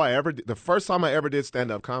first time I ever did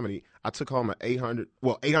stand-up comedy, I took home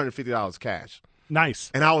 $850 cash.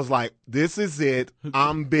 Nice. And I was like, this is it.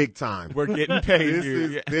 I'm big time. We're getting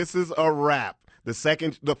paid. This is a wrap.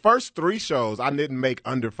 The first 3 shows, I didn't make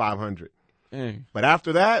under $500. Dang. But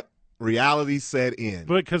after that, reality set in.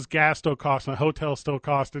 But because gas still costs, and hotel still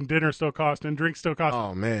costs, and dinner still costs, and drinks still cost.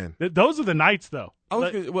 Oh, man. Those are the nights, though.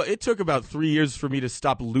 Well, it took about 3 years for me to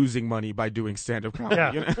stop losing money by doing stand-up comedy.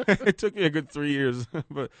 Yeah. You know? It took me a good 3 years.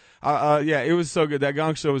 But, yeah, it was so good. That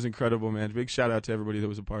Gong Show was incredible, man. Big shout-out to everybody that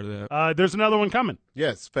was a part of that. There's another one coming.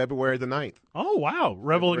 Yes, February the 9th. Oh, wow.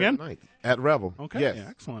 Revel February again? the 9th. At Revel. Okay, yes. yeah,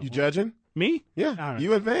 excellent. You judging? Me? Yeah. All right.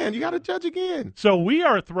 You and Van, you got to judge again. So we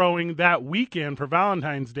are throwing that weekend for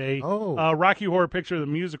Valentine's Day, Rocky Horror Picture the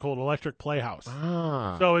Musical at Electric Playhouse.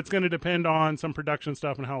 Ah. So it's going to depend on some production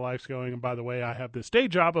stuff and how life's going. And by the way, I have this day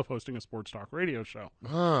job of hosting a sports talk radio show.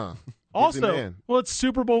 Ah. Also, well, it's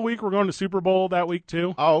Super Bowl week. We're going to Super Bowl that week,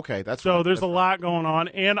 too. Oh, okay. That's so right. there's a lot going on.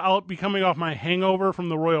 And I'll be coming off my hangover from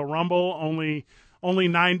the Royal Rumble only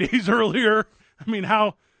 9 days earlier. I mean,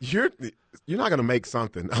 how... You're not going to make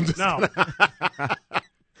something. I'm just no.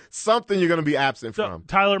 something you're going to be absent from.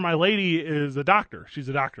 Tyler, my lady is a doctor. She's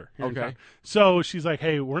a doctor. Okay. So she's like,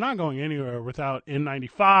 hey, we're not going anywhere without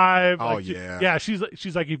N95. Oh, like, yeah. She's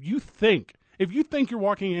like, if you think you're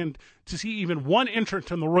walking in to see even one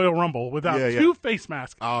entrant in the Royal Rumble without two face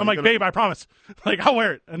masks, I'm like, babe, I promise. Like, I'll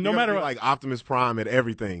wear it. And no matter what. Like Optimus Prime at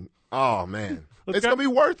everything. Oh, man. It's going to be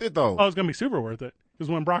worth it, though. Oh, it's going to be super worth it. Because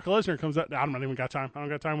when Brock Lesnar comes up, I don't even got time. I don't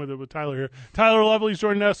got time with Tyler here. Tyler Lovely's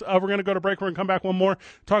joining us. We're going to go to break. We're going to come back one more,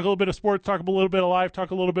 talk a little bit of sports, talk a little bit of life, talk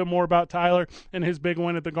a little bit more about Tyler and his big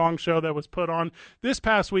win at the Gong Show that was put on this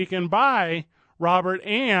past weekend by Robert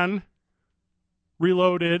and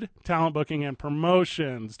Reloaded Talent Booking and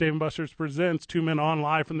Promotions. Dave & Buster's presents 2 Men On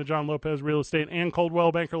live from the John Lopez Real Estate and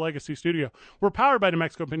Coldwell Banker Legacy Studio. We're powered by New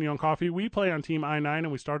Mexico Pinion Coffee. We play on Team I-9,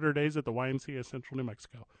 and we start our days at the YMCA Central New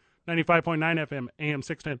Mexico. 95.9 FM, AM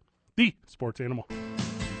 610, the sports animal.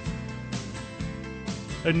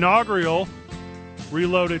 Inaugural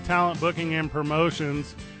Reloaded Talent Booking and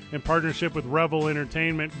Promotions in partnership with Revel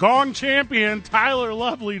Entertainment. Gong champion Tyler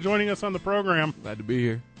Lovely joining us on the program. Glad to be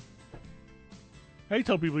here. How do you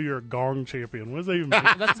tell people you're a Gong champion? What does that even mean?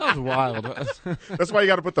 That sounds wild. That's why you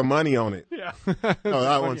got to put the money on it. Yeah. No,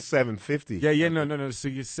 that one's $750. Yeah, no. So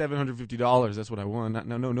you get $750. That's what I won.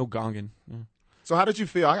 No gonging. Yeah. So how did you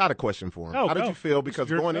feel? I got a question for him. How did you feel? Because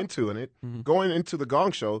going into the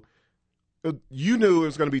Gong Show, you knew it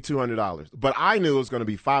was going to be $200, but I knew it was going to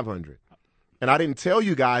be $500. And I didn't tell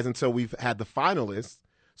you guys until we've had the finalists.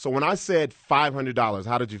 So when I said $500,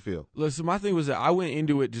 how did you feel? Listen, my thing was that I went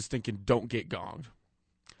into it just thinking, don't get gonged.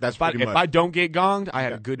 That's if I don't get gonged, I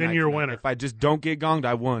had a good night. Then you're a winner. If I just don't get gonged,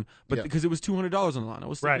 I won. But because it was $200 on the line, I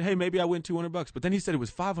was thinking, hey, maybe I win $200. But then he said it was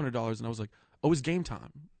 $500, and I was like, oh, it's game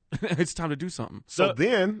time. It's time to do something. So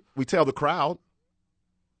then we tell the crowd,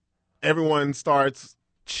 everyone starts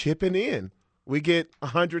chipping in. We get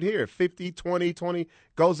 100 here, 50, 20,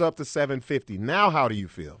 goes up to 750. Now how do you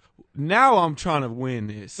feel? Now I'm trying to win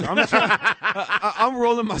this. I'm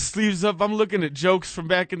rolling my sleeves up. I'm looking at jokes from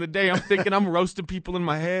back in the day. I'm thinking I'm roasting people in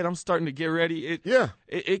my head. I'm starting to get ready.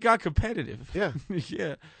 It got competitive. Yeah.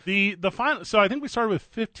 Yeah. The final. So I think we started with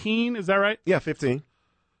 15. Is that right? Yeah, 15.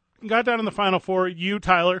 Got down in the final four. You,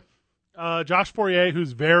 Tyler, Josh Fourier,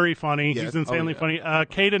 who's very funny. Yes. He's insanely funny.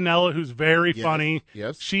 Kate Anella, who's very funny.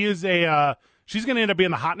 Yes. She is she's going to end up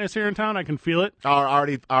being the hotness here in town. I can feel it.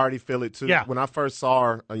 I already feel it too. Yeah. When I first saw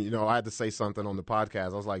her, I had to say something on the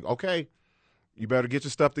podcast. I was like, okay, you better get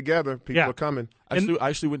your stuff together. People are coming. I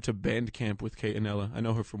actually went to band camp with Kate Anella. I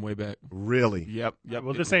know her from way back. Really? Yep.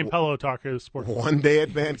 Well, this ain't Pello Talk. It's sports. One day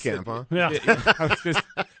at band camp, huh? Yeah.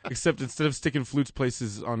 Except instead of sticking flutes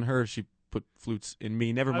places on her, she put flutes in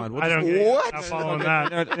me. Never mind. I don't get it. I'm following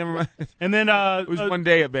that. Never mind. And then it was one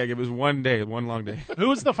day at band. It was one day, one long day. Who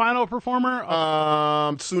was the final performer?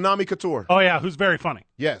 Tsunami Couture. Oh yeah, who's very funny.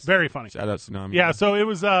 Yes, very funny. Shout out Tsunami. Yeah, so it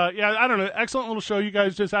was I don't know, excellent little show. You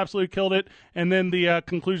guys just absolutely killed it. And then the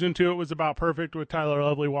conclusion to it was about perfect with Tyler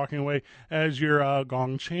Lovely walking away as your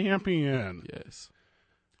Gong champion. Yes.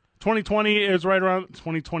 2020 is right around.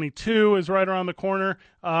 2022 is right around the corner.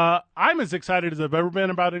 I'm as excited as I've ever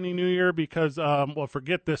been about any new year because,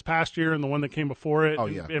 forget this past year and the one that came before it,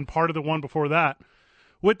 and part of the one before that.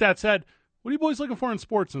 With that said, what are you boys looking for in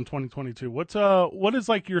sports in 2022? What is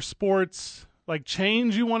like your sports like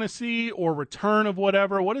change you want to see or return of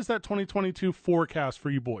whatever? What is that 2022 forecast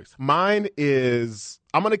for you boys? Mine is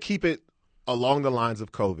I'm going to keep it along the lines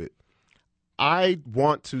of COVID. I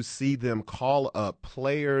want to see them call up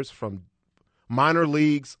players from minor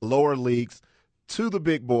leagues, lower leagues, to the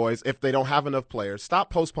big boys if they don't have enough players.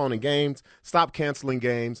 Stop postponing games. Stop canceling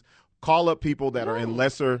games. Call up people that are in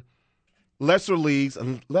lesser leagues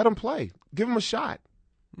and let them play. Give them a shot.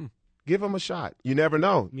 Give them a shot. You never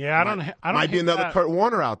know. Yeah, I don't might be another that. Kurt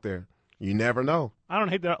Warner out there. You never know. I don't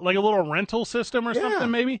hate that. Like a little rental system or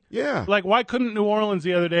something, maybe? Yeah. Like, why couldn't New Orleans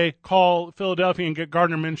the other day call Philadelphia and get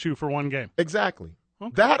Gardner Minshew for one game? Exactly.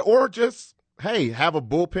 Okay. That or just, hey, have a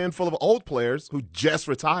bullpen full of old players who just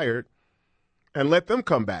retired and let them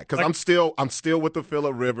come back. Because I'm still with the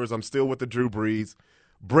Phillip Rivers. I'm still with the Drew Brees.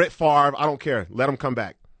 Brett Favre, I don't care. Let them come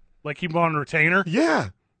back. Like keep them on retainer? Yeah.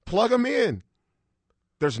 Plug them in.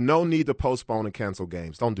 There's no need to postpone and cancel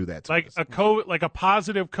games. Don't do that to us. Like a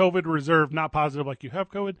positive COVID reserve, not positive like you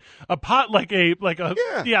have COVID.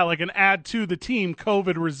 Like an add to the team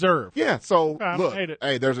COVID reserve. Yeah. So look, hate it.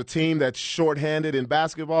 Hey, there's a team that's shorthanded in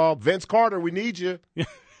basketball. Vince Carter, we need you.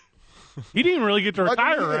 He didn't even really get to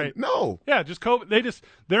retire, right? No. Yeah, just COVID.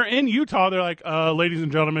 They're in Utah. They're like, ladies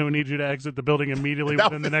and gentlemen, we need you to exit the building immediately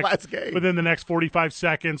within the next 45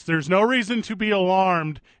 seconds. There's no reason to be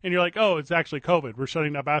alarmed. And you're like, oh, it's actually COVID. We're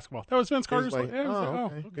shutting down basketball. That was Vince Carter's.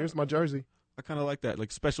 Okay. Here's my jersey. I kind of like that.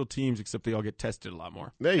 Like special teams, except they all get tested a lot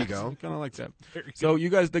more. There you go. Kind of like that. So you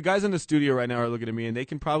guys, the guys in the studio right now are looking at me, and they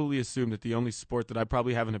can probably assume that the only sport that I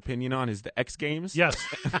probably have an opinion on is the X Games. Yes.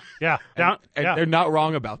 Yeah. And they're not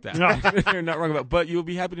wrong about that. No. They're not wrong about. But you'll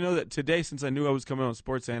be happy to know that today, since I knew I was coming on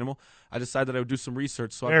Sports Animal, I decided that I would do some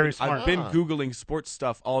research. So I've been Googling sports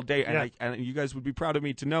stuff all day, and you guys would be proud of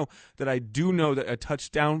me to know that I do know that a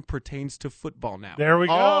touchdown pertains to football now. There we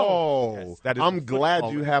go. Oh, yes, I'm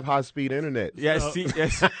glad you have high-speed internet. Yes,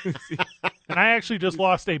 yes. And I actually just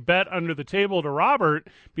lost a bet under the table to Robert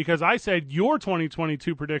because I said your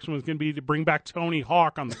 2022 prediction was going to be to bring back Tony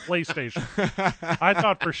Hawk on the PlayStation. I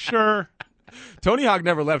thought for sure. Tony Hawk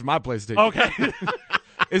never left my PlayStation. Okay.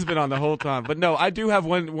 It's been on the whole time. But no, I do have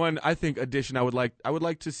one I think addition I would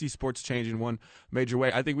like to see sports change in one major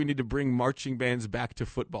way. I think we need to bring marching bands back to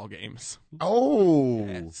football games. Oh.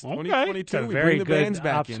 Yes. Okay. 2022, we bring the bands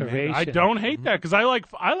back in, man. I don't hate that because I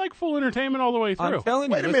like full entertainment all the way through. I'm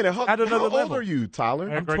telling you. Wait a minute. How old level. are you, Tyler?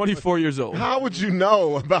 I'm 24 years old. How would you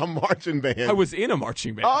know about marching bands? I was in a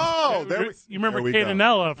marching band. Oh, you remember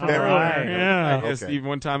Cadenella from earlier. Yeah. Yes, even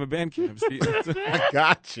one time at band camp. I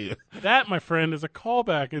got you. That, my friend, is a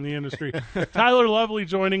callback in the industry. Tyler Lovely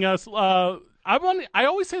joining us. I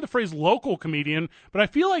always say the phrase local comedian, but I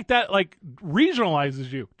feel like that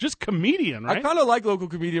regionalizes you. Just comedian, right? I kind of like local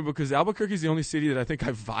comedian because Albuquerque is the only city that I think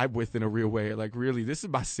I vibe with in a real way. Like, really, this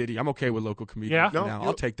is my city. I'm okay with local comedian for now.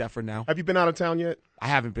 I'll take that for now. Have you been out of town yet? I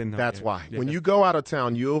haven't been. That's yet. why. Yeah. When you go out of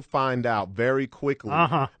town, you'll find out very quickly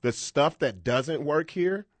the stuff that doesn't work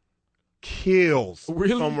here kills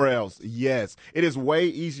somewhere else. Yes. It is way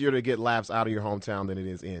easier to get laughs out of your hometown than it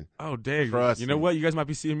is in. Oh, dang. Trust you know me. what? You guys might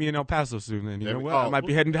be seeing me in El Paso soon then. You know what? Oh. I might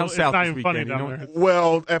be heading down It's south not this even funny weekend. down there.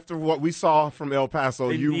 Well, after what we saw from El Paso,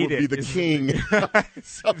 They you need would be it. the king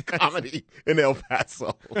of comedy in El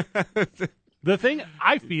Paso. The thing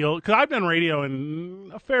I feel, because I've done radio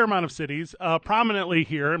in a fair amount of cities, prominently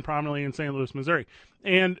here and prominently in St. Louis, Missouri.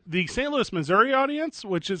 And the St. Louis, Missouri audience,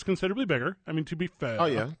 which is considerably bigger, I mean, to be fair. Oh,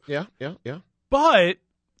 yeah. But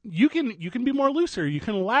you can be more looser. You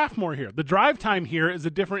can laugh more here. The drive time here is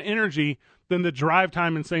a different energy than the drive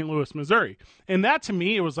time in St. Louis, Missouri. And that, to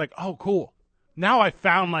me, it was like, oh, cool. Now I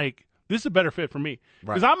found, this is a better fit for me.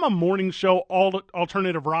 Because I'm a morning show,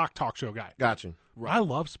 alternative rock talk show guy. Got you. I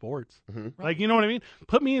love sports. You know what I mean?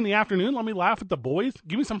 Put me in the afternoon. Let me laugh at the boys.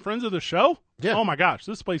 Give me some friends of the show. Yeah. Oh, my gosh.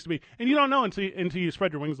 This is a place to be. And you don't know until you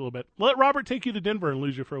spread your wings a little bit. Let Robert take you to Denver and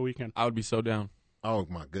lose you for a weekend. I would be so down. Oh,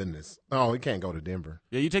 my goodness. Oh, he can't go to Denver.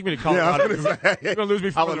 Yeah, you take me to Colorado. Yeah, I was gonna say, you're going to lose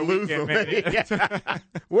me for I would the lose weekend, him. man. Yeah.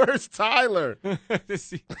 Where's Tyler?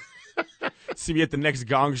 See me at the next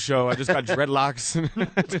Gong show. I just got dreadlocks.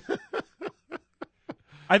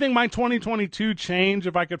 I think my 2022 change,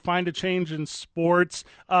 if I could find a change in sports,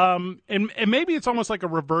 and maybe it's almost like a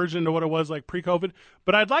reversion to what it was like pre-COVID,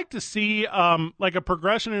 but I'd like to see like a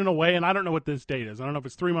progression in a way, and I don't know what this date is. I don't know if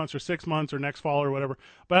it's 3 months or 6 months or next fall or whatever,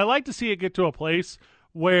 but I'd like to see it get to a place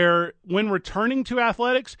where when returning to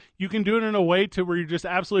athletics, you can do it in a way to where you're just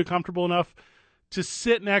absolutely comfortable enough to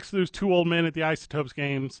sit next to those two old men at the Isotopes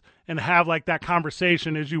games and have like that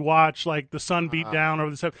conversation as you watch like the sun beat down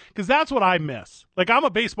over the stuff. Because that's what I miss. Like, I'm a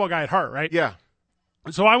baseball guy at heart, right? Yeah.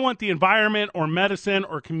 So I want the environment or medicine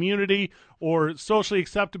or community or socially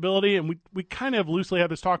acceptability. And we kind of loosely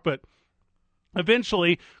had this talk, but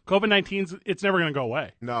eventually COVID-19, it's never going to go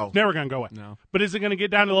away. No. It's never going to go away. No. But is it going to get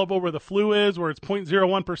down to the level where the flu is, where it's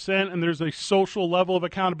 0.01% and there's a social level of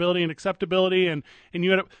accountability and acceptability and you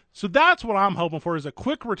end up, so that's what I'm hoping for, is a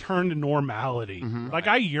quick return to normality. Like,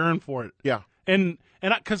 I yearn for it. Yeah. And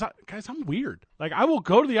because guys, I'm weird. Like, I will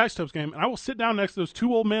go to the Isotopes game and I will sit down next to those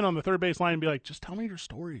two old men on the third base line and be like, just tell me your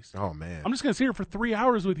stories. Oh, man. I'm just going to sit here for 3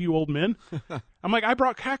 hours with you old men. I'm like, I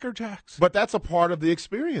brought Cracker Jacks. But that's a part of the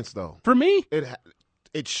experience, though. For me.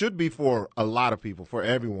 It should be for a lot of people, for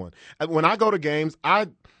everyone. When I go to games,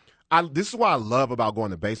 this is what I love about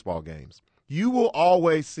going to baseball games. You will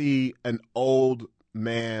always see an old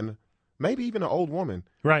man, maybe even an old woman.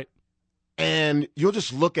 Right. And you'll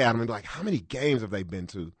just look at them and be like, how many games have they been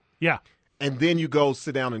to? Yeah. And then you go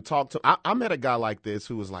sit down and talk to I met a guy like this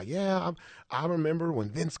who was like, yeah, I remember when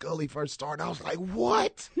Vin Scully first started. I was like,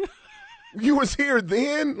 what? You was here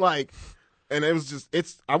then? Like, and it was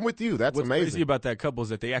just, I'm with you. That's What's amazing. crazy about that couple is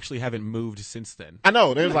that they actually haven't moved since then. I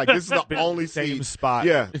know. They're like, this is the only Same seat. spot.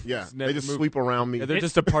 Yeah. It's They never just moved. sweep around me. Yeah, they're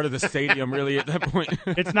just a part of the stadium, really, at that point.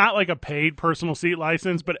 It's not like a paid personal seat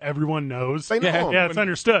license, but everyone knows. They know 'em. Yeah, it's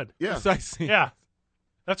understood. Yeah. Precisely. Yeah.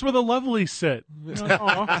 That's where the lovelies sit.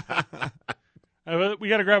 Aw. We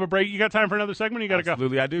got to grab a break. You got time for another segment? You got to go.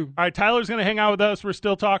 Absolutely, I do. All right, Tyler's going to hang out with us. We're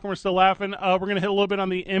still talking. We're still laughing. We're going to hit a little bit on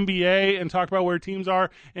the NBA and talk about where teams are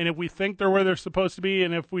and if we think they're where they're supposed to be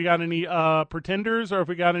and if we got any pretenders or if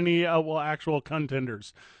we got any, actual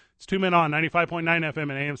contenders. It's 2 Men On, 95.9 FM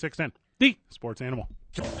and AM 610, the Sports Animal.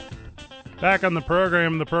 Back on the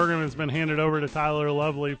program. The program has been handed over to Tyler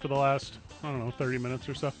Lovely for the last, 30 minutes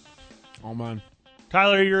or so. Oh, man.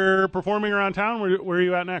 Tyler, you're performing around town. Where are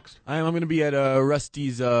you at next? I'm going to be at Rusty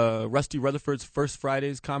Rutherford's First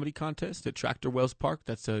Fridays comedy contest at Tractor Wells Park.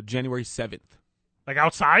 That's January 7th. Like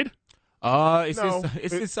outside? It's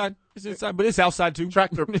inside. It's inside, but it's outside too.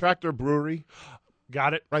 Tractor Brewery.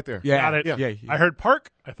 Got it. Right there. Yeah. Got it. Yeah. I heard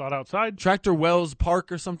park. I thought outside. Tractor Wells Park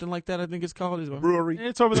or something like that, I think it's called. Brewery.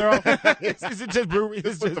 It's over there. Is it just brewery?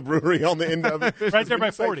 It's just the brewery on the end of it. Right there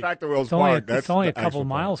by 40. Tractor Wells It's only, Park. it's only a couple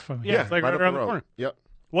miles from here. Yeah, it's like right around the corner. Yep.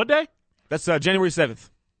 What day? That's January 7th.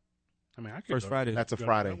 I mean, I could First go. Friday. That's a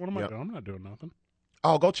Friday. What am I Yep. doing? I'm not doing nothing.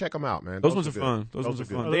 Oh, go check them out, man. Those ones are good. fun. Those ones are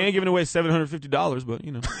good. fun. They ain't giving away $750, but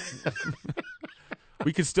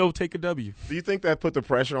we could still take a W. Do you think that put the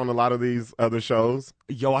pressure on a lot of these other shows?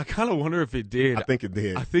 Yo, I kind of wonder if it did. I think it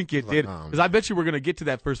did. I think it did. Because I bet you we're going to get to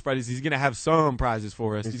that First Fridays. He's going to have some prizes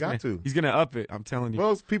for us. He's got to. He's going to up it. I'm telling you.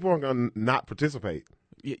 Most people are going to not participate.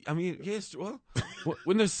 Yeah, I mean, yes. Well,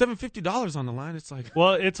 when there's $750 on the line, it's like.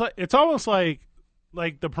 Well, it's almost like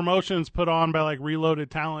the promotions put on by like Reloaded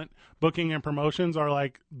Talent booking and promotions are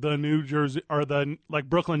like the New Jersey or the like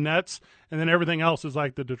Brooklyn Nets, and then everything else is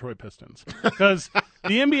like the Detroit Pistons. Because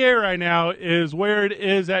the NBA right now is where it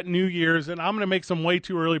is at New Year's, and I'm going to make some way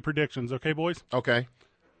too early predictions. Okay, boys. Okay.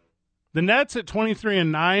 The Nets at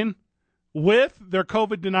 23-9, with their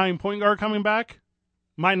COVID-denying point guard coming back,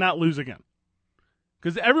 might not lose again.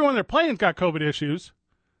 Because everyone they're playing's got COVID issues.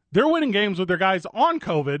 They're winning games with their guys on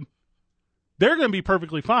COVID. They're going to be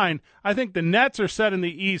perfectly fine. I think the Nets are set in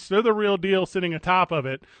the East. They're the real deal sitting atop of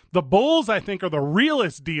it. The Bulls, I think, are the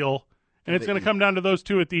realest deal, and it's going to come down to those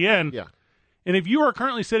two at the end. Yeah. And if you are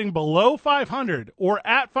currently sitting below 500 or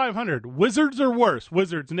at 500, Wizards or worse,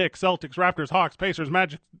 Wizards, Knicks, Celtics, Raptors, Hawks, Pacers,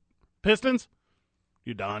 Magic, Pistons,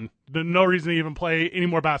 you're done. There's no reason to even play any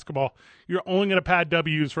more basketball. You're only going to pad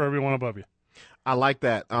W's for everyone above you. I like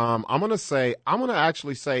that. I'm going to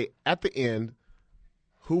actually say at the end,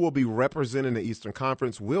 who will be representing the Eastern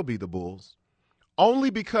Conference will be the Bulls.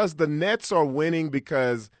 Only because the Nets are winning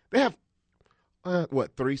because they have, 3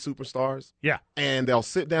 superstars? Yeah. And they'll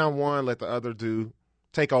sit down one, let the other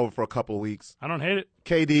take over for a couple of weeks. I don't hate it.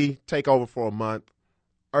 KD, take over for a month.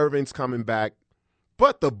 Irving's coming back.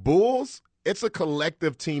 But the Bulls, it's a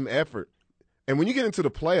collective team effort. And when you get into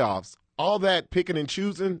the playoffs, all that picking and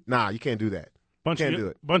choosing, you can't do that. Can't do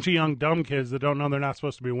it. Bunch of young, dumb kids that don't know they're not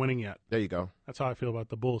supposed to be winning yet. There you go. That's how I feel about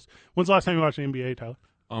the Bulls. When's the last time you watched the NBA, Tyler?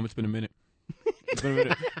 It's been a minute.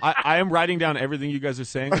 I am writing down everything you guys are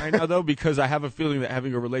saying right now, though, because I have a feeling that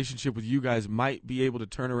having a relationship with you guys might be able to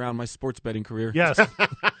turn around my sports betting career. Yes.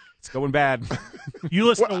 It's going bad. You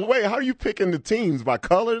listen. Wait, how are you picking the teams? By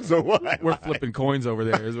colors or what? We're flipping coins over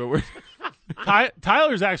there is what we're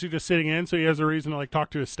Tyler's actually just sitting in, so he has a reason to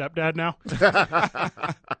talk to his stepdad now.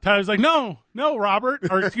 Tyler's like, no, Robert,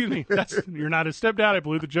 or excuse me, you're not his stepdad. I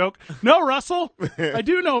blew the joke. No, Russell, I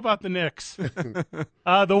do know about the Knicks.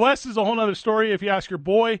 The West is a whole other story. If you ask your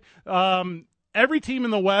boy, every team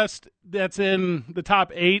in the West that's in the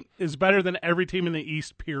top 8 is better than every team in the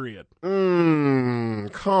East. Period. Come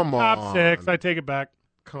on. Top 6. I take it back.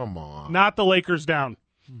 Come on. Not the Lakers down.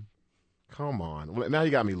 Come on. Well, now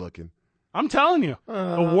you got me looking. I'm telling you,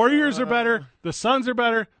 the Warriors are better, the Suns are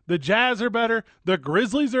better, the Jazz are better, the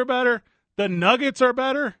Grizzlies are better, the Nuggets are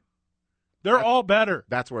better. They're all better.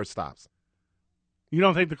 That's where it stops. You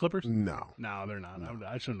don't think the Clippers? No. No, they're not. No.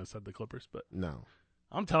 I shouldn't have said the Clippers, but no.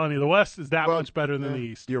 I'm telling you, the West is that much better than the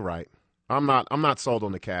East. You're right. I'm not sold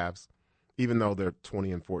on the Cavs, even though they're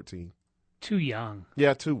 20-14. Too young.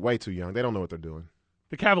 Yeah, way too young. They don't know what they're doing.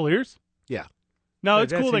 The Cavaliers? Yeah. No,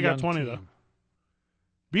 it's cool they got 20 though.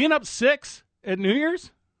 Being up 6 at New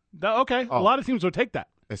Year's? Okay, a lot of teams would take that.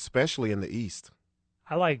 Especially in the East.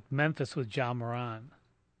 I like Memphis with Ja Morant.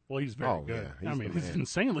 Well, he's very good. Yeah, he's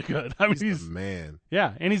insanely good. I mean, he's the man.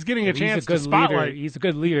 Yeah, and he's getting a chance to he's spotlight. He's a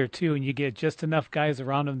good leader, too, and you get just enough guys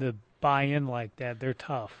around him to buy in like that. They're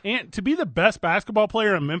tough. And to be the best basketball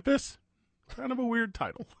player in Memphis, kind of a weird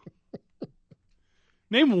title.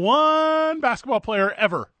 Name one basketball player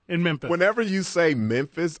ever in Memphis. Whenever you say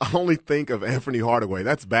Memphis, I only think of Anthony Hardaway.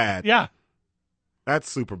 That's bad. Yeah.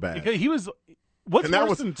 That's super bad. He was – what's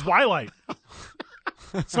worse than Twilight?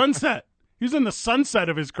 Sunset. He was in the sunset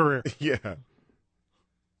of his career. Yeah.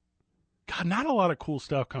 God, not a lot of cool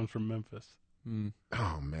stuff comes from Memphis.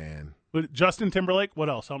 Oh, man. With Justin Timberlake. What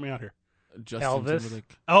else? Help me out here. Justin Elvis.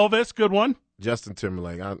 Timberlake. Elvis, good one. Justin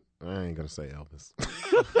Timberlake. I ain't gonna say Elvis.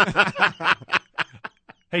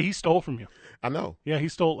 Hey, he stole from you. I know. Yeah, he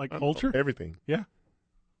stole like culture. Everything. Yeah.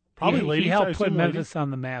 Probably ladies. He I helped assume put ladies. Memphis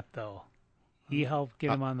on the map, though. He helped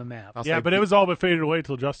get him on the map. I'll Yeah, say but it was all but faded away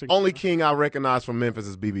till Justin. only king I recognize from Memphis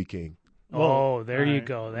is BB King. Oh, there you Alright.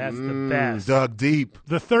 go. That's the best. Dug deep.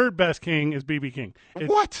 The third best king is BB King.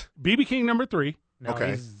 What? BB King number 3. No,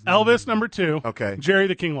 Okay. he's- Elvis number 2. Okay. Jerry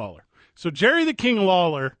the King Lawler. So Jerry the King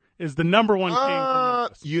Lawler is the number 1 king from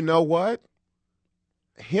Memphis. You know what?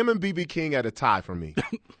 Him and BB King at a tie for me.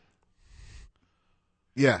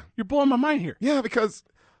 Yeah. You're blowing my mind here. Yeah, because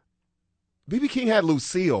BB King had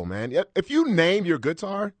Lucille, man. If you name your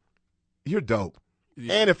guitar, you're dope.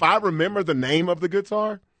 Yeah. And if I remember the name of the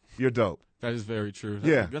guitar, you're dope. That is very true.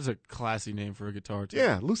 Yeah. That's a classy name for a guitar, too.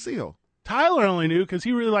 Yeah, Lucille. Tyler only knew because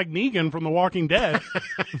he really liked Negan from The Walking Dead.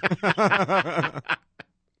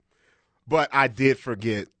 But I did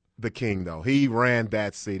forget the king, though. He ran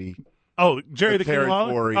that city. Oh, Jerry the King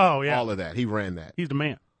territory, Lawler? Oh, yeah. all of that. He ran that. He's the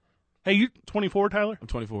man. Hey, you 24, Tyler? I'm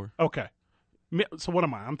 24. Okay. So what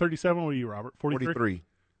am I? I'm 37. What are you, Robert? 43? 43.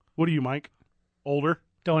 What are you, Mike? Older?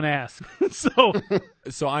 Don't ask. So,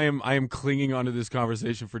 So I am clinging onto this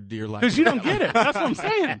conversation for dear life. because you don't get it. That's what I'm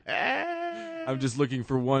saying. I'm just looking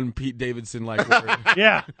for one Pete Davidson like word.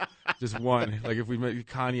 Yeah. Just one. Like if we met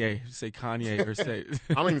Kanye, say Kanye or say.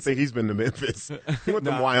 I don't even think he's been to Memphis. He went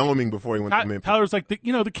to Nah. Wyoming before he went to Memphis. Tyler's like, the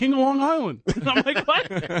King of Long Island. I'm like, what?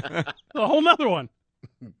 A whole nother one.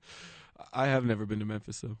 I have never been to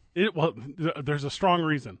Memphis, so. There's a strong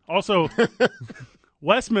reason. Also,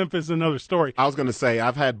 West Memphis is another story. I was going to say,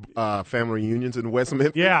 I've had family reunions in West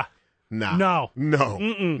Memphis. Yeah. Nah. No. No.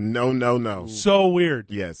 Mm-mm. No. So weird.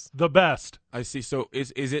 Yes. The best. I see. So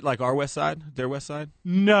is it like our West Side, their West Side?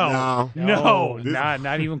 No. No, No.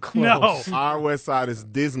 not even close. No. Our West Side is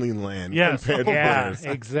Disneyland Yes. compared to Yeah, theirs.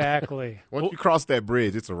 exactly. Once you cross that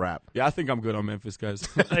bridge, it's a wrap. Yeah, I think I'm good on Memphis, guys.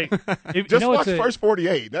 Like, if, Just know, watch it's a- First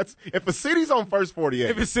 48. That's if a city's on First 48,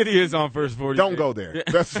 If a city is on first 40, don't go there.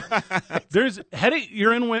 That's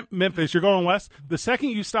you're in Memphis, you're going west. The second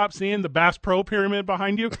you stop seeing the Bass Pro Pyramid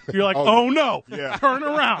behind you, you're like, Oh, oh no, yeah. turn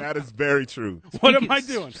around. that is very true. What am I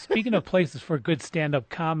doing? Speaking of places for good stand-up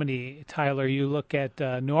comedy, Tyler, you look at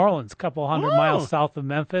New Orleans, a couple hundred Oh. miles south of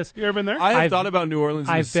Memphis. You ever been there? I have I've- thought about New Orleans.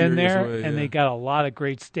 In a I've been serious there, way, and yeah. they got a lot of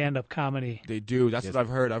great stand-up comedy. They do. That's what I've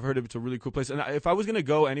heard. I've heard it's a really cool place. And if I was going to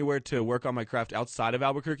go anywhere to work on my craft outside of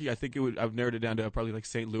Albuquerque, I think I've narrowed it down to probably like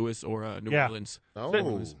St. Louis or New Yeah. Orleans.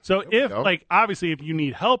 Oh, So if, go. like, obviously, if you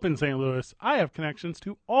need help in St. Louis, I have connections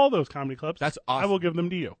to all those comedy clubs. That's I awesome. will give them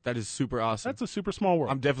to you. That is super awesome. That's a super small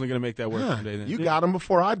world. I'm definitely going to make that work someday then. you got him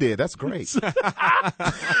before I did. That's great.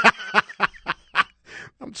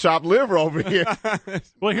 I'm chopped liver over here.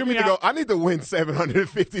 Well, hear me out. I need to win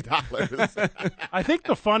 $750. I think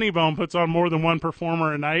the Funny Bone puts on more than one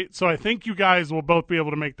performer a night, so I think you guys will both be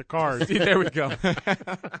able to make the card. See, there we go.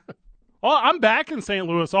 Well, I'm back in St.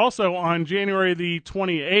 Louis also on January the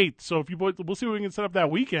 28th. So if you boys, we'll see what we can set up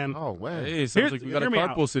that weekend. Oh, wow. Hey, sounds Here's- like we got a hear me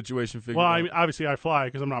out. carpool situation figured Well, out. obviously I fly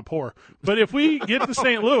because I'm not poor. But if we get to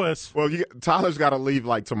St. Louis, Well, Tyler's got to leave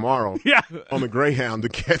like tomorrow yeah, on the Greyhound to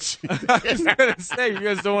catch you. I was going to say, you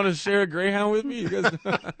guys don't want to share a Greyhound with me? You guys...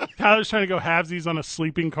 Tyler's trying to go halvesies on a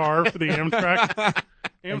sleeping car for the Amtrak.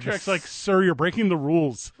 Amtrak's like, sir, you're breaking the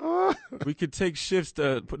rules We could take shifts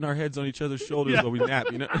to putting our heads on each other's shoulders Yeah. while we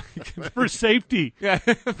nap, you know? for safety. Yeah.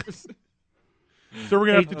 So we're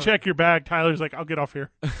going to have to check your bag. Tyler's like, I'll get off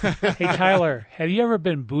here. Hey, Tyler, have you ever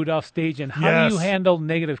been booed off stage, and how Yes. do you handle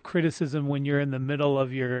negative criticism when you're in the middle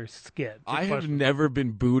of your skit? I have never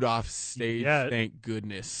been booed off stage, Yeah. thank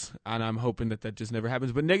goodness. And I'm hoping that just never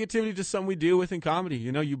happens. But negativity is just something we deal with in comedy.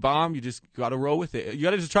 You know, you bomb, you just got to roll with it. You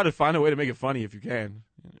got to just try to find a way to make it funny if you can.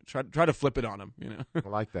 Try to flip it on them, you know. I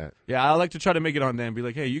like that. Yeah, I like to try to make it on them. Be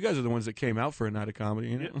like, hey, you guys are the ones that came out for a night of comedy,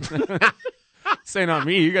 you know. Saying on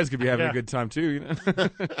me, you guys could be having Yeah. a good time too, you know.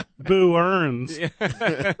 Boo earns.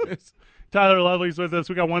 Tyler Lovely's with us.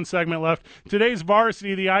 We got one segment left. Today's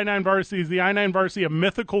varsity, the I-9 varsity, is the I-9 varsity of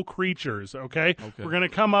mythical creatures, okay? We're going to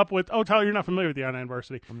come up with... Oh, Tyler, you're not familiar with the I-9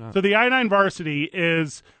 varsity. I'm not. So the I-9 varsity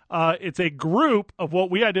is... it's a group of what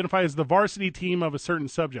we identify as the varsity team of a certain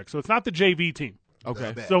subject. So it's not the JV team.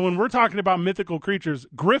 Okay. So when we're talking about mythical creatures,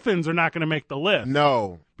 griffins are not going to make the list.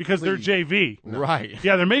 No. Because they're JV. Right.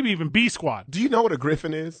 Yeah, there may be even B squad. Do you know what a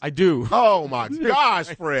griffin is? I do. Oh, my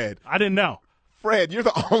gosh, Fred. I didn't know. Fred, you're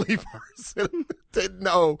the only person that didn't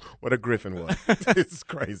know what a griffin was. It's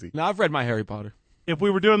crazy. No, I've read my Harry Potter. If we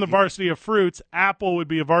were doing the varsity of fruits, apple would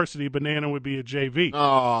be a varsity, banana would be a JV.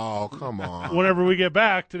 Oh, come on. Whenever we get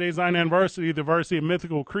back, today's I-9 varsity, the varsity of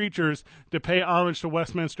mythical creatures, to pay homage to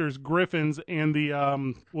Westminster's Griffins and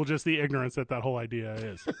the, just the ignorance that whole idea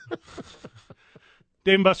is.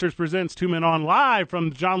 Dave & Buster's presents Two Men On live from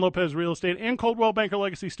the John Lopez Real Estate and Coldwell Banker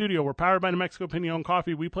Legacy Studio. We're powered by New Mexico Pinon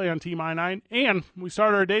Coffee. We play on Team I-9, and we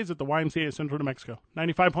start our days at the YMCA of Central New Mexico.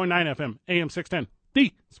 95.9 FM, AM 610,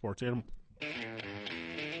 the sports animal.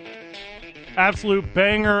 Absolute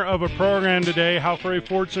banger of a program today. How very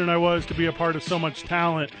fortunate I was to be a part of so much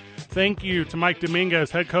talent. Thank you to Mike Dominguez,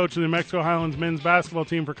 head coach of the New Mexico Highlands men's basketball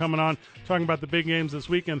team, for coming on, talking about the big games this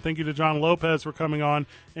weekend. Thank you to John Lopez for coming on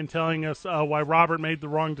and telling us why Robert made the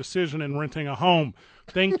wrong decision in renting a home.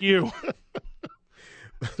 Thank you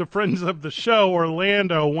to friends of the show,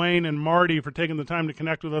 Orlando, Wayne, and Marty, for taking the time to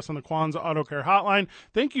connect with us on the Kwanzaa Auto Care Hotline.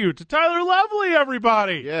 Thank you to Tyler Lovely,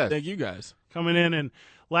 everybody. Yeah, thank you guys. Coming in and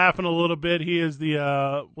laughing a little bit. He is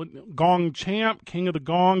the gong champ, king of the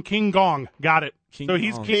gong, King Gong. Got it. King so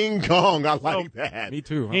he's Gong. King Gong. I like that. Me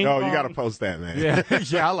too. Huh? King No, Gong. you got to post that, man.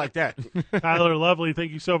 Yeah, I like that. Tyler Lovely,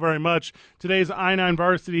 thank you so very much. Today's I-9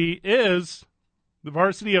 varsity is the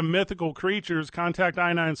varsity of mythical creatures. Contact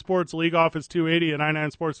I-9 Sports, League Office 280 at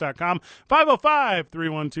i9sports.com,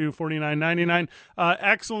 505-312-4999.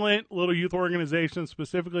 Excellent little youth organization,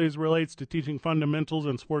 specifically as relates to teaching fundamentals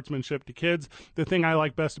and sportsmanship to kids. The thing I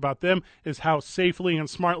like best about them is how safely and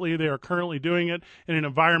smartly they are currently doing it in an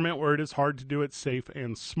environment where it is hard to do it safe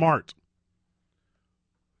and smart.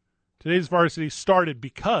 Today's varsity started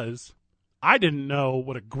because I didn't know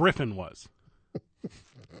what a griffin was.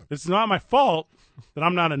 It's not my fault that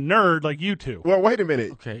I'm not a nerd like you two. Well, wait a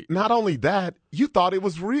minute. Okay. Not only that, you thought it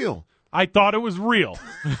was real. I thought it was real.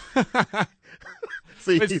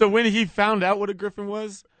 See, So when he found out what a griffin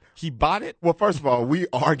was, he bought it? well, first of all, we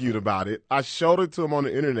argued about it. I showed it to him on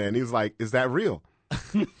the internet, and he was like, "Is that real?"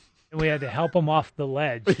 And we had to help him off the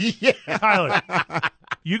ledge. Yeah. Tyler,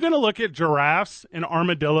 you going to look at giraffes and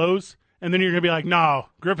armadillos, and then you're going to be like, no,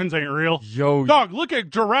 griffins ain't real. Yo, Dog, look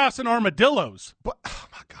at giraffes and armadillos. But, oh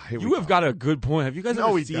my God, here we you have got a good point. Have you guys No,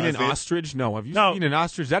 ever he seen an doesn't. ostrich? No. Have you No. seen an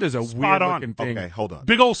ostrich? That is a Spot on. weird-looking thing. Okay, hold up.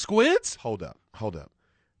 Big old squids? Hold up.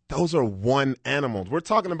 Those are one animals. We're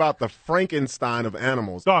talking about the Frankenstein of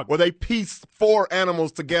animals, Dog. where they piece 4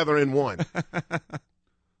 animals together in one.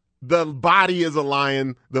 The body is a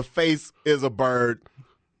lion, the face is a bird,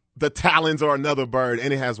 the talons are another bird,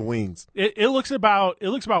 and it has wings. It looks about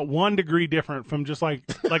 1 degree different from just like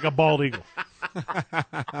a bald eagle.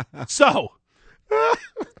 So,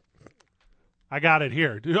 I got it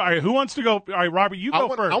here. All right, who wants to go? All right, Robert, you go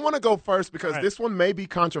first. I want to go first because All right. this one may be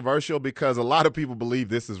controversial because a lot of people believe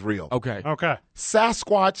this is real. Okay. Okay.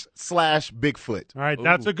 Sasquatch / Bigfoot. All right,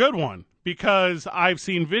 that's a good one because I've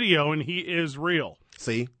seen video and he is real.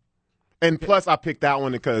 See? And plus, I picked that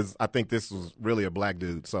one because I think this was really a black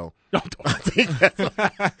dude. So I think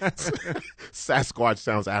that's Sasquatch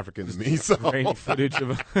sounds African to me. So Grainy footage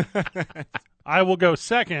of I will go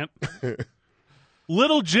second.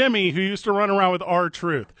 Little Jimmy, who used to run around with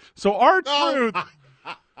R-Truth. So R-Truth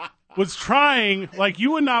was trying, like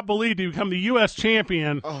you would not believe, to become the U.S.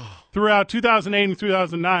 champion throughout 2008 and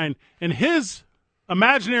 2009. And his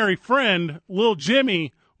imaginary friend, Little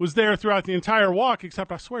Jimmy, was there throughout the entire walk,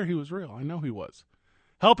 except I swear he was real. I know he was.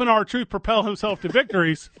 Helping R-Truth propel himself to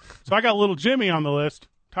victories. So I got Little Jimmy on the list.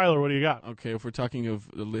 Tyler, what do you got? Okay, if we're talking of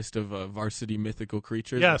the list of varsity mythical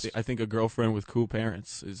creatures, Yes. I think a girlfriend with cool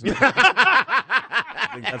parents is. I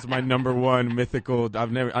think that's my number one mythical.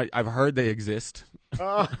 I've heard they exist.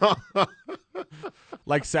 Like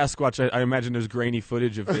Sasquatch, I imagine there's grainy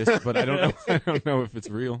footage of this, but I don't know. I don't know if it's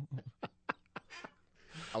real.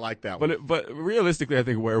 I like that one. But realistically, I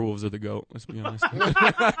think werewolves are the GOAT. Let's be honest.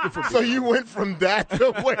 So you went from that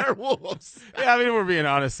to werewolves. Yeah, I mean, we're being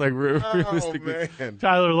honest. Like realistically, man.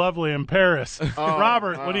 Tyler Lovely in Paris.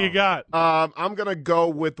 Robert, what do you got? I'm going to go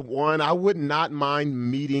with one I would not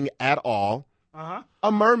mind meeting at all. Uh-huh.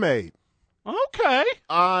 A mermaid. Okay.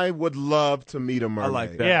 I would love to meet a mermaid. I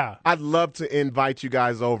like that. Yeah. I'd love to invite you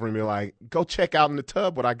guys over and be like, go check out in the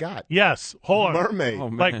tub what I got. Yes. Hold on. Mermaid. Oh,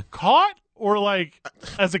 man. Like caught or like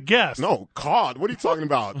as a guest? No, caught. What are you talking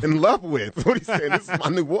about? In love with. What are you saying? This is my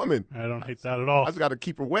new woman. I don't hate that at all. I just got to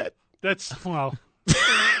keep her wet. That's, well.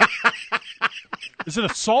 Is it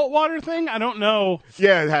a saltwater thing? I don't know.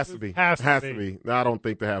 Yeah, it has to be. Has to to be. be. I don't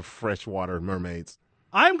think they have freshwater mermaids.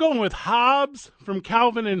 I'm going with Hobbs from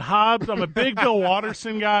Calvin and Hobbes. I'm a big Bill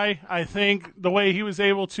Watterson guy. I think the way he was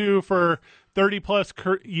able to, for 30-plus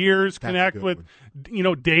years, connect a good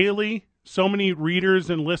with, Daly, so many readers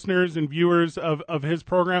and listeners and viewers of his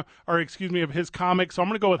program, or excuse me, of his comic. So I'm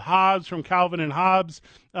going to go with Hobbs from Calvin and Hobbs,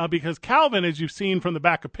 because Calvin, as you've seen from the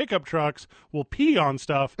back of pickup trucks, will pee on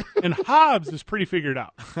stuff, and Hobbs is pretty figured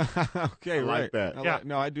out. Okay, I like that.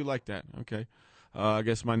 No, I do like that. Okay. I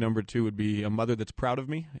guess my number 2 would be a mother that's proud of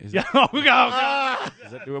me. Is Yeah, oh, God.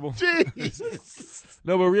 Is that doable? Jesus.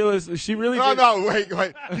 No, but realistically, she really No, did. no, wait.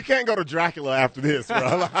 You can't go to Dracula after this,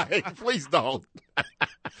 bro. Like, please don't.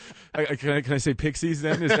 Can I say Pixies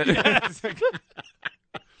then? Is that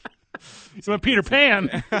So Peter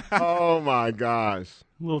Pan. Oh, my gosh.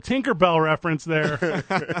 Little Tinkerbell reference there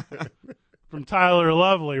from Tyler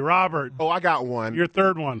Lovely. Robert, Oh, I got one. your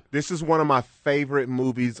third one. This is one of my favorite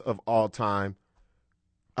movies of all time.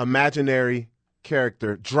 Imaginary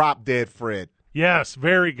character, Drop Dead Fred. Yes,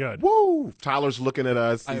 very good. Woo! Tyler's looking at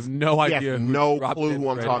us. I have no He idea has who no Drop clue Dead who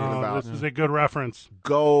I'm Fred talking is. about. This is a good reference.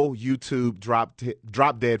 Go YouTube,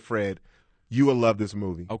 Drop Dead Fred. You will love this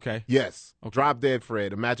movie. Okay. Yes. Okay. Drop Dead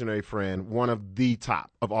Fred, Imaginary Friend, one of the top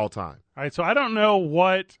of all time. All right, so I don't know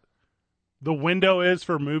what the window is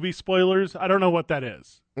for movie spoilers. I don't know what that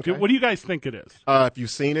is. Okay. What do you guys think it is? If you've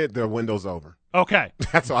seen it, the window's over. Okay.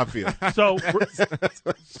 That's how I feel.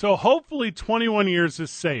 So hopefully 21 years is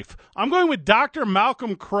safe. I'm going with Dr.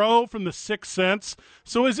 Malcolm Crowe from The Sixth Sense.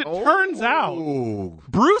 So as it turns out, Ooh.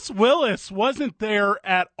 Bruce Willis wasn't there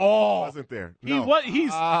at all. Wasn't there? He No. what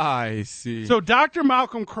he's I see. So Dr.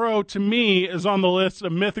 Malcolm Crowe, to me, is on the list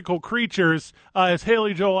of mythical creatures. As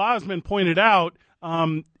Haley Joel Osment pointed out,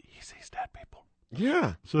 he sees dead people.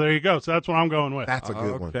 Yeah. So there you go. So that's what I'm going with. That's a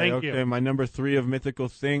good one. Thank okay. you. My number 3 of mythical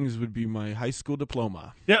things would be my high school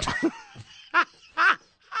diploma. Yep.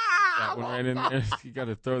 That one right in there. You got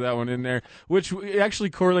to throw that one in there, which actually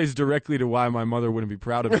correlates directly to why my mother wouldn't be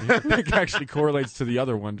proud of me. I think it actually correlates to the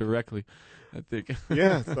other one directly. I think.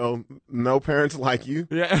 Yeah, so no parents like you.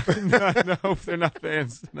 Yeah, no, they're not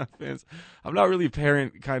fans. They're not fans. I'm not really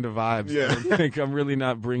parent kind of vibes. Yeah. I think I'm really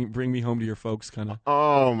not bring me home to your folks kind of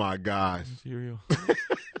Oh, my gosh. cereal.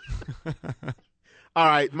 All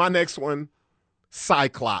right, my next one,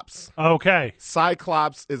 Cyclops. Okay.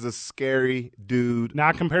 Cyclops is a scary dude.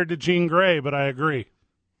 Not compared to Jean Grey, but I agree.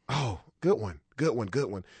 Oh, good one. Good one.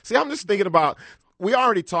 Good one. See, I'm just thinking about, we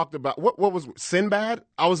already talked about, what was Sinbad?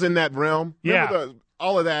 I was in that realm. Remember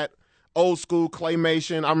all of that old school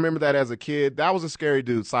claymation. I remember that as a kid. That was a scary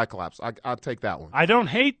dude, Cyclops. I'll take that one. I don't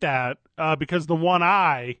hate that because the one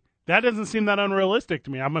eye, that doesn't seem that unrealistic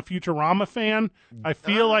to me. I'm a Futurama fan. I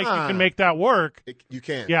feel like you can make that work. You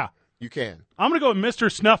can. Yeah. You can. I'm going to go with Mr.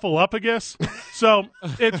 Snuffleupagus. So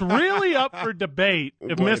it's really up for debate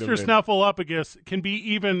if Wait a Mr. minute. Snuffleupagus can be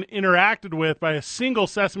even interacted with by a single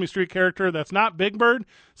Sesame Street character that's not Big Bird.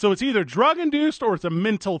 So it's either drug-induced or it's a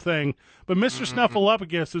mental thing. But Mr.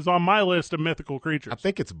 Snuffleupagus is on my list of mythical creatures. I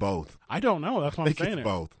think it's both. I don't know. That's what I I'm think saying. it's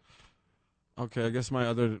both. Okay, I guess my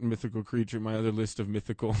other mythical creature, my other list of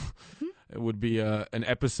mythical, it would be an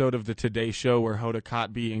episode of the Today Show where Hoda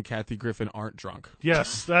Kotb and Kathy Griffin aren't drunk.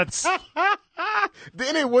 Yes, that's.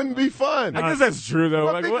 Then it wouldn't be fun. I guess that's true though.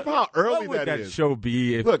 Well, Like, think what, of how early what would that that is. show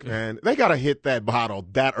be? If, Look, man, they got to hit that bottle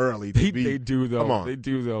that early. To be, they do though. Come on. They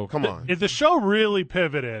do though. Come on. If the show really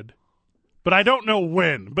pivoted, but I don't know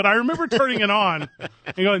when. But I remember turning it on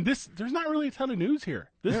and going, "There's not really a ton of news here.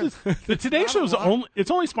 This is the Today Show's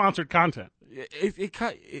only sponsored content."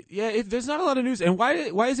 There's not a lot of news. And why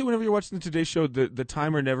is it whenever you're watching the Today Show,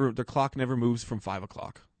 the clock never moves from 5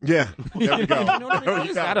 o'clock? Yeah. There we go. You know what I mean? What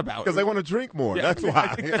is that about? Because they want to drink more. Yeah, That's I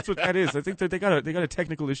why. think that's what that is. I think that they got a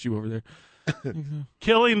technical issue over there.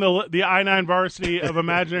 Killing the I-9 varsity of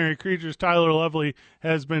imaginary creatures, Tyler Lovely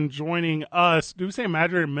has been joining us. Do we say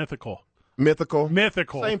imaginary or mythical? Mythical.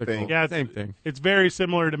 Mythical. Same thing. Yeah, Same thing. It's very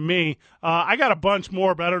similar to me. I got a bunch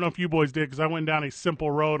more, but I don't know if you boys did because I went down a simple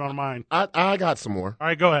road on mine. I got some more. All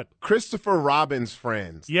right, go ahead. Christopher Robin's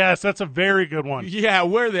friends. Yes, that's a very good one. Yeah,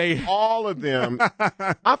 where they? All of them.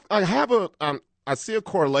 I have I see a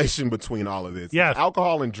correlation between all of this. Yes.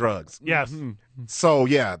 Alcohol and drugs. Yes. So,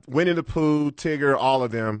 yeah, Winnie the Pooh, Tigger, all of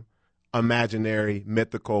them, imaginary,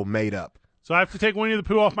 mythical, made up. So I have to take Winnie the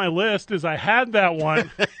Pooh off my list as I had that one.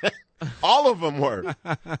 All of them were.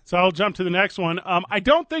 So I'll jump to the next one. I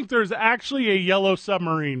don't think there's actually a yellow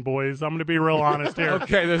submarine, boys. I'm going to be real honest here.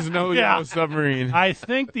 Okay, there's no yellow submarine. I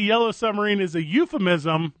think the yellow submarine is a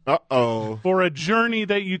euphemism for a journey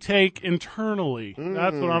that you take internally.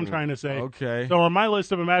 That's what I'm trying to say. Okay. So on my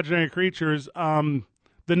list of imaginary creatures, the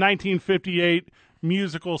 1958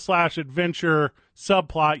 musical / adventure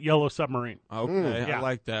subplot Yellow Submarine. Okay, Yeah. I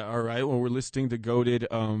like that. All right. Well, we're listing the goated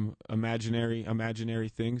imaginary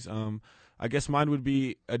things. I guess mine would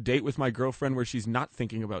be a date with my girlfriend where she's not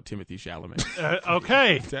thinking about Timothy Chalamet.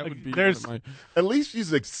 Okay. That would be There's one of At least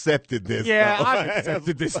she's accepted this. Yeah, though. I've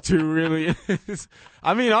accepted this too, really.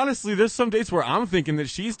 I mean, honestly, there's some dates where I'm thinking that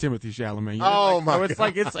she's Timothy Chalamet. You know? Oh, my so it's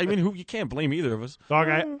God. like, I mean, you can't blame either of us. Dog,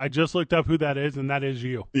 I just looked up who that is, and that is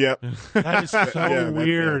you. Yep. That is so Yeah, that's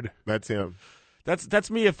weird. him. That's him. That's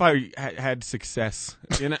me if I had success.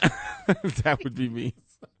 You know? That would be me.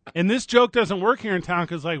 And this joke doesn't work here in town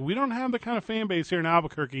because, like, we don't have the kind of fan base here in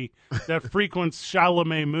Albuquerque that frequents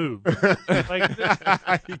Chalamet moves. Like,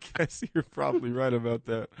 I guess you're probably right about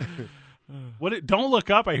that. Don't Look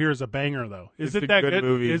Up, I hear, is a banger, though. Is It's it a that good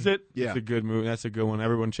movie. Is it? Yeah. It's a good movie. That's a good one.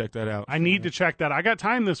 Everyone check that out. I need to check that. I got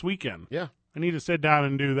time this weekend. Yeah. I need to sit down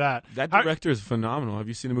and do that. That director is phenomenal. Have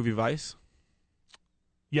you seen the movie Vice?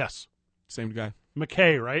 Yes. Same guy.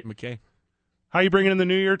 McKay, right? McKay. How you bringing in the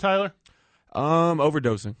new year, Tyler?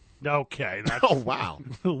 Overdosing. Okay. That's Oh, wow.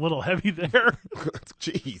 a little heavy there.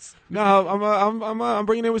 Jeez. No, I'm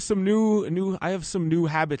bringing in with some new. I have some new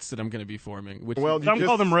habits that I'm going to be forming. Which Well, Some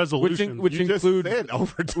call them resolutions. which You just include said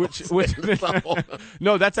overdose. which So-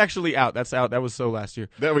 no, that's actually out. That's out. That was so last year.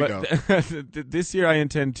 There we go. This year, I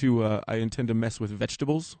intend to mess with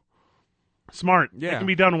vegetables. Smart. Yeah. It can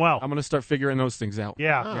be done well. I'm going to start figuring those things out.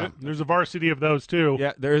 Yeah. There's a varsity of those, too.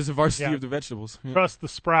 Yeah, there is a varsity Yeah. of the vegetables. Yeah. Trust the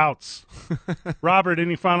sprouts. Robert,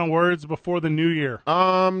 any final words before the new year?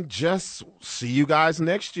 Just see you guys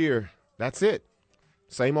next year. That's it.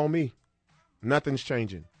 Same on me. Nothing's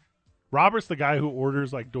changing. Robert's the guy who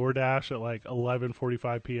orders like DoorDash at like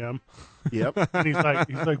 11:45 p.m. Yep. And he's like,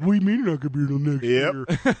 what do you mean you're not gonna be here till next year?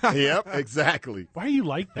 Yep. Exactly. Why are you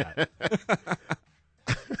like that?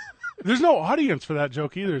 There's no audience for that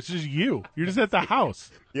joke either. It's just you. You're just at the house.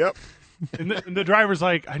 Yep. And the driver's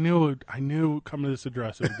like, I knew coming to this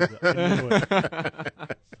address. I knew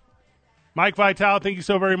it. Mike Vitale, thank you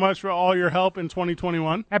so very much for all your help in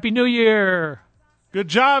 2021. Happy New Year. Good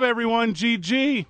job, everyone. GG.